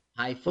talent.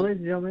 So, ladies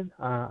and gentlemen,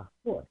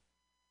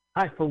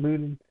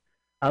 highfalutin.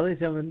 Ladies and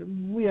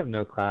gentlemen, we have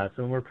no class,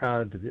 and we're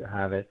proud to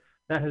have it.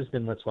 That has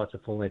been Let's Watch a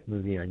Full-Length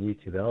Movie on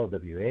YouTube,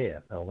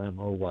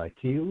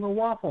 LWAFLMOYT, The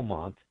Waffle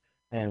Month,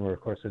 and we're,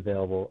 of course,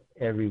 available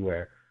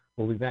everywhere.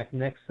 We'll be back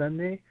next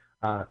Sunday.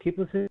 Keep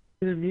listening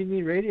to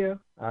Mutiny Radio.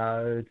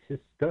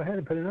 Just go ahead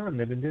and put it on.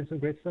 They've been doing some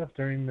great stuff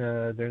during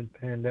the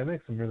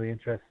pandemic, some really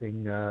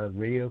interesting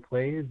radio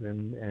plays,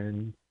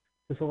 and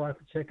just a lot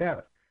to check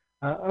out.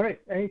 All right.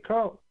 Hey,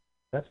 Carl,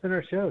 that's been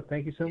our show.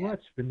 Thank you so much.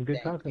 It's been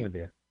good talking with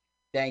you.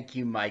 Thank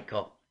you,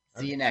 Michael.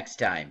 See you next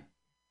time.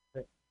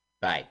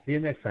 Bye. See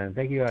you next time.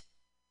 Thank you.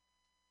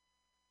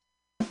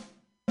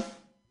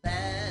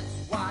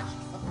 Let's watch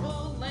a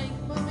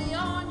full-length movie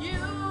on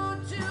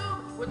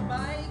YouTube with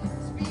Mike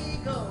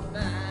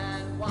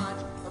Spiegelman.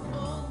 Watch a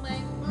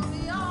full-length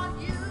movie on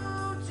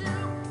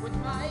YouTube with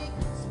Mike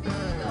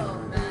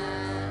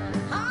Spiegelman.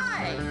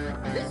 Hi,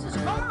 this is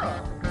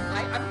Carl.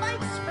 I'm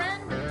Mike's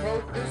friend who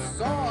wrote this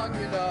song,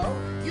 you know.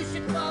 You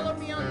should follow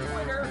me on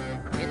Twitter.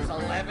 It's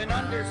 11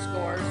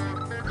 underscores.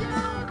 You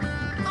know,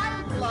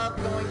 I love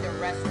going to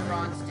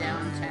restaurants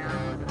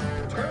downtown,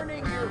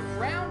 turning your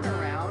frown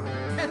around,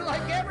 and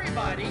like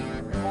everybody,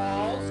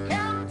 Paul's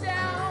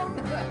Countdown.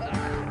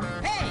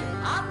 Hey,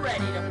 I'm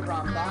ready to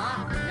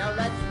crumba. Now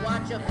let's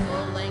watch a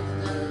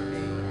full-length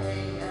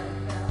movie.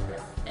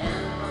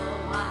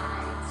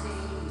 L-O-I-T,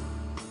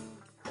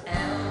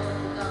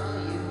 L-W-A-F-L,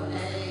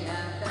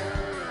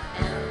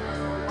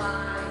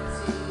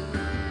 L-O-I-T.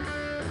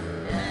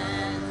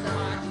 Let's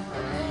watch a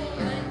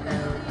full-length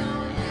movie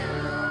on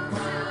YouTube.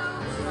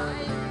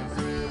 Mike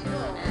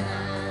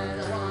Spiegelman.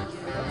 Let's watch a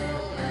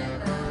full-length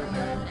movie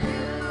on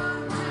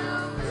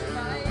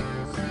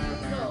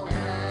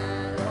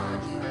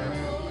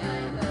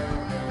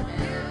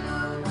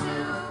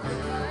YouTube. Mike Spiegelman. Watch a full-length movie on YouTube.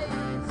 Mike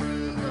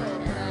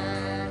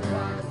Spiegelman.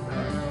 Watch a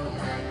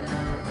full-length movie on YouTube. Mike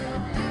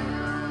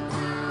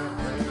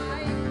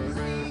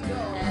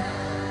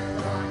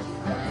Spiegelman. Watch a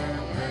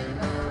full-length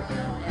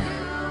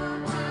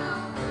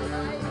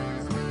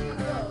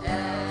movie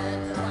on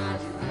YouTube.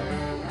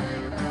 Mike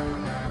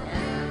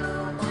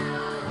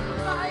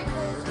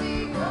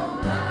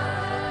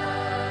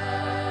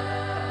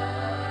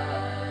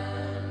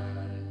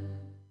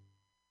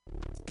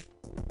Spiegelman.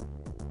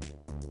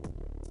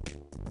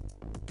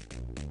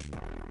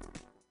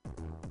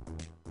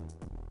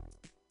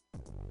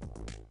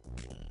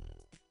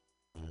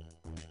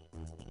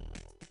 Watch a full-length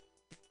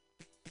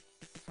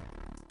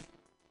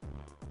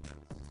movie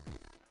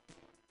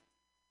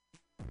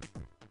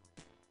on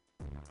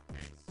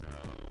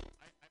YouTube.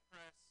 Michael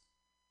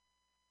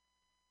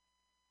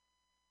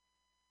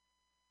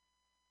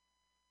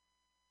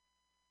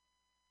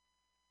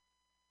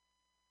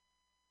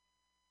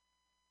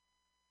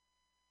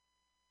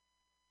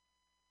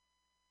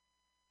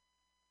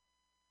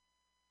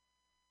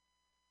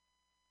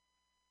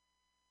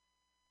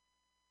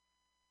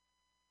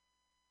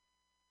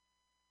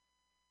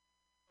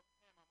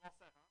I'm all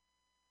set, huh?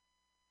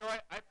 So I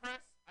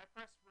press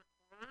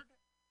record.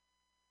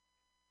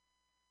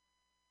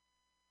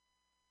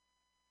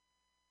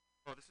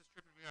 Oh, this is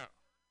tripping me out.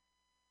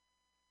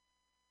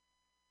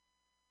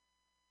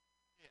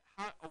 Yeah,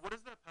 what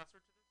is the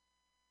password to this?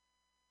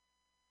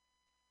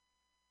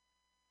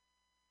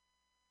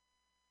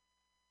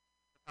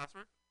 The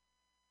password?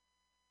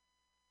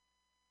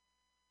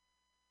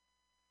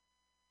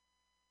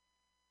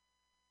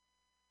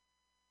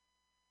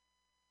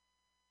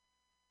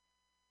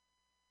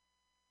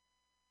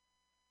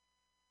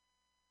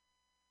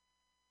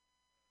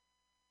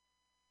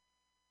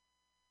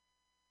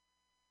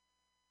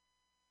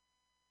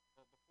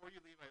 Well, before you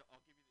leave,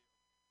 I'll give you the.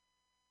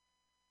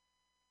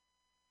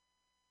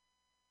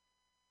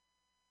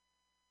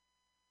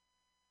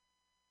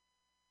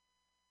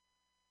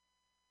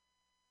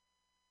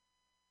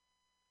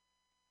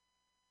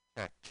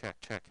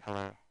 Check.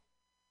 Hello.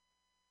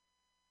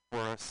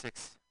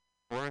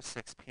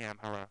 4:06 p.m.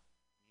 Hello.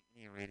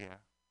 MutinyRadio.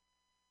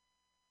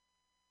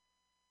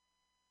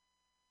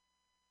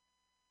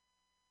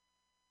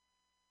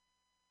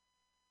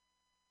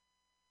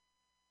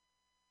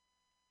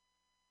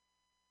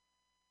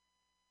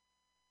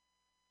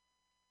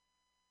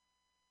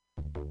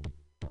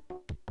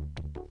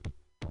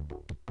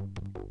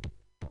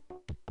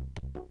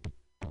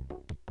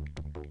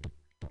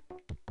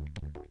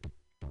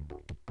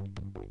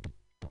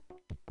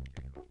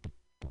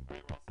 Alright,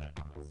 we're all set.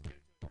 Let's get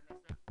into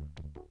it.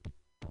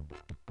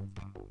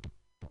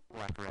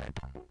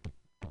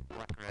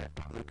 Black, red,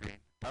 blue, green.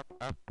 Up.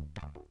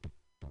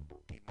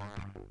 Need more.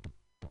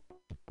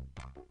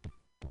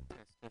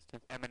 Test.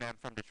 Eminem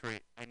from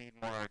Detroit. I need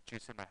more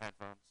juice in my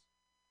headphones.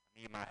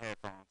 I need my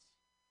headphones.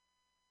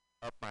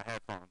 Up my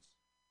headphones.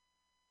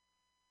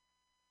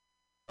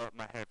 Up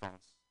my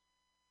headphones.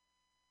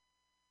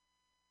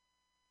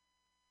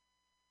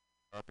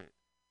 Up it.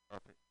 More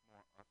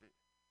up it.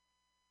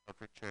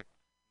 Up it, check.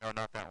 No,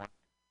 not that one.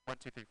 1,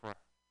 2, 3, 4. I need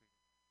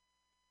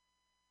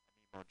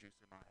more juice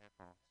in my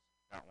headphones.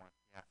 That one.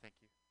 Yeah, thank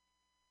you.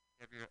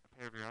 You have a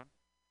pair of your own?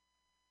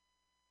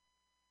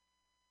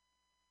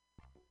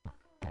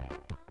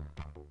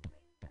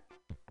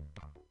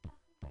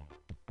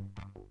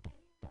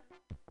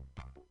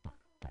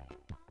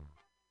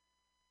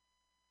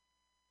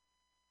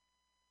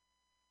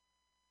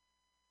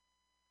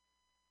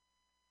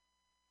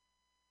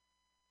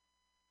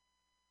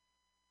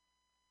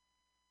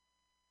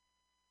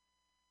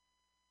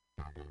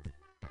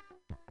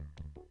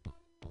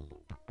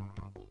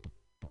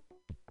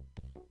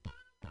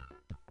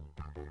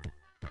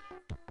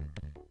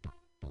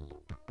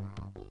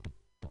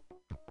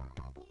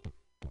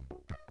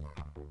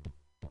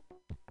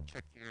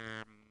 Check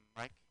your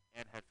mic.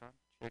 And headphone.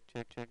 Check,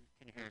 check, check.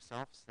 Can you hear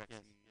yourself? Sexy.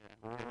 Yes.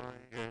 Yeah. Boy.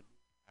 Good.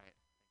 All right.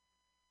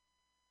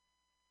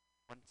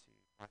 1, 2.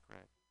 Black,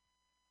 red.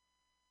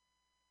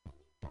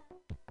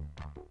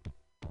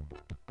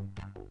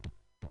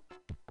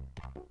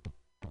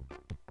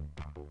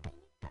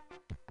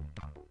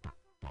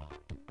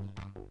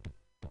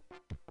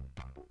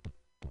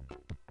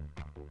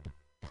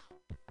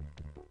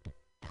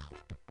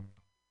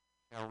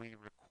 Shall we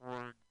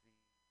record the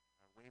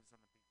waves on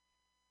the beach?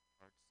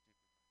 Or it's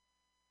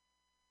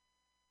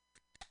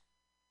stupid.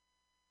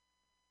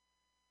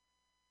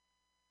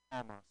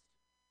 Almost.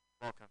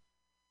 Welcome.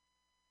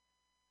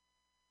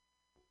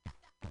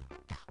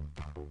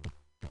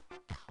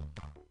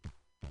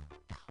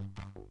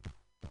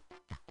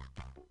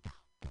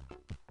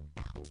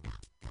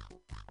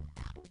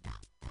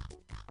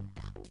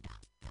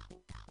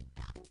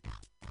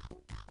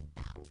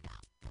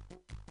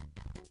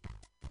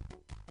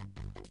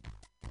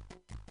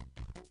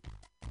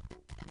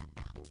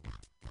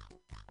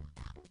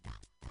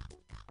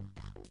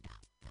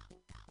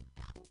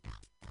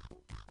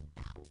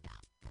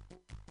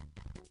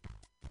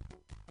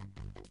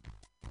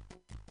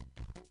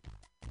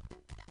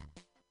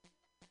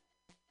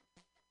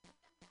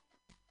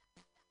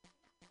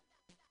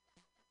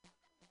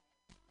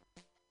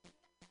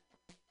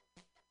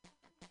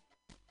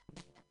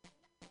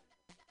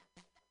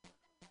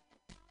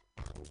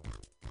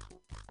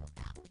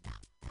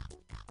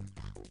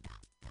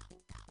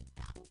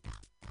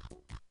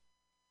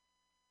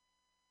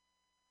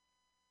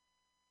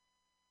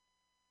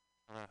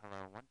 Hello,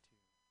 hello. 1, 2.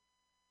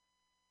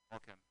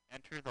 Welcome.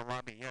 Enter the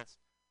lobby. Yes.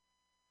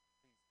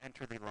 Please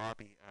enter the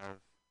lobby of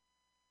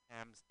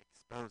Ham's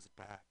exposed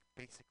back.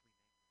 Basically,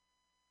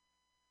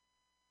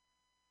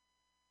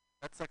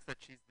 that sucks that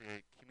she's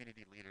the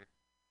community leader.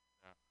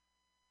 So,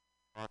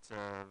 lots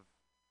of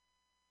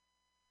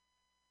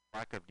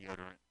lack of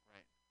deodorant.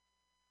 Right.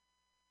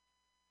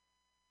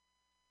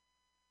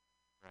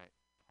 Right.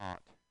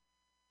 Hot.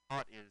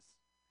 Hot is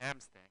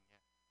Ham's thing.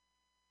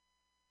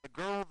 Yeah. The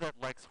girl that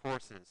likes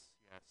horses.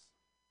 Yes.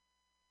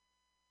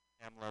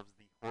 Ham loves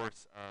the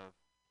horse of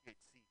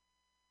THC.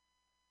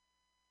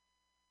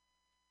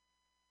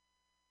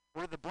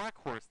 Or the black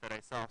horse that I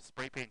saw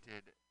spray painted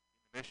in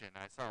the mission.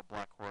 I saw a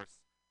black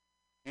horse.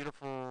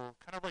 Beautiful,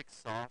 kind of like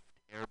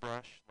soft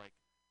airbrush, like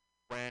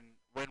when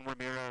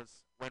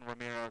Ramiro's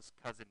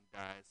cousin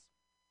dies.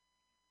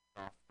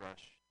 Soft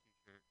brush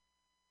t-shirt.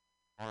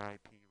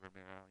 R.I.P.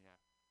 Ramiro, yeah.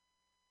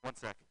 1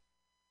 sec.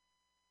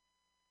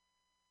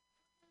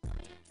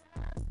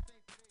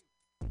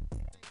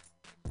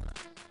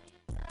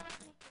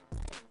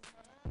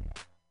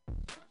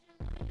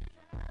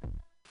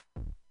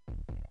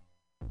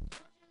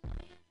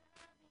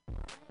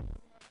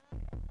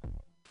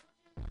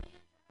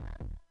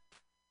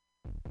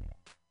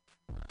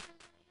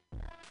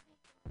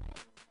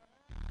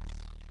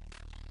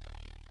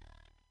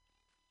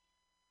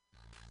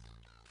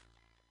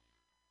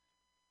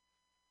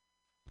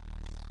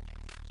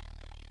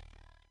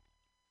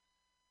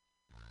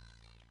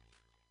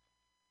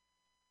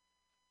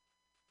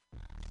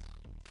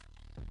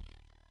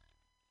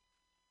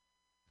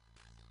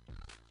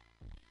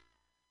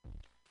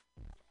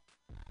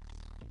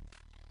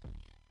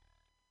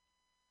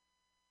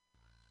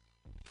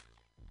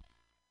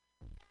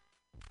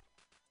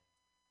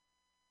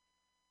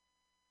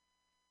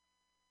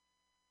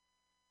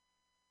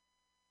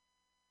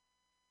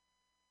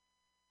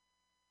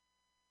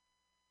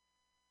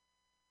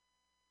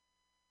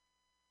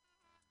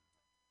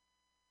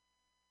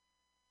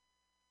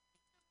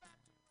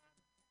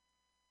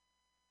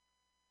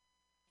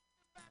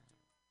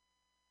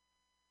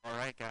 All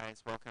right,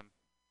 guys, welcome.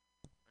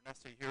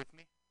 Ernesto, you here with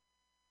me?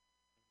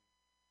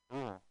 Cool.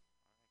 All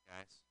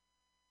right, guys.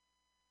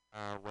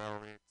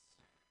 Well, it's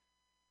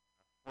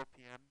 4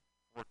 p.m.,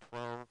 4:12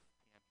 p.m.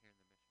 here in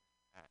the mission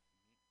at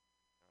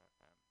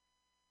MutinyRadio.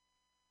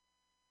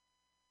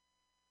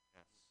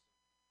 Yes.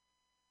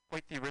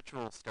 Quite the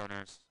ritual,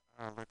 stoners.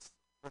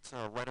 Let's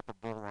light up a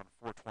bowl on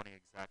 4:20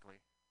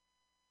 exactly.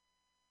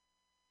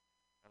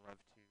 I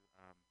love to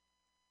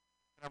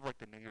kind of like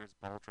the New Year's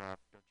ball drop,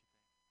 don't you think?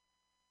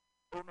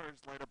 Owners,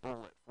 light a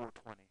bowl at 4:20,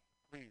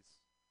 please.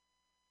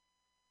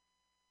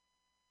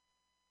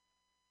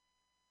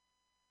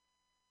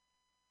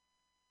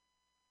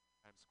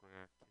 Times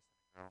Square, kissing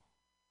a girl.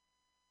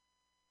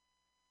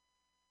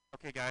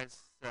 Okay,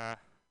 guys. What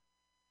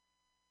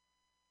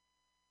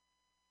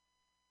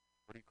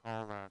do you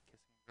call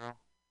kissing a girl?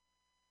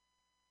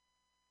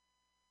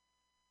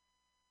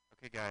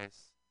 Okay,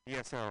 guys.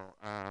 DSL.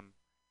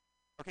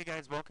 Okay,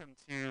 guys. Welcome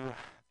to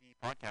the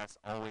podcast.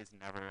 Always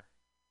Never. And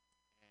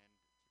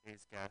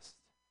today's guest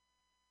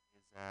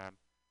is a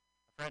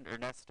friend,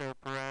 Ernesto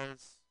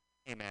Perez.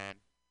 Hey, man.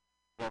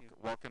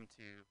 Welcome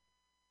to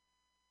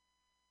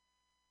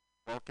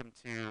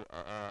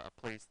a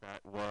place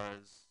that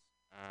was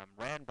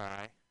ran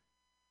by.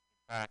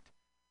 In fact,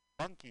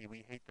 Monkey.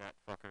 We hate that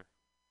fucker.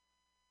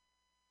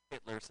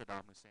 Hitler,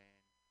 Saddam Hussein,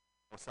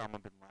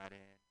 Osama bin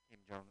Laden, Kim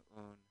Jong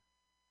Un,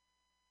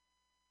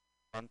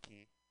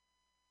 Monkey.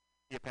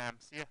 See ya, Pam.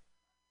 See ya.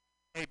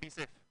 Hey, be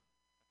safe.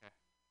 Okay.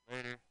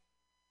 Later.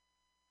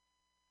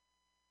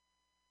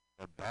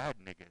 The bad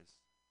niggas.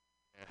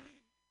 Yeah.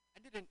 I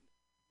didn't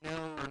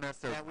know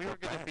Ernesto, that we the were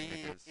gonna bad be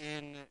niggas.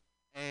 in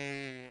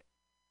a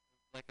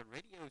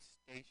radio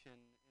station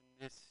in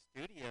this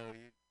studio.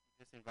 You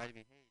just invited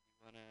me. Hey, do you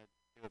wanna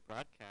do a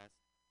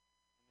broadcast?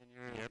 And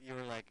then Yep. you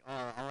were like,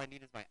 oh, all I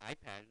need is my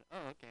iPad.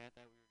 Oh, okay. I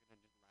thought we were gonna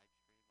just live stream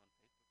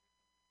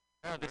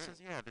on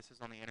Facebook. No, this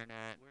is on the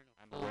internet. We're in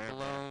a I'm aware of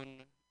that.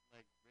 full-blown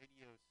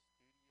radio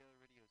studio,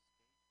 radio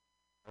station.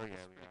 Oh yeah,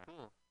 That's we pretty are.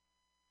 cool.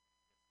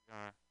 We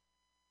are.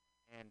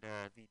 And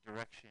the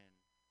direction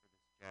for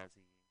this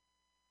jazzy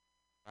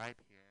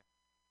vibe here.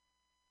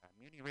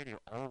 Muni Radio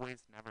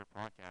always never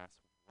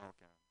podcast with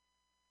welcome.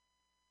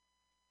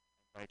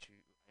 I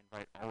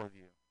invite all of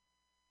you.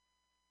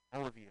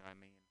 All of you, I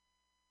mean.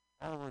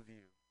 All of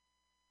you.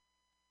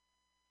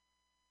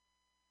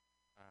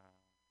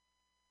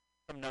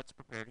 Some notes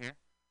prepared here.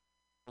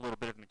 A little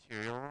bit of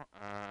material.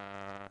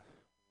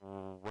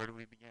 Where do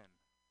we begin?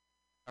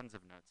 Tons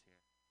of notes here.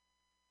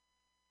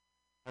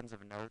 Tons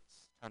of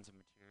notes, tons of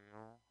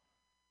material.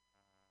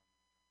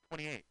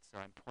 28, so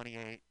I'm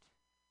 28.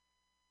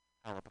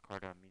 Paolo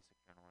Picardo, music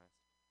journalist.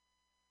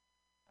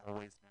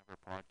 Always never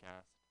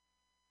podcast.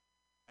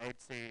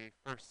 I'd say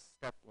first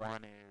step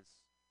one is,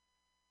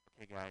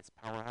 okay guys,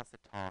 Paolo has to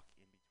talk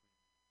in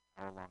between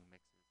hour-long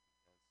mixes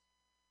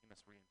because he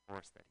must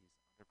reinforce that he's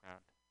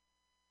underground.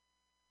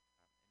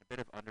 And a bit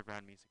of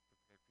underground music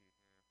prepared for you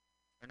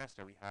here.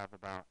 Ernesto, we have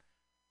about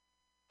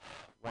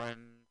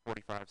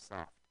 1:45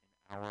 soft,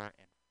 an hour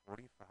and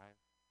 45.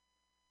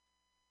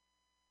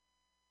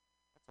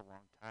 That's a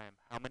long time.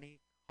 How many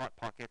hot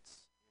pockets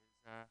is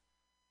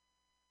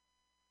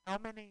how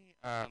many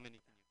How many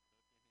can you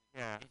cook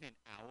yeah. in an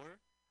hour?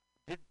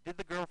 Did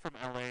the girl from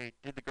LA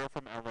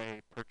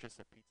purchase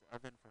a pizza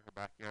oven for her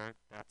backyard?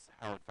 That's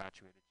how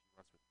infatuated she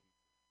was with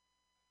pizza.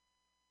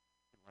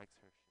 She likes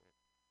her shit.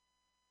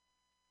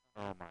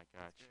 Oh my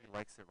god, she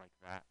likes it like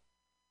that.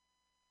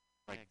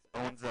 Like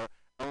owns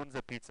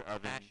a pizza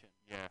oven. Passion.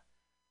 Yeah.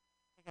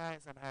 Hey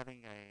guys, I'm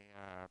having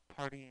a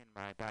party in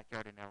my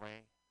backyard in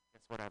LA.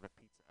 Guess what? I have a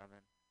pizza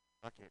oven.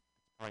 Fuck it.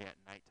 It's probably at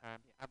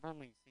nighttime. Yeah, I've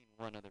only seen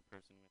one other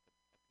person with a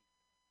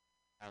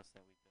pizza house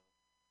that we built.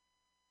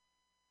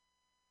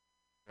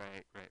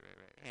 Right.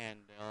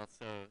 And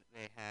also,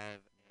 they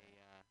have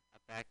a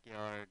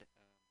backyard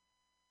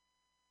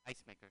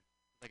ice maker,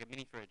 like a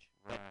mini fridge.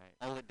 But Right.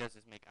 all it does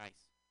is make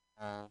ice.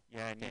 All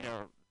Yeah, and day. you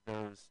know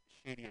those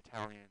shady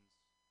Italians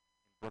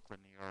in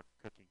Brooklyn, New York,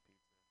 cooking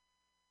pizza,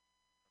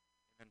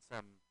 and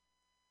then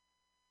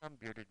some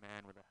bearded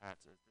man with a hat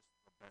says this is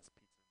the best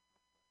pizza in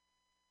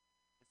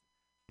Brooklyn.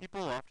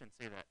 People often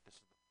say that this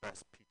is the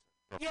best pizza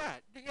in Brooklyn. Yeah.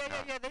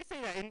 They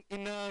say that in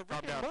Calm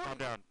Rick and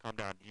Morty. calm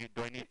down.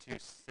 Do I need to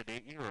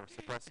sedate you or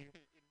suppress you?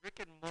 In Rick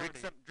and Morty.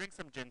 Drink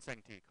some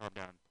ginseng tea. Calm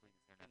down, please.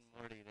 Rick and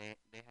Morty, they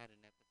had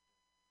an episode.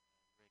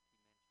 Rick, he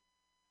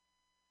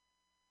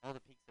mentioned all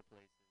the pizza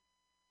places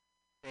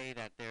say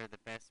that they're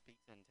the best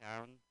pizza in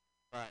town,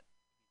 but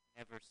he's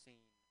never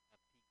seen a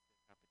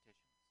pizza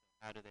competition. So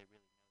how do they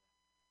really know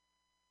that?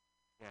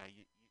 Yeah,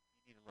 you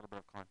need a little bit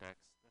of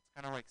context. That's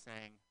kind of like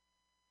saying,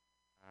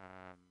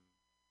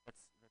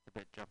 that's a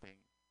bit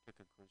jumping to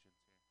conclusions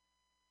here.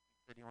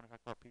 So do you want to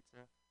talk about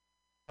pizza?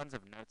 Tons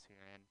of notes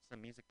here and some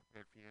music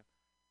prepared for you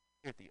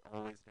here at the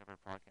Always Never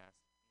podcast.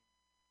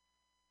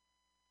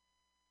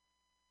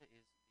 Pizza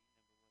is the number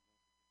one most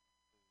food.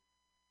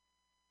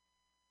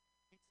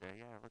 Pizza,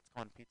 yeah, let's go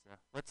on pizza.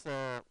 Let's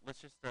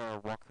just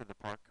walk through the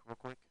park real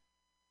quick.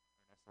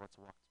 Ernesto, let's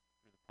walk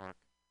through the park,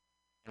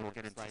 and we'll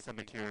get into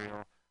some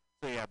material.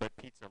 So yeah, but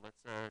pizza.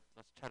 Let's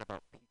chat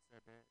about pizza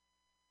a bit.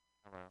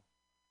 Hello.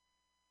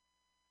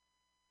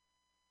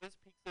 Was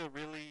pizza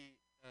really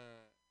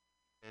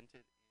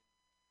invented in,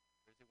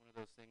 or is it one of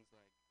those things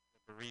like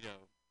the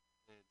burrito?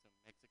 It's a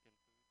Mexican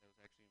food that was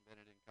actually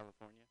invented in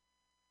California.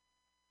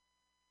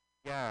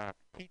 Yeah,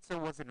 pizza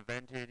was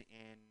invented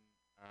in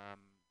the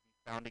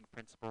founding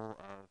principle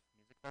of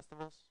music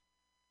festivals.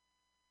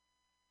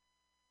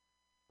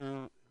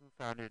 Who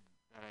founded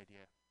that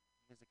idea?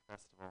 Music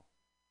festival,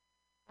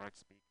 large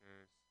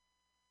speakers,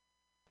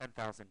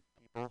 10,000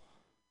 people.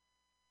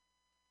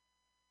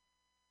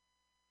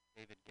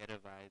 David Guetta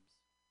vibes.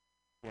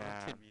 Yeah.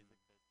 Music festival.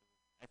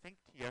 I think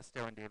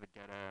Tiesto and David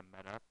Guetta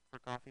met up for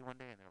coffee one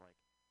day, and they're like,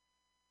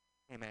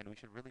 "Hey man, we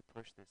should really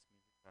push this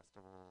music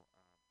festival."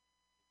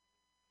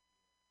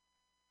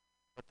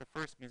 But the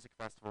first music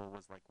festival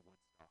was like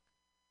Woodstock.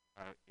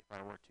 If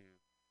I were to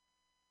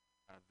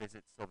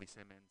visit Sylvie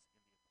Simmons in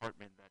the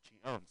apartment that she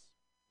owns,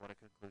 what a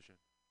conclusion.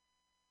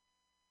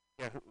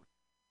 Yeah, do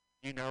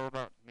you know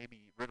about,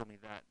 maybe riddle me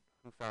that,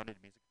 who founded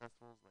music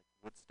festivals like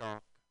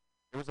Woodstock?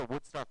 There was a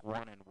Woodstock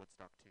 1 and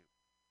Woodstock 2.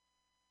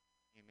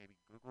 Can you maybe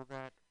Google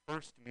that?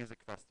 First music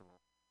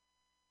festival.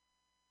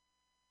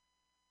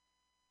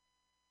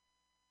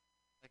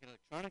 Like an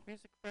electronic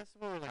music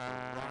festival or like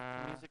a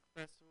rock music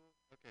festival?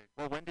 Okay.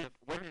 Well, when did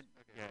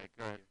okay, yeah, wait,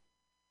 go ahead.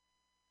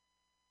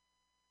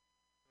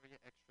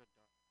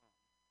 StoriaExtra.com.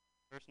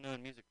 First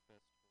known music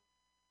festival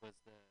was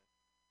the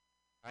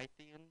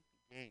Pythian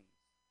Games,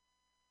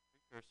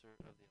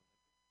 precursor of the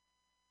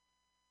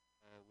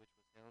Olympics, which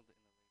was held in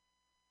the late.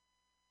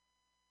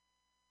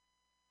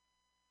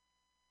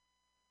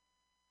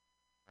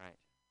 Right.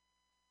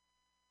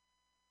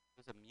 It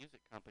was a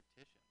music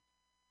competition.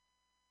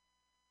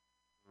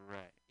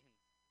 Right.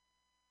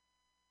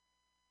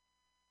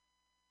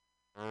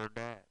 Heard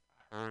that.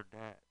 I heard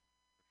that.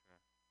 For sure.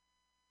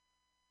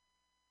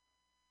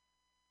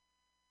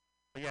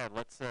 But yeah,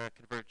 let's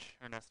converge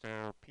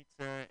Ernesto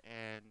pizza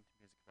and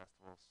music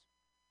festivals.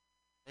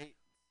 They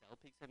sell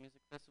pizza at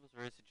music festivals,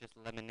 or is it just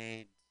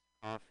lemonade,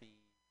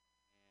 coffee,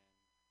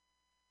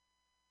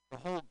 The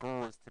whole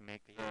goal is to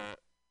make the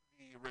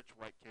rich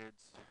white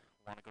kids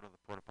want to go to the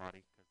porta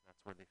potty because that's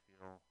where they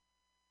feel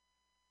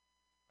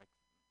like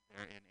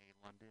they're in a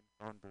London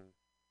phone booth.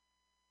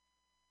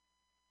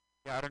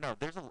 Yeah, I don't know.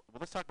 Well,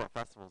 let's talk about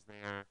festivals.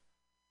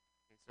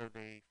 So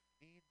they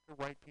feed the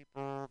white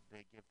people.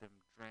 They give them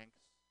drinks,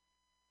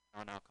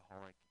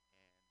 non-alcoholic and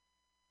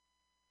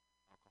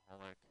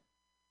alcoholic.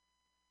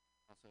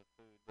 also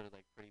food, but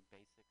like pretty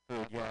basic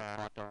Food, stuff, like yeah.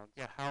 hot dogs?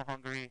 Yeah, how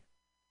hungry?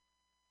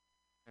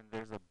 And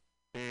there's a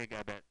big,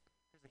 I bet,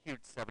 there's a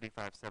huge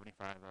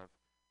 75-75 of,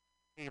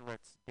 hey,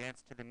 let's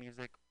dance to the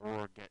music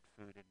or get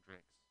food and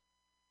drinks.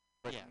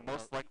 But yeah,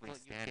 most likely you'll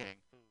standing. get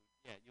food.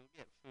 Yeah, you'll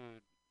get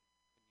food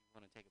when you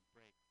want to take a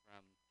break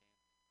from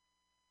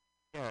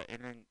dancing. Yeah,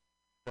 and then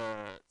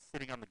the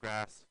sitting on the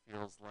grass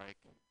feels like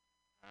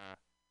uh,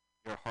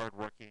 you're a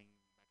hardworking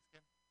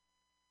Mexican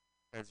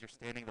because you're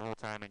standing the whole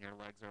time and your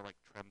legs are like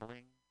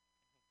trembling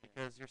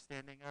because you're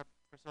standing up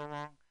for so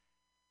long.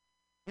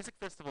 Music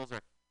festivals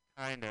are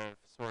kind of,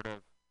 sort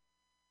of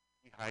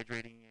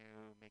dehydrating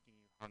you, making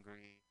you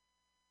hungry,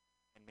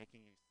 and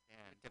making you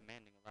stand.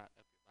 Demanding a lot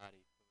of your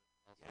body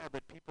for also. Yeah,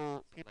 but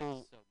people like so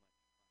much fun.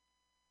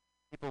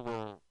 people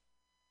will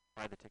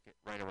buy the ticket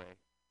right away.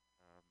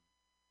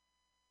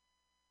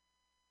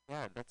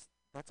 Yeah,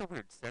 that's a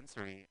weird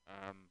sensory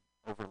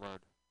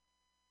overload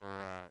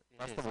for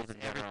festivals It's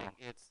in general. everything.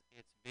 It's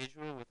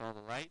visual with all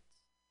the lights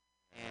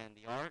and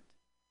the art.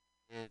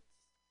 It's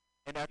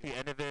And at the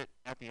end of it,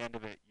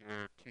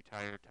 you're too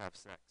tired to have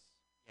sex.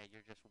 yeah,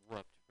 you're just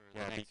whooped for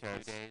Yeah, the next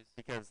few days.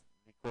 because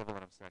the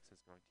equivalent of sex is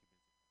going to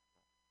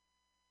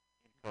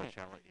music festival in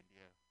Coachella,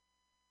 India.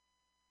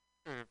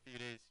 For a few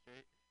days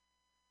straight.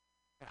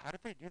 Yeah, how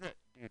did they do that,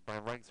 dude? My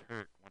legs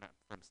hurt when I'm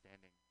from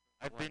standing.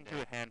 I've One been to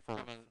day. a handful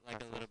From of like a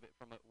festivals. little bit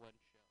from one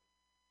show.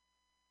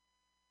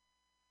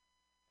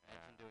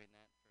 Imagine Yeah. doing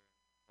that for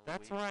a whole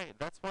That's week. why.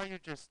 That's why you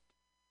just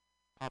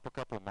pop a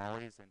couple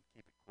mollies and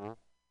keep it cool.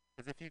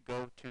 Because if you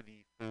go to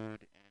the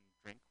food and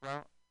drink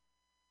route,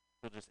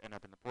 you'll just end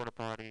up in the porta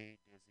potty,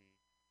 dizzy.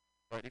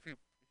 But if you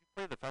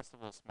play the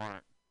festival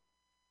smart,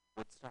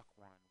 Woodstock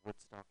 1,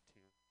 Woodstock 2,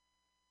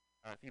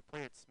 if you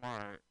play it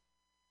smart,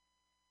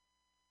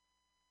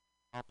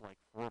 pop like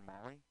 4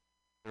 molly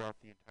throughout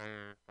the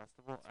entire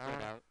festival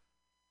Spread hour. out.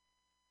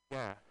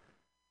 Yeah,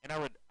 and I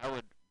would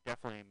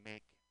definitely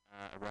make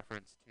a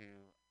reference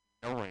to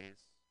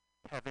Noise,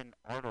 Kevin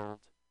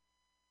Arnold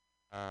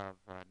of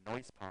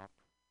Noise Pop.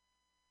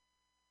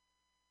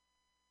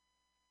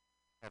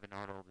 Kevin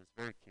Arnold is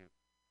very cute.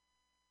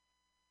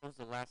 What was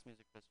the last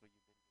music festival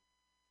you've been to?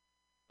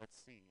 Let's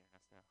see,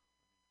 Ernesto.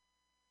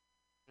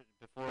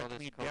 Before all Let this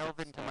me COVID delve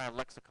into stuff. my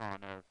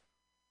lexicon of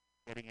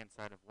getting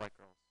inside of white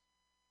girls.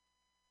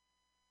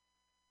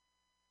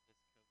 This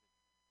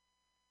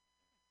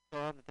COVID.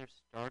 Saw that they're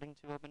starting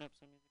to open up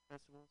some music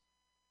festivals.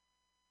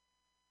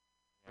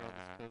 For all this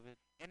Yeah. COVID.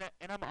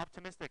 And I'm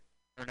optimistic,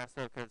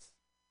 Ernesto, because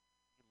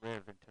you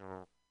live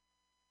until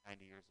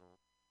 90 years old,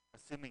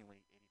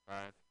 assumingly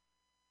 85.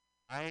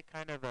 I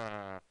kind of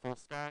full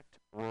stacked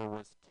or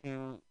was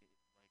too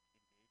engaged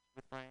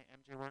with my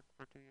MJ work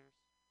for 2 years,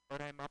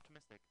 but I'm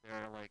optimistic. There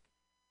are like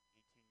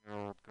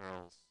 18-year-old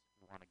girls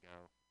who want to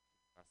go to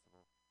the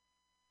festival,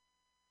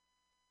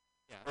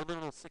 Yeah. or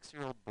little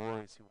 6-year-old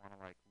boys who want to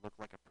like look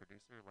like a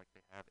producer, like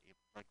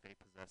like they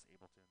possess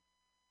Ableton.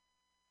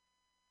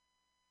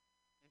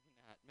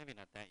 Maybe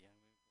not that young.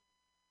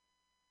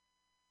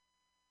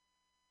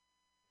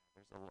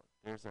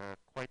 There's a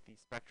quite the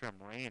spectrum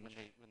range.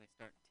 When they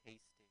start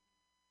tasting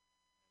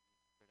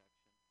production.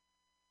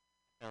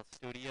 FL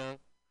Studio.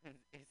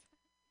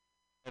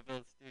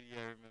 FL Studio.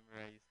 I remember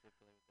I used to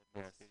play with FL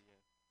Yes. Studio.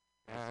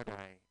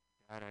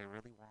 God, I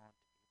really want.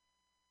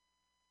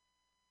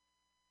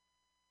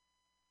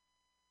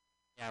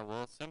 Yeah,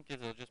 well, some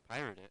kids will just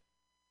pirate it.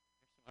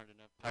 They're smart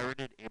enough.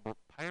 Pirated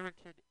Ableton.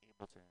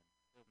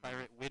 They'll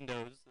pirate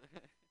Windows.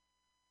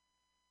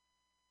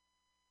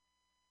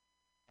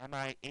 Am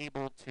I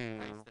able to?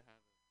 I used to have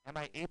it. Am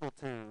I able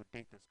to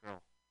date this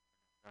girl?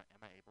 Am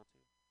I able to?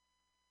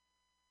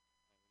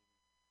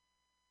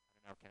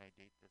 I don't know. Can I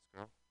date this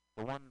girl?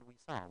 The one we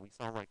saw. We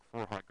saw like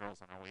 4 hot girls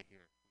on our way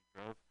here.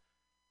 We drove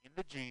in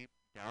the Jeep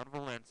down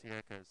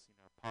Valencia because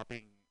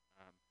popping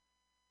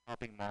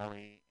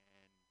Molly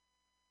and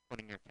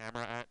pointing your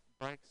camera at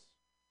bikes.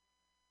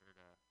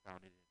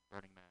 Found it in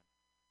Burning Man.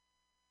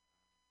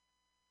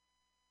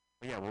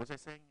 But yeah, what was I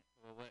saying?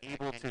 Well, what,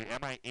 able can to? you?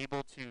 Am I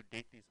able to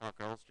date these hot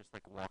girls just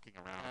like walking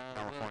around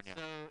California?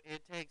 Well, so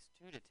it takes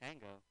two to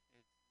tango.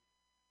 It's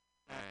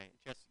not Right.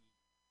 just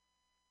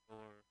or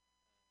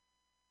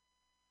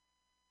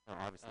No,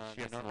 obviously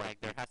she has to like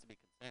there has to be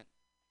consent.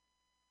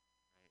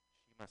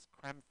 Right. She must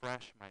creme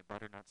fraiche my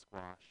butternut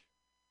squash,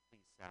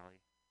 please,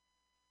 Sally.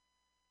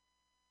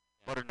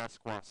 Yeah. Butternut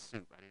squash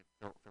soup. I didn't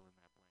fill in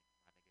that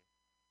blank.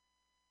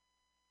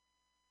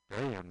 My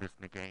nigga. Damn, this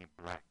nigga ain't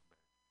black.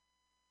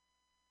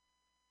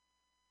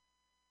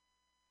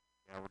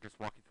 Yeah, we're just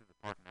walking through the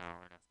park now,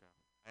 Ernesto.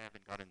 I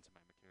haven't got into my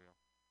material.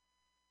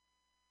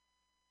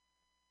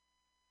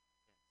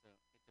 Yeah, so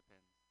it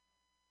depends.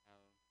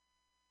 How?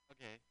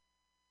 Okay.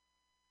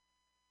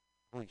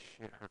 Holy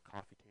shit, her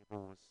coffee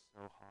table was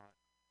so hot.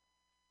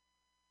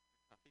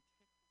 Coffee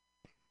table.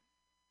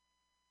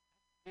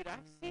 Dude,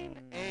 I've seen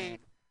a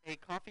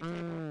coffee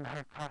table.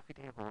 Her coffee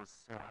table was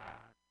so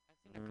hot. I've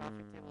seen a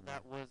coffee table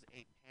that was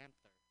a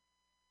panther.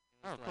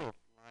 It was Oh, cool. like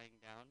lying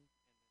down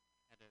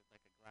and then had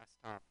like a glass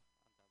top on top of it.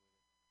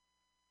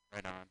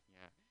 Right on,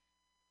 yeah.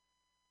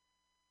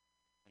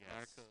 A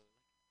Yes. narco.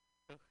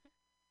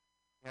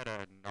 He had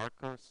a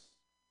Narcos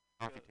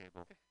coffee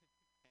table.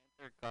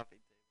 Panther coffee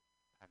table.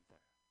 Panther.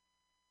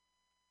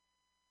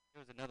 There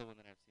was another one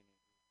that I've seen. It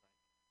was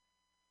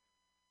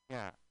like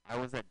Yeah, I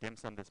was at dim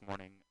sum this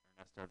morning,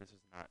 Ernesto. This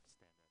is not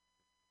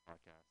stand-up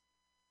podcast.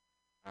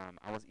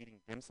 I was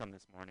eating dim sum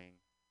this morning,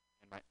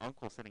 and my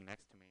uncle sitting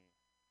next to me,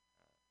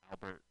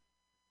 Albert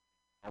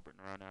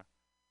Nerona,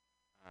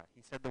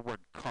 he said the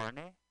word carne,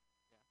 and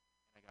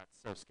I got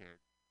so scared.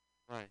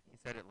 Why? He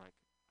said it like,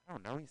 I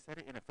don't know, he said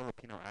it in a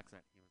Filipino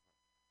accent. He was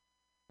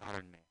like,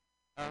 carne.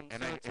 And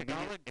so I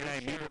Tagalog and I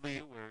does share a immediately,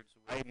 few words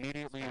I with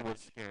immediately was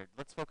Spanish. scared.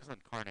 Let's focus on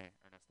carne,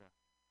 Ernesto.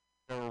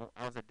 So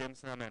I was at dim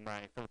sum, and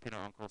my Filipino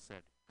uncle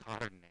said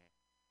carne.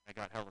 I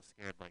got hella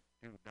scared. Like,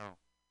 dude, no.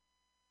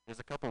 There's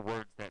a couple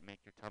words that make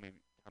your tummy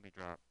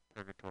drop: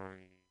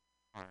 purgatory,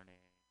 carne,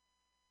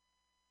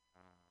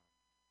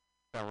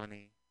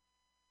 felony.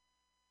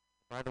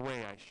 By the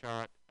way, I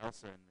shot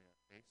Elsa in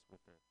the face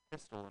with a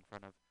pistol in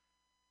front of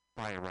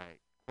Fire Right.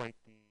 Quite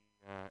the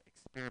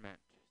experiment,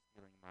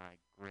 stealing my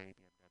gray BMW.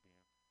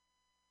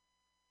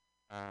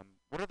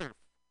 What other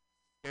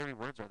scary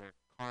words are there?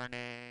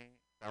 Carne,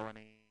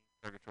 felony,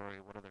 purgatory.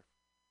 What other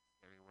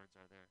scary words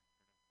are there?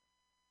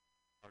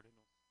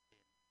 Cardinal sin.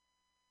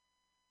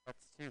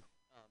 That's two.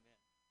 Oh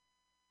man.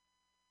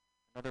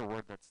 Another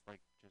word that's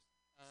like just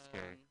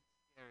scary.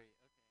 Scary.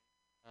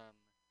 Okay.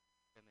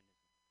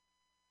 Feminism.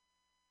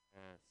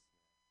 Yes.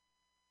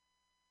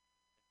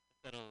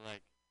 That'll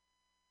like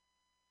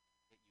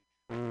get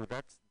you Ooh,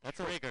 that's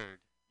triggered.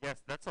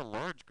 yes, that's a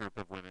large group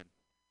of women.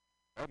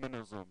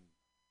 Feminism.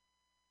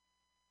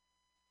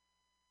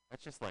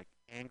 That's just like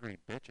angry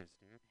bitches,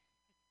 dude.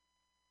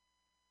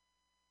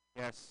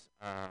 Yes,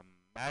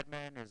 Mad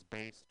Men is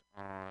based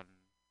on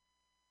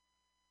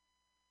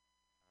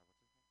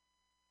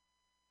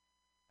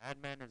Mad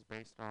Men is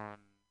based on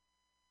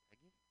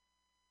Peggy?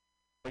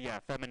 But yeah,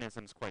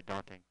 feminism's quite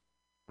daunting.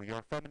 We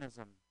are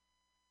feminism.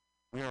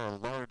 We are a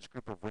large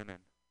group of women.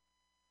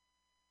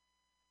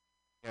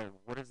 Yeah,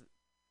 what is it?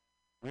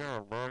 We are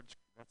a large.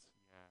 That's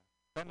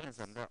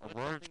feminism. What's A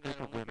large something group that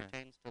of only women.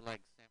 pertains to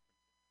like San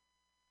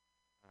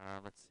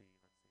Francisco? Let's see.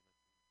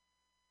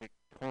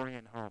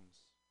 Victorian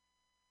homes.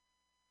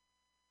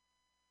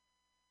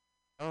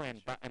 Oh,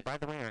 and by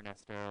the way,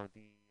 Ernesto,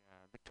 the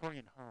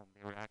Victorian home,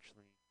 they were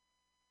actually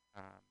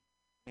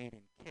made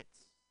in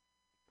kits.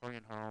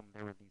 Victorian home,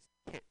 there were these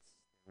kits.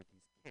 Pre-built.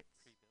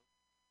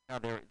 No,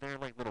 they're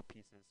like little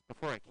pieces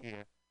before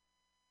IKEA.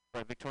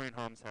 But Victorian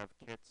homes have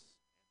kits,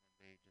 and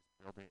then they just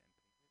build it and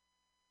paint it,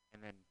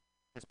 and then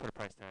just put a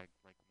price tag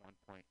like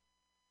 $1.0.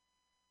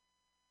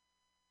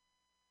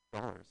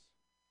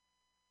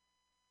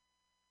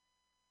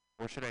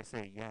 Or should I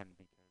say yen,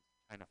 because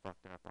China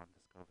fucked up on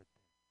this COVID thing.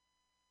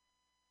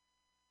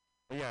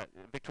 But yeah,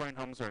 Victorian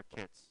homes are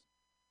kits.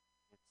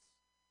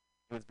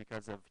 It was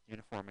because of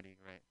uniformity,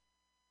 right?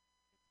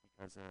 It's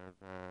because of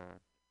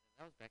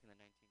That was back in the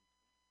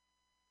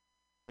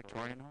 1920s.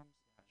 Victorian homes.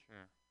 Yeah,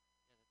 sure.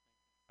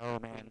 Yeah, Oh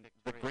that's man, Queen the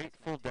Victoria,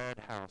 Grateful that's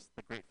Dead house.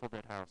 The Grateful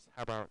Dead house.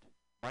 How about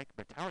Mike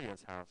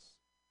Battaglia's house?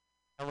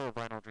 Hello,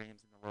 Vinyl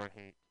Dreams and the Lord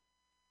Hate.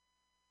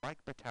 Mike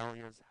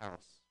Battaglia's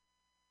house.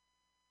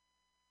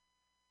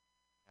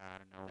 I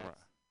don't know.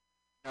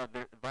 No,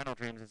 Vinyl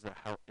Dreams is a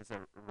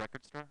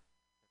record store.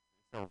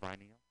 They sell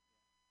vinyl.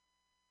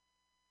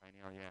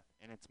 Vinyl, yeah,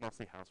 and it's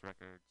mostly house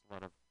records. A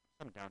lot of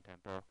some down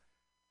tempo.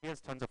 He has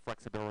tons of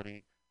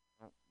flexibility.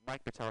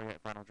 Mike Battaglia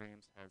at Vinyl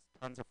Dreams has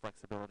tons of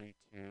flexibility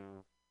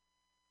to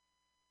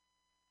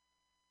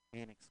be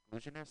an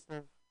exclusionist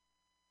of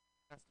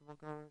festival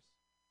goers.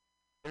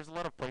 There's a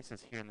lot of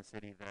places here in the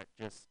city that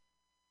just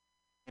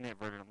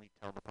inadvertently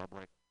tell the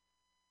public,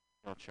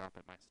 don't shop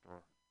at my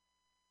store,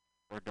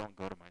 or don't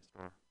go to my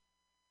store.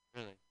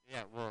 Really?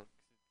 Yeah, well,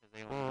 because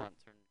they only want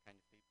certain kind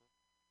of people.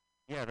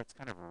 Yeah, that's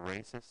kind of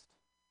racist.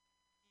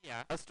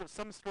 Yeah.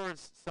 Some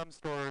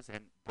stores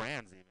and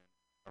brands even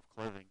of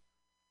clothing.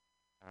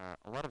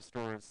 A lot of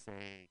stores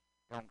say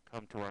don't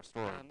come to our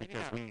store maybe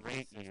because not we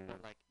hate racist, you.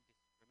 but like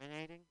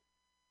discriminating.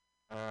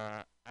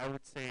 I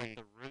would say Like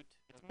the root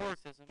it's of more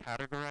racism.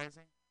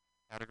 categorizing.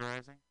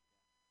 Categorizing.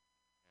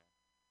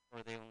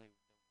 Or they only.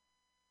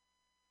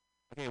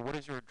 Okay, what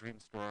is your dream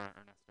store,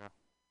 Ernesto?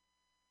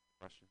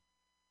 Question.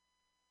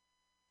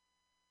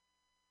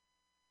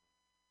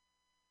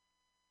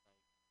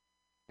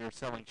 You're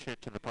selling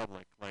shit to the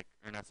public, like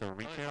Ernesto Oh,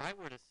 retail. if I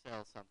were to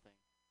sell something.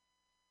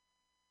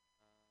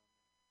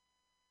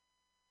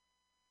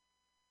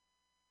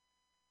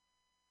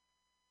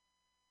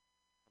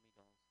 Gummy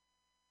dolls.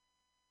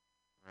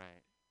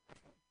 Right.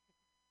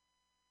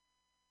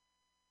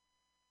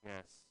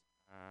 Yes.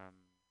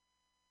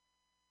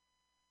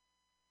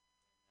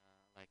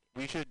 Like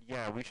We should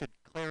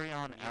carry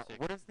on. music.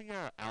 What is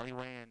the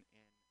alleyway in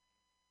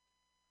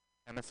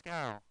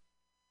Temescal?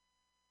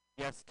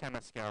 Yes,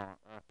 Temescal.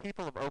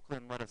 People of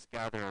Oakland, let us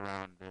gather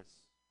around this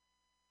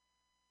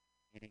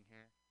meeting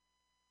here.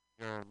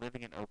 You're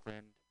living in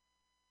Oakland.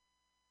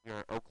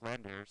 You're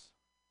Oaklanders.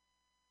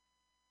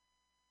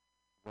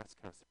 West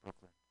Coast of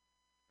Brooklyn.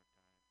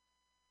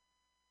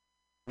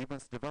 We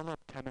must develop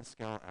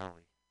Temescal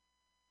Alley.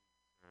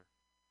 Sir.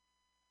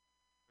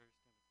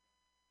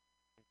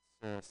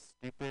 It's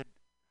stupid.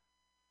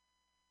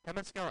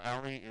 Temescal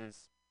Alley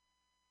is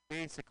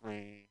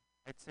basically,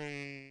 I'd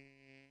say,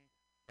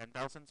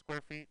 10,000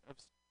 square feet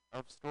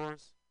of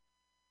stores.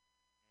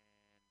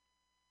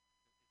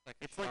 It's like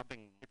It's a like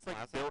shopping it's like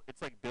plaza.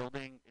 it's like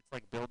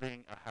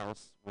building a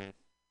house with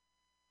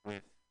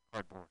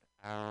cardboard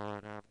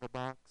out of the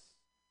box,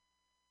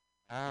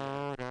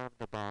 out of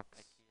the box.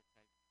 IKEA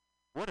type.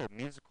 What a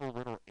musical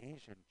little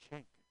Asian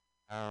chink,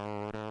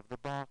 out of the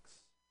box.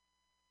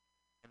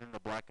 And then the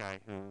black guy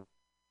who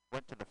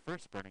went to the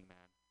first Burning Man.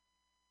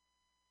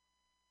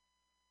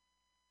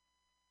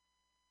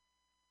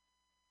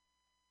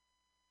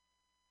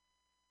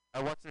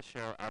 I watched the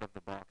show Out of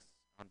the Box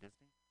on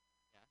Disney.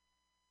 Yeah.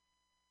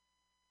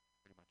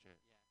 Pretty much it.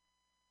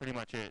 Yeah. Pretty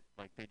much it.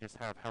 Like they just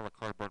have hella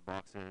cardboard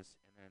boxes,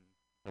 and then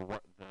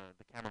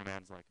the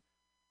cameraman's like,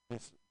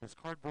 this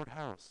cardboard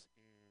house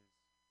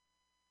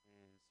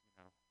is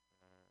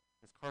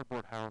this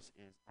cardboard house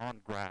is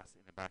on grass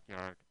in the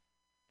backyard,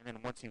 and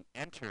then once you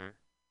enter,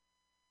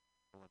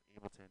 full of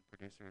Ableton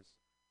producers,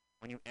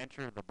 when you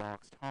enter the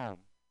boxed home,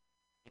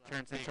 it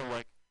turns into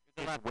like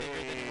It's a lot way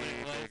bigger than what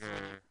it was.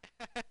 bigger.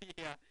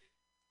 Yeah.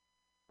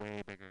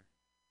 Way bigger.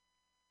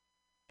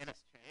 And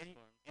Just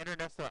transforms.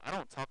 Ernesto, I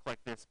don't talk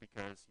like this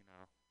because,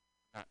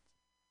 not.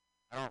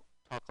 I don't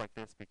talk like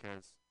this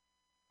because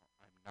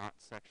I'm not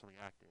sexually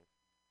active.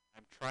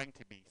 I'm trying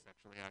to be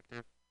sexually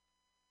active.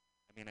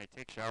 I mean, I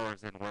take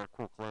showers and wear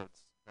cool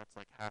clothes. That's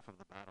like half of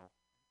the battle.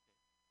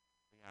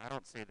 But yeah, I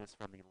don't say this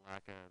from the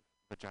lack of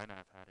vagina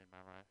I've had in my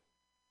life.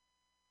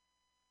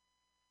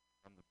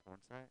 From the porn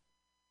site.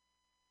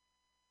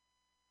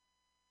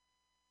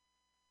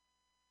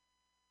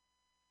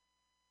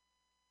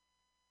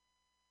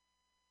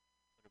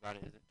 What about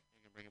it? Is it? You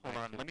can bring it Hold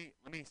back on, to let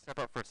me step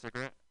up for a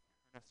cigarette.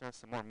 Ernesto,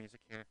 some more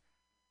music here.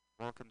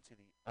 Welcome to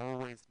the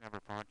Always Never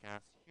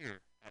podcast here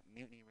at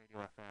Mutiny Radio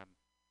FM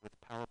with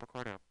Paolo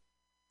Picardo,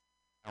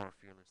 our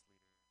fearless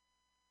leader,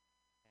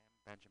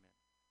 Sam Benjamin.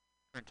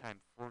 Current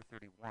time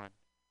 4:31.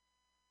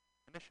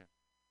 Emission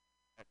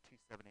at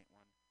 2781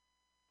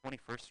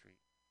 21st Street.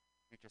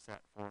 Reach us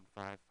at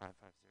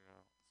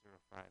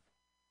 415-550-05.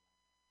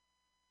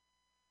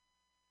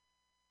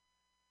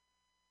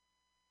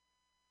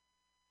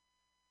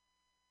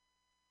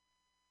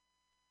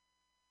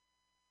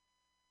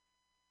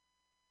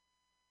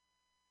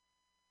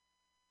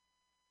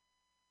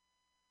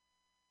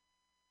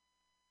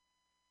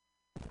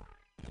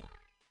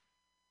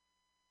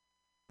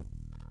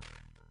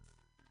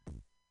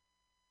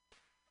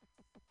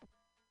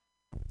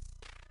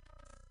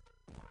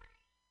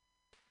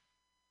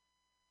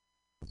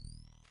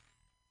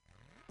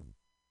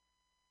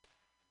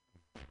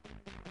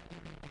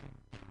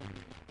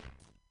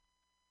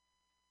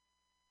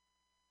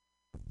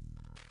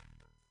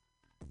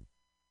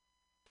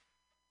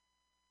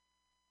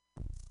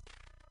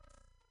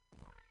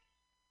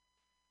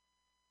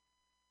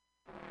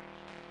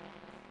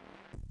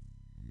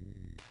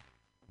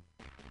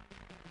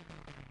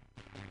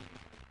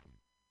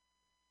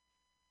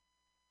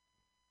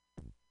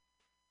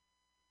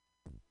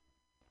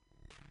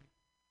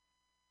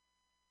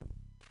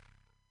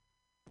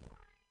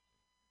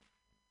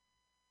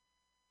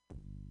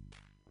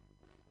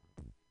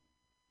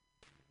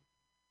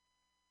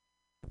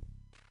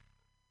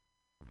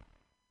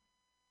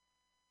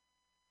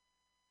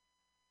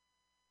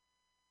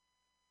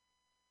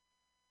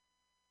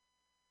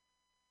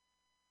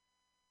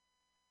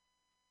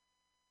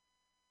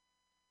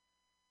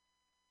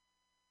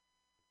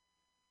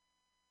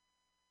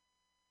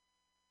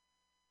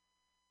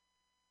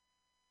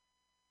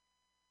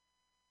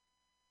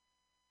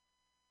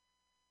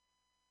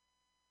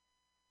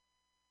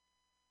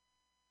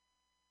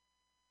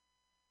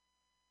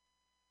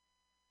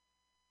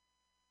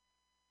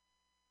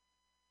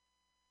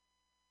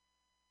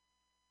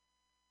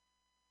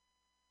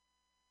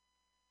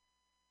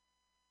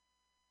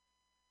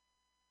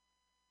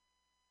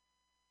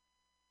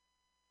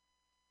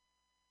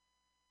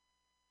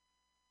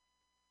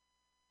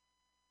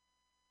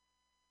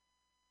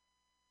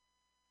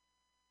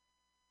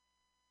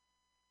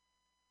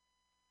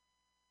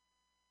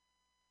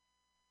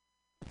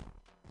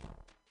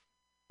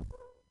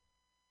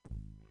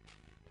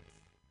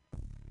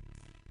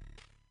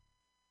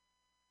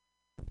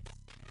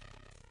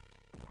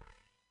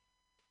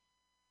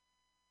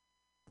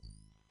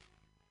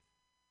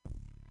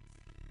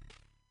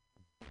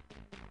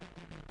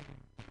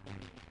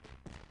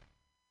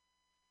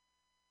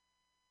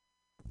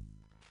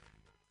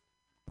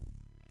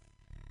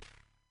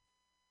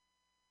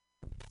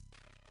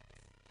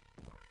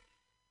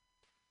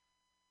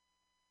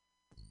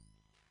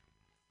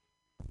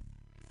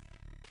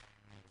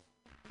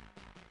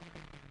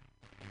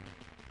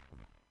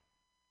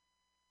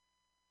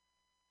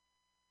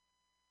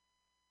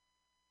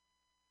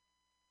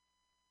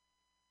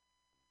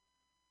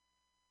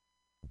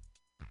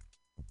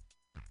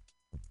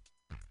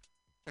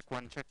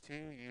 1, check 2.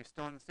 You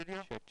still in the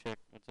studio? Check.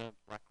 What's up?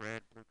 Black,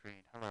 red, blue,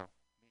 green. Hello.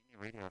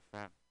 Mutiny Radio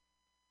FM.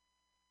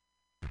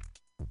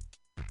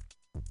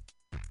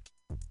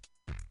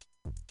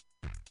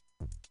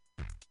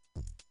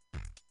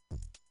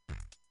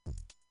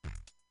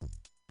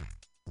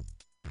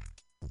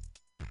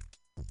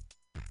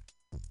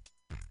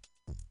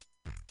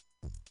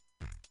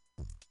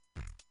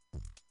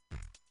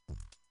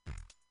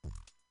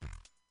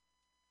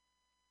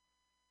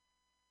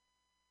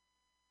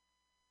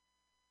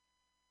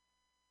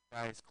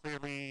 Guys,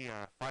 clearly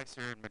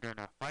Pfizer and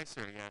Moderna.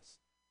 Pfizer, yes.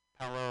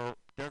 Palo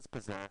does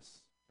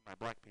possess, to my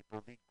black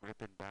people, the grip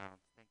and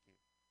bounds. Thank you.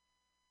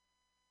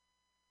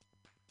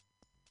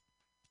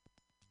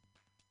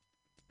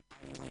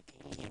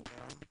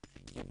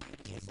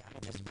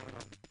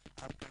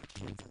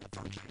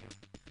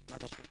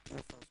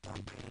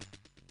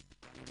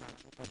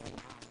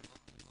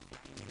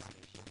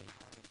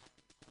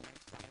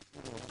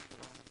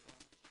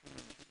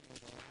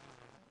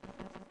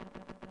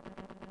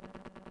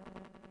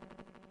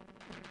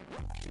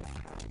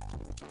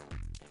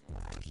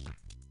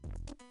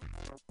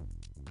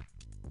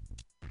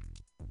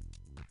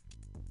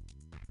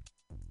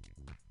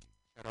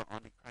 Shout out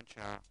on the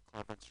Crunchow,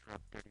 Club and Scrub,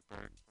 Dirty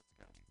Bird. Let's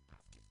go.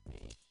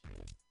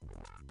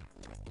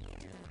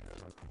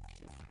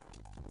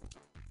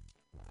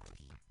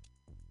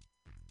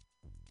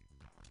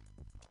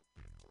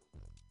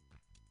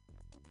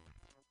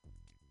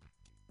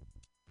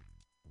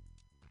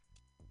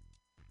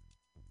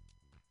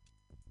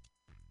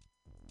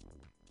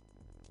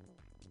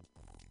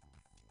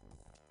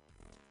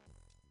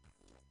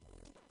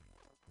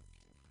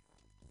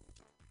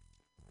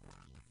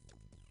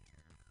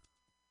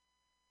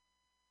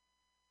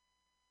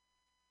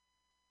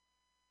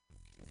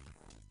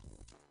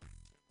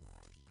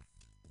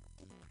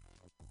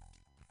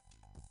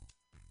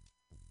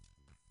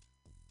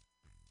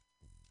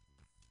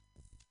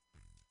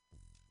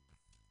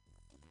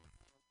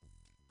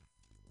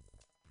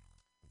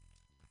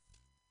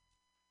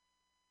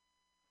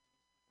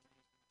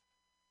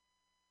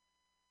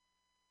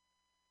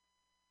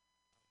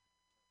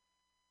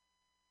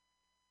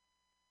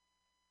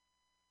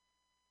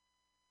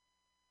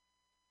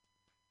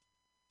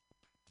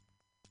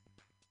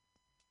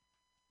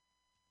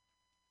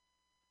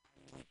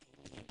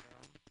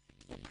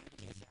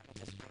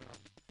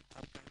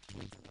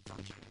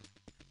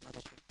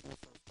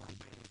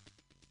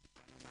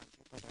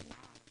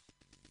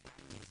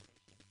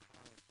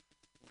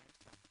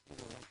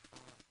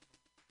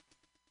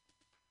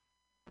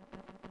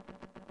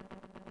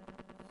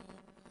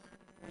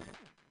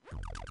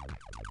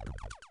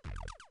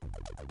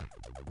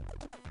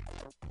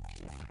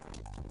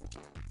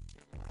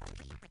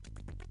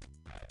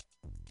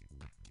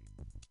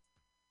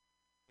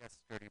 Yes,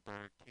 Dirty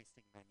Bird,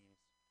 tasting menus,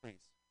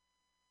 please.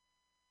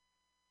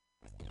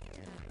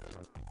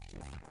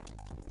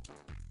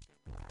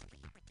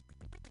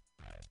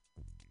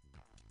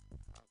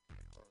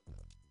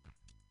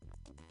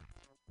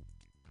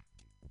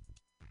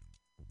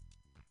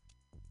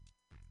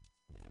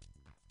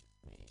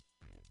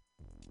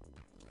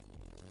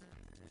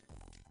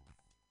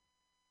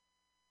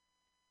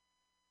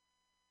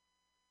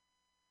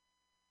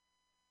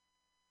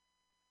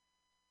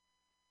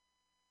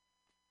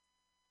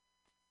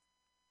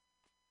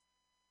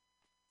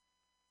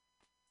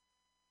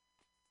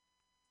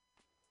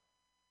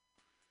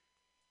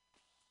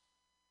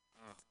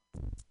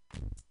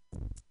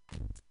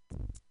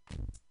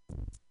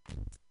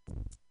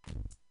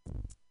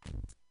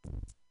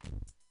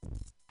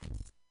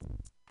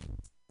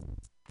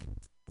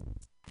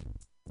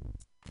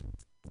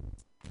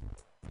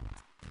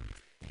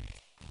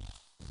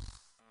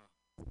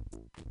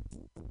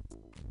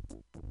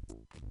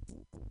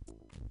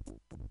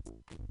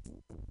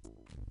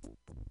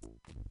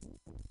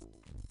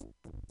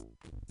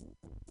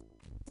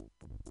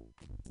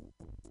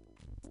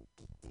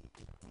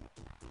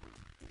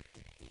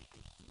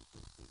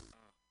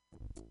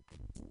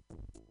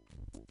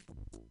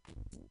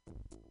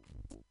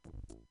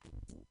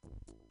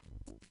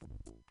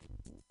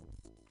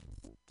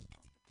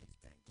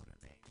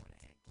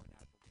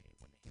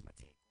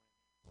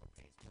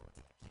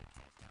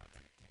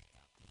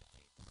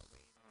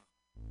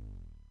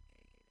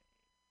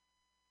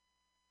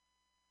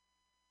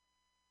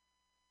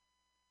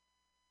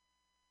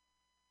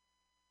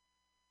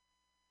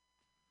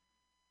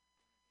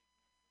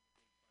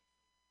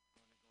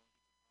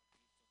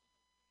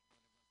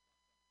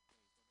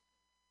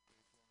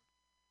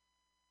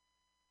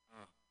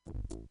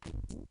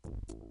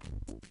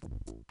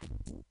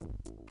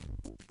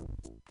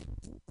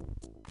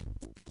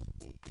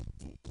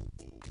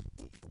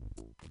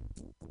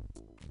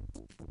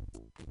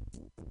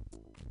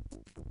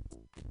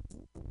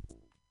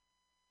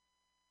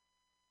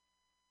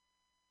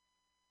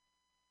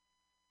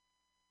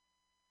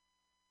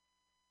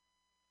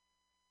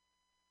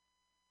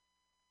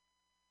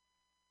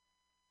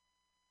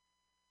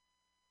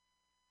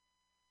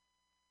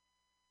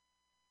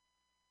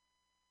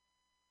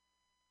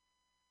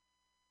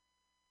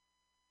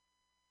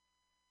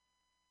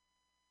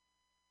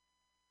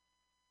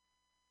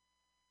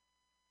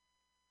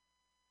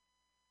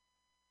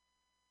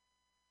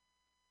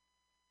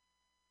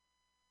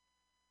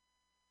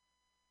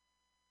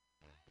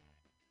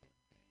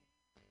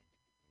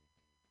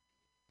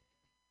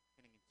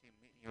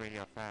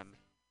 Radio FM.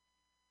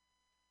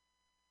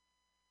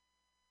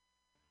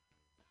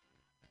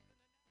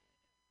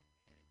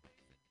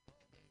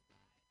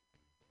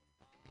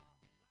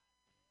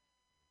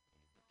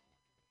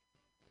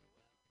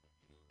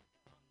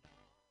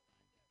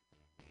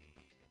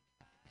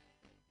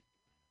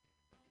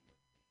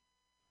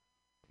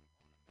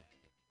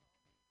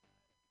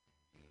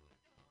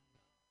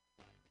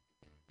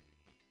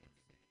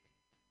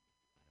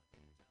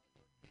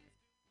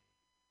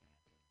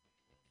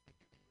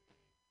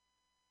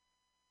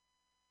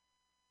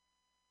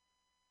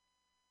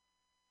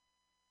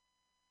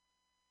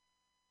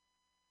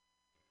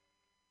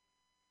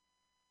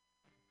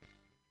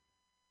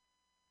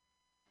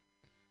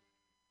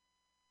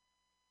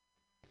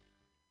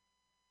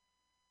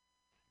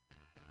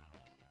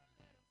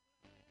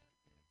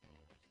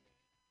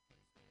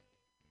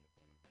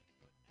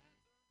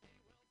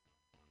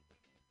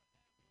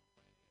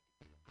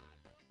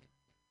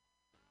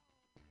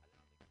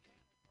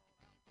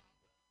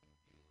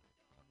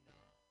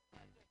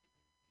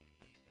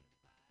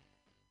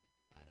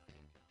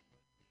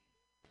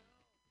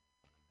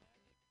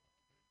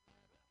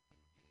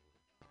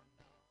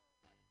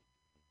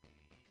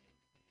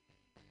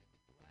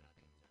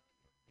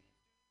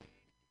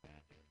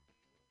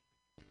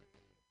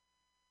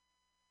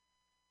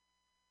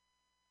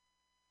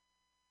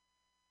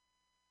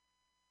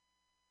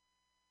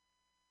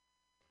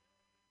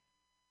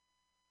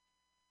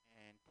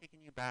 And taking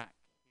you back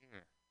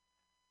here.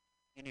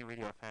 Mutiny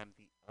Radio FM,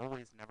 the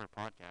Always Never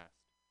podcast.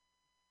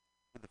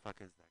 Who the fuck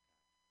is that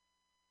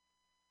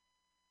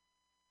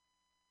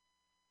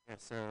guy? Yeah,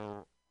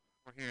 so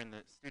we're here in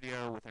the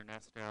studio with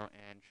Ernesto,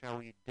 and shall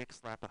we dick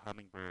slap a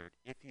hummingbird,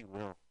 if you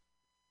will?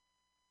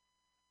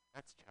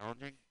 That's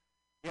challenging.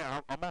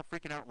 Yeah, I'm all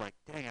freaking out like,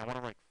 dang, I want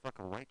to like fuck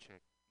a white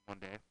chick one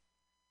day.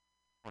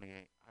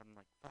 28. I'm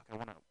like, fuck, I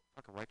want to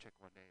fuck a white chick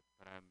one day,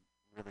 but I'm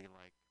really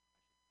like,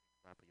 I should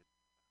slap a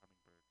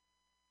hummingbird.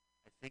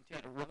 I think Dude,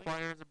 that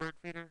requires a bird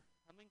feeder.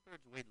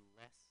 Hummingbirds weigh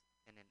less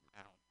than an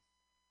ounce.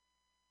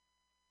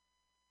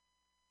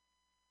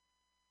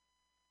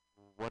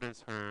 What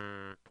is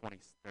her 30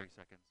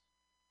 seconds?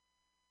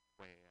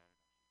 Weigh,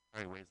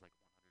 probably weighs like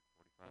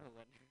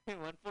 145.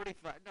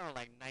 145? No,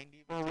 like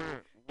 90. Well,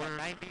 we're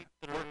 90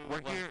 through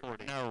we're here.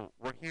 140. No,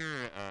 we're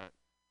here.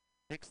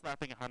 Dick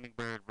slapping a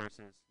hummingbird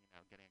versus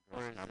getting a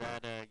girl's Or is number.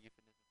 that a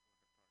euphemism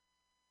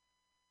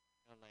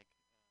for her parts? Like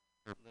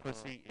Her little-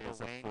 pussy little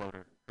is a Wayne?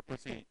 floater. Her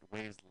pussy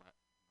weighs not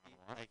a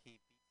lot. Like he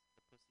beats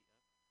the pussy up.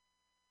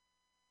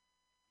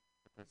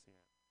 The pussy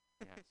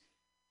up. Yes.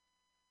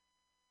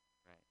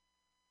 Right.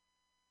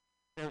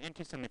 So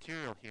into some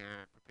material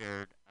here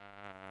prepared.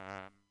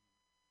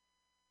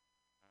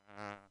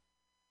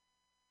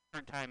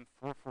 Current time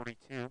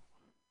 4:42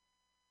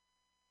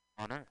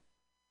 on Earth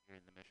here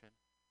in the mission.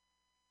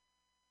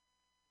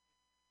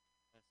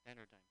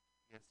 Standard time.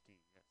 EST,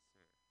 yes sir.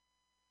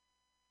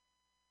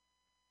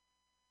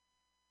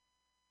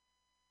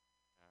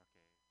 Okay,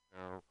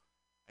 so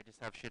I just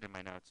have shit in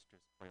my notes.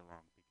 Just play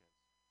along because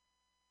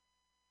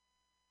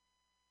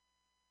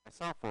I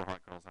saw 4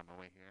 hot girls on my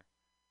way here.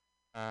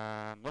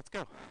 Let's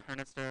go.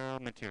 Ernesto,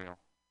 material.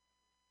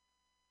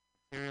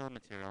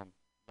 Material.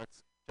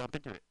 Let's jump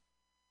into it.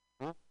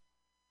 Cool?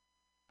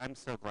 I'm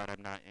so glad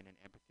I'm not in an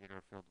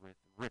amphitheater filled with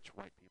rich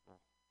white people.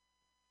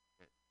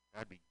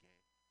 That'd be gay.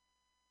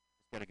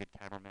 Just get a good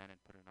cameraman and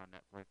put it on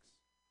Netflix.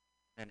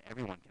 Then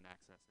everyone can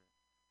access it.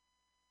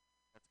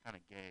 That's kind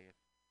of gay.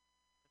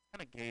 It's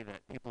kind of gay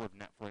that people of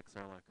Netflix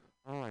are like,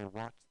 oh, I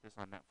watched this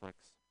on Netflix.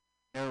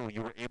 No,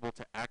 you were able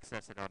to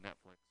access it on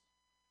Netflix.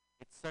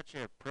 It's such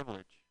a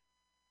privilege.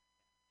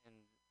 And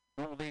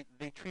well,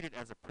 they treat it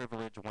as a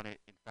privilege when it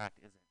in fact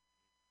isn't.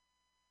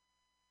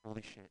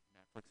 Holy shit,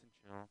 Netflix and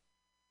chill.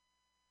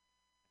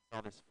 I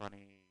saw this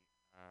funny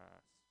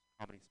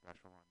comedy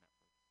special on Netflix.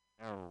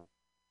 No,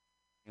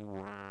 you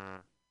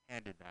were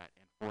handed that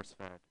and force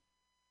fed.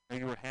 No,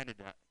 you were handed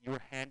that. You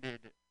were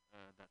handed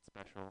that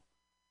special.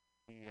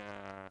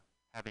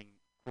 Having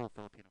cool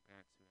Filipino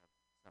parents who have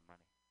some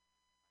money.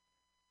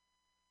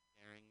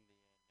 Sharing the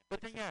But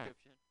Netflix then, yeah.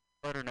 subscription.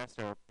 But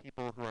Ernesto,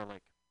 people who are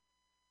like,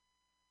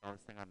 oh,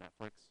 this thing on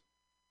Netflix.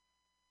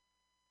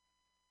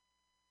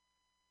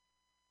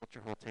 What's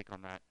your whole take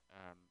on that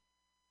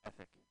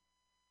ethic?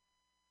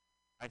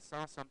 I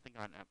saw something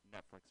on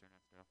Netflix,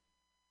 Ernesto.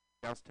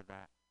 Douse to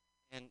that.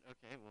 And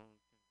okay, well,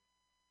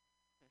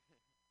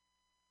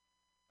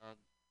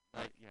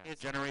 Yeah,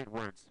 it's generate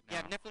words.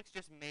 yeah. now. Netflix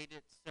just made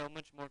it so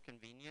much more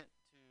convenient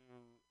to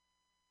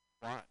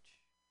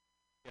watch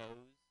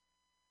shows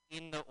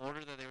in the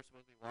order that they were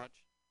supposed to be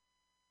watched,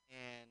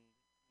 and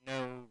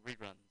no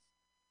reruns.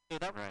 So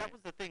that Right.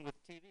 was the thing with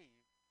TV.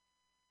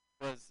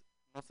 Was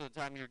most of the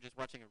time you're just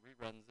watching a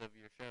reruns of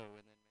your show,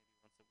 and then maybe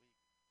once a week.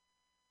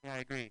 Yeah, I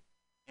agree.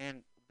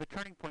 And the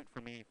turning point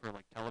for me for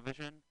like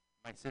television,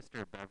 my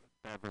sister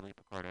Beverly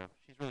Picardo,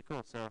 she's really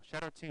cool. So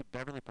shout out to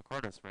Beverly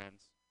Picardo's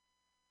friends,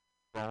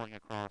 rolling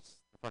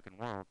across the fucking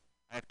world.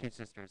 I have 2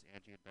 sisters,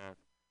 Angie and Bev.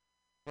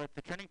 But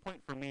the turning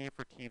point for me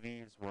for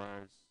TVs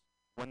was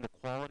when the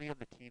quality of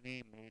the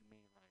TV made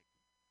me like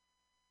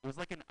It was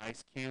like an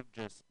ice cube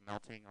just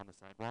melting on the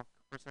sidewalk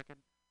for a second,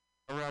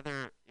 or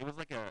rather, it was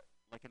like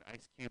an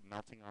ice cube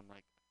melting on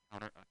like a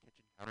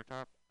kitchen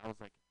countertop. I was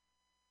like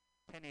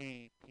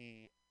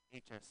 1080p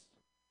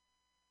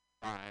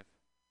HS5.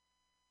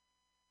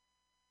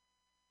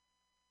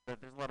 But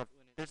there's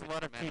a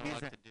lot of From TVs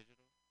analog that to digital,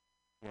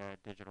 yeah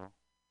digital. and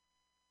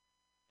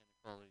the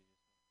quality just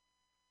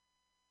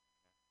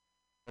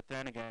But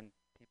then again,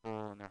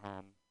 people in their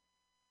home.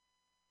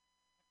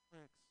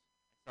 Netflix.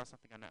 I saw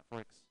something on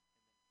Netflix,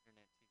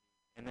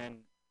 internet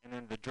TV. and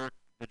then the jerk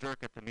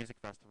at the music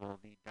festival,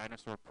 the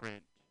dinosaur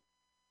print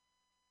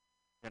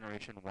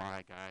Generation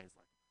Y guy is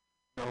like,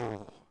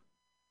 no,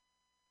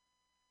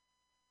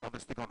 saw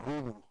this thing on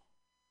Hulu.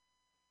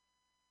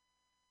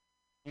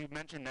 You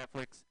mentioned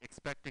Netflix.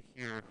 Expect to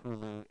hear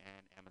Hulu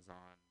and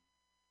Amazon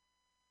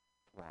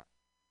twat.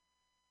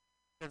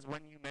 Because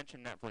when you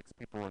mention Netflix,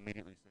 people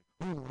immediately say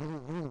Hulu,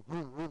 Hulu, Hulu,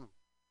 Hulu, Hulu.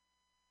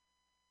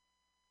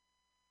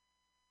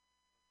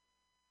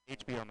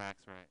 HBO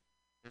Max, right?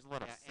 There's a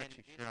lot of Yeah, and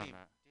sexy shit on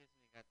that.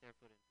 Disney got their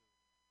foot into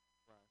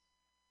Plus.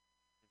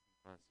 Disney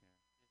Plus, yeah.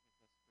 Disney Plus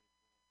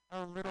is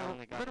pretty cool. Oh, I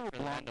only got little it for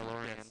The blonde,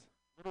 Mandalorian. yes,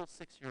 little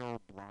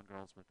 6-year-old blonde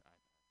girls with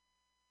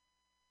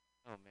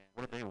iPads. Oh man.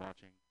 What are they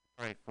watching?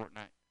 Probably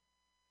Fortnite.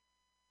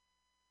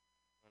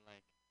 Or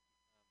like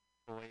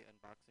toy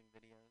unboxing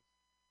videos.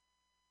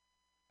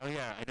 Oh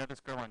yeah, I know this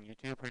girl on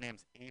YouTube. Her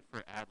name's A for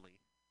Adley.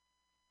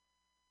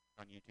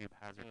 On YouTube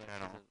has her Yeah,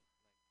 channel. she's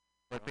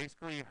But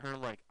basically, her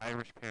like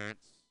Irish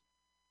parents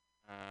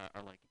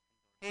are like,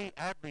 "Hey,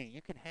 Adley,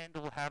 you can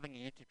handle having a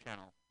YouTube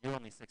channel. You're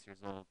only 6 years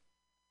old."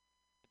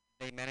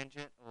 they manage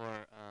it,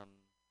 or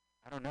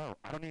I don't know.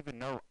 I don't even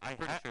know. I'm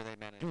pretty sure they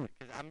manage Dude. it,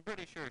 because I'm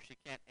pretty sure she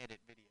can't edit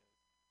videos.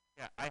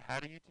 Yeah, I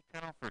had a YouTube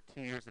channel for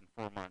 2 years and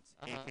 4 months.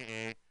 Uh-huh.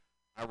 AKA,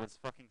 I was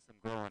fucking some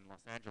girl in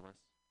Los Angeles.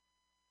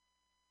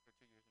 For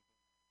 2 years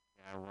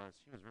and Yeah, I was.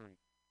 She was really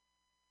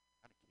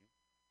kind of cute.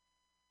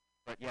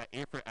 But yeah,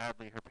 A for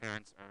Adley, her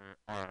parents are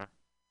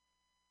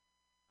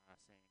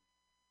saying,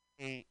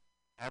 "Hey,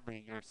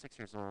 Adley, you're 6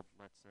 years old.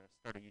 Let's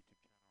start a YouTube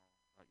channel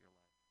about your life."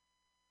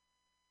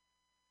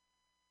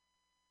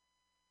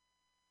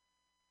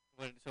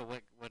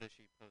 what does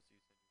she post? You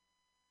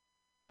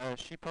said.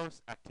 She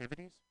posts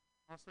activities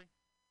mostly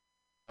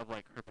of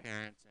like her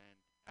parents and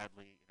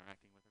Adley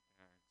interacting with her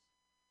parents.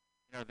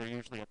 You know, they're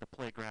usually at the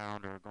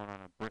playground or going on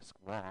a brisk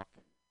walk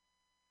in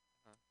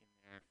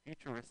their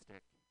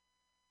futuristic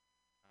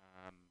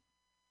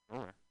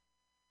stroller.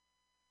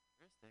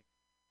 Futuristic.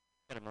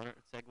 Got a motor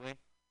Segway.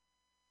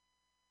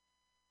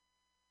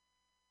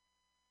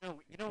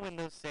 You know when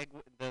those like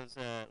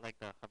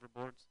the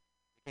hoverboards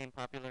became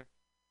popular?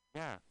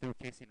 Yeah, through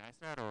Casey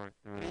Neistat or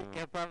through.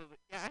 Yeah, probably.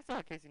 Yeah, I saw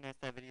a Casey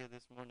Neistat video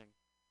this morning.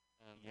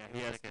 Yeah, it he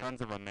was has like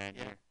tons of them, man.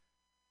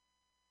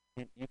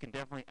 yeah. You can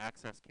definitely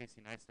access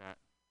Casey Neistat.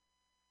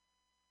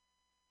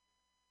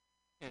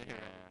 Yeah.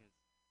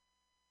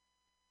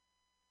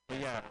 But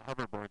yeah,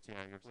 hoverboards.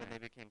 Yeah, you're When saying. they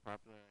became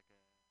popular,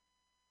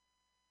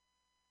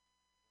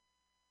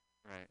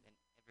 Right. and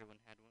everyone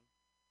had one.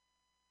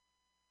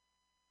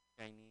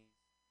 Chinese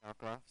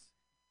knockoffs.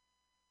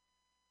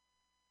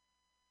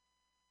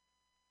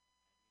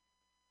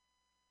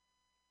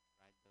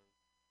 Ride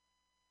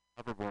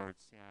those.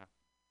 Hoverboards. Yeah,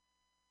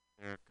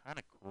 they're kind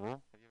of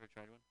cool. Have you ever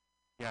tried one?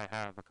 Yeah, I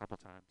have a couple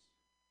times.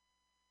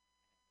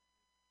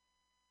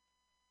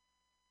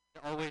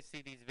 I always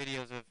see these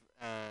videos of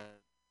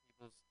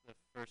people's the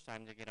first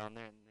time they get on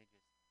there, and they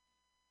just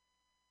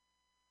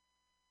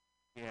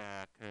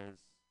Yeah, 'cause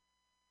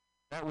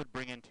that would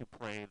bring into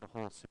play the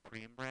whole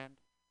Supreme brand,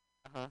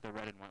 the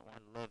red and white I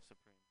one. love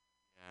Supreme.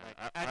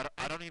 Yeah, like,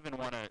 I don't even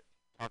want to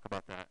talk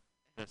about that.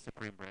 The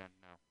Supreme brand,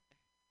 no.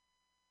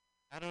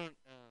 I don't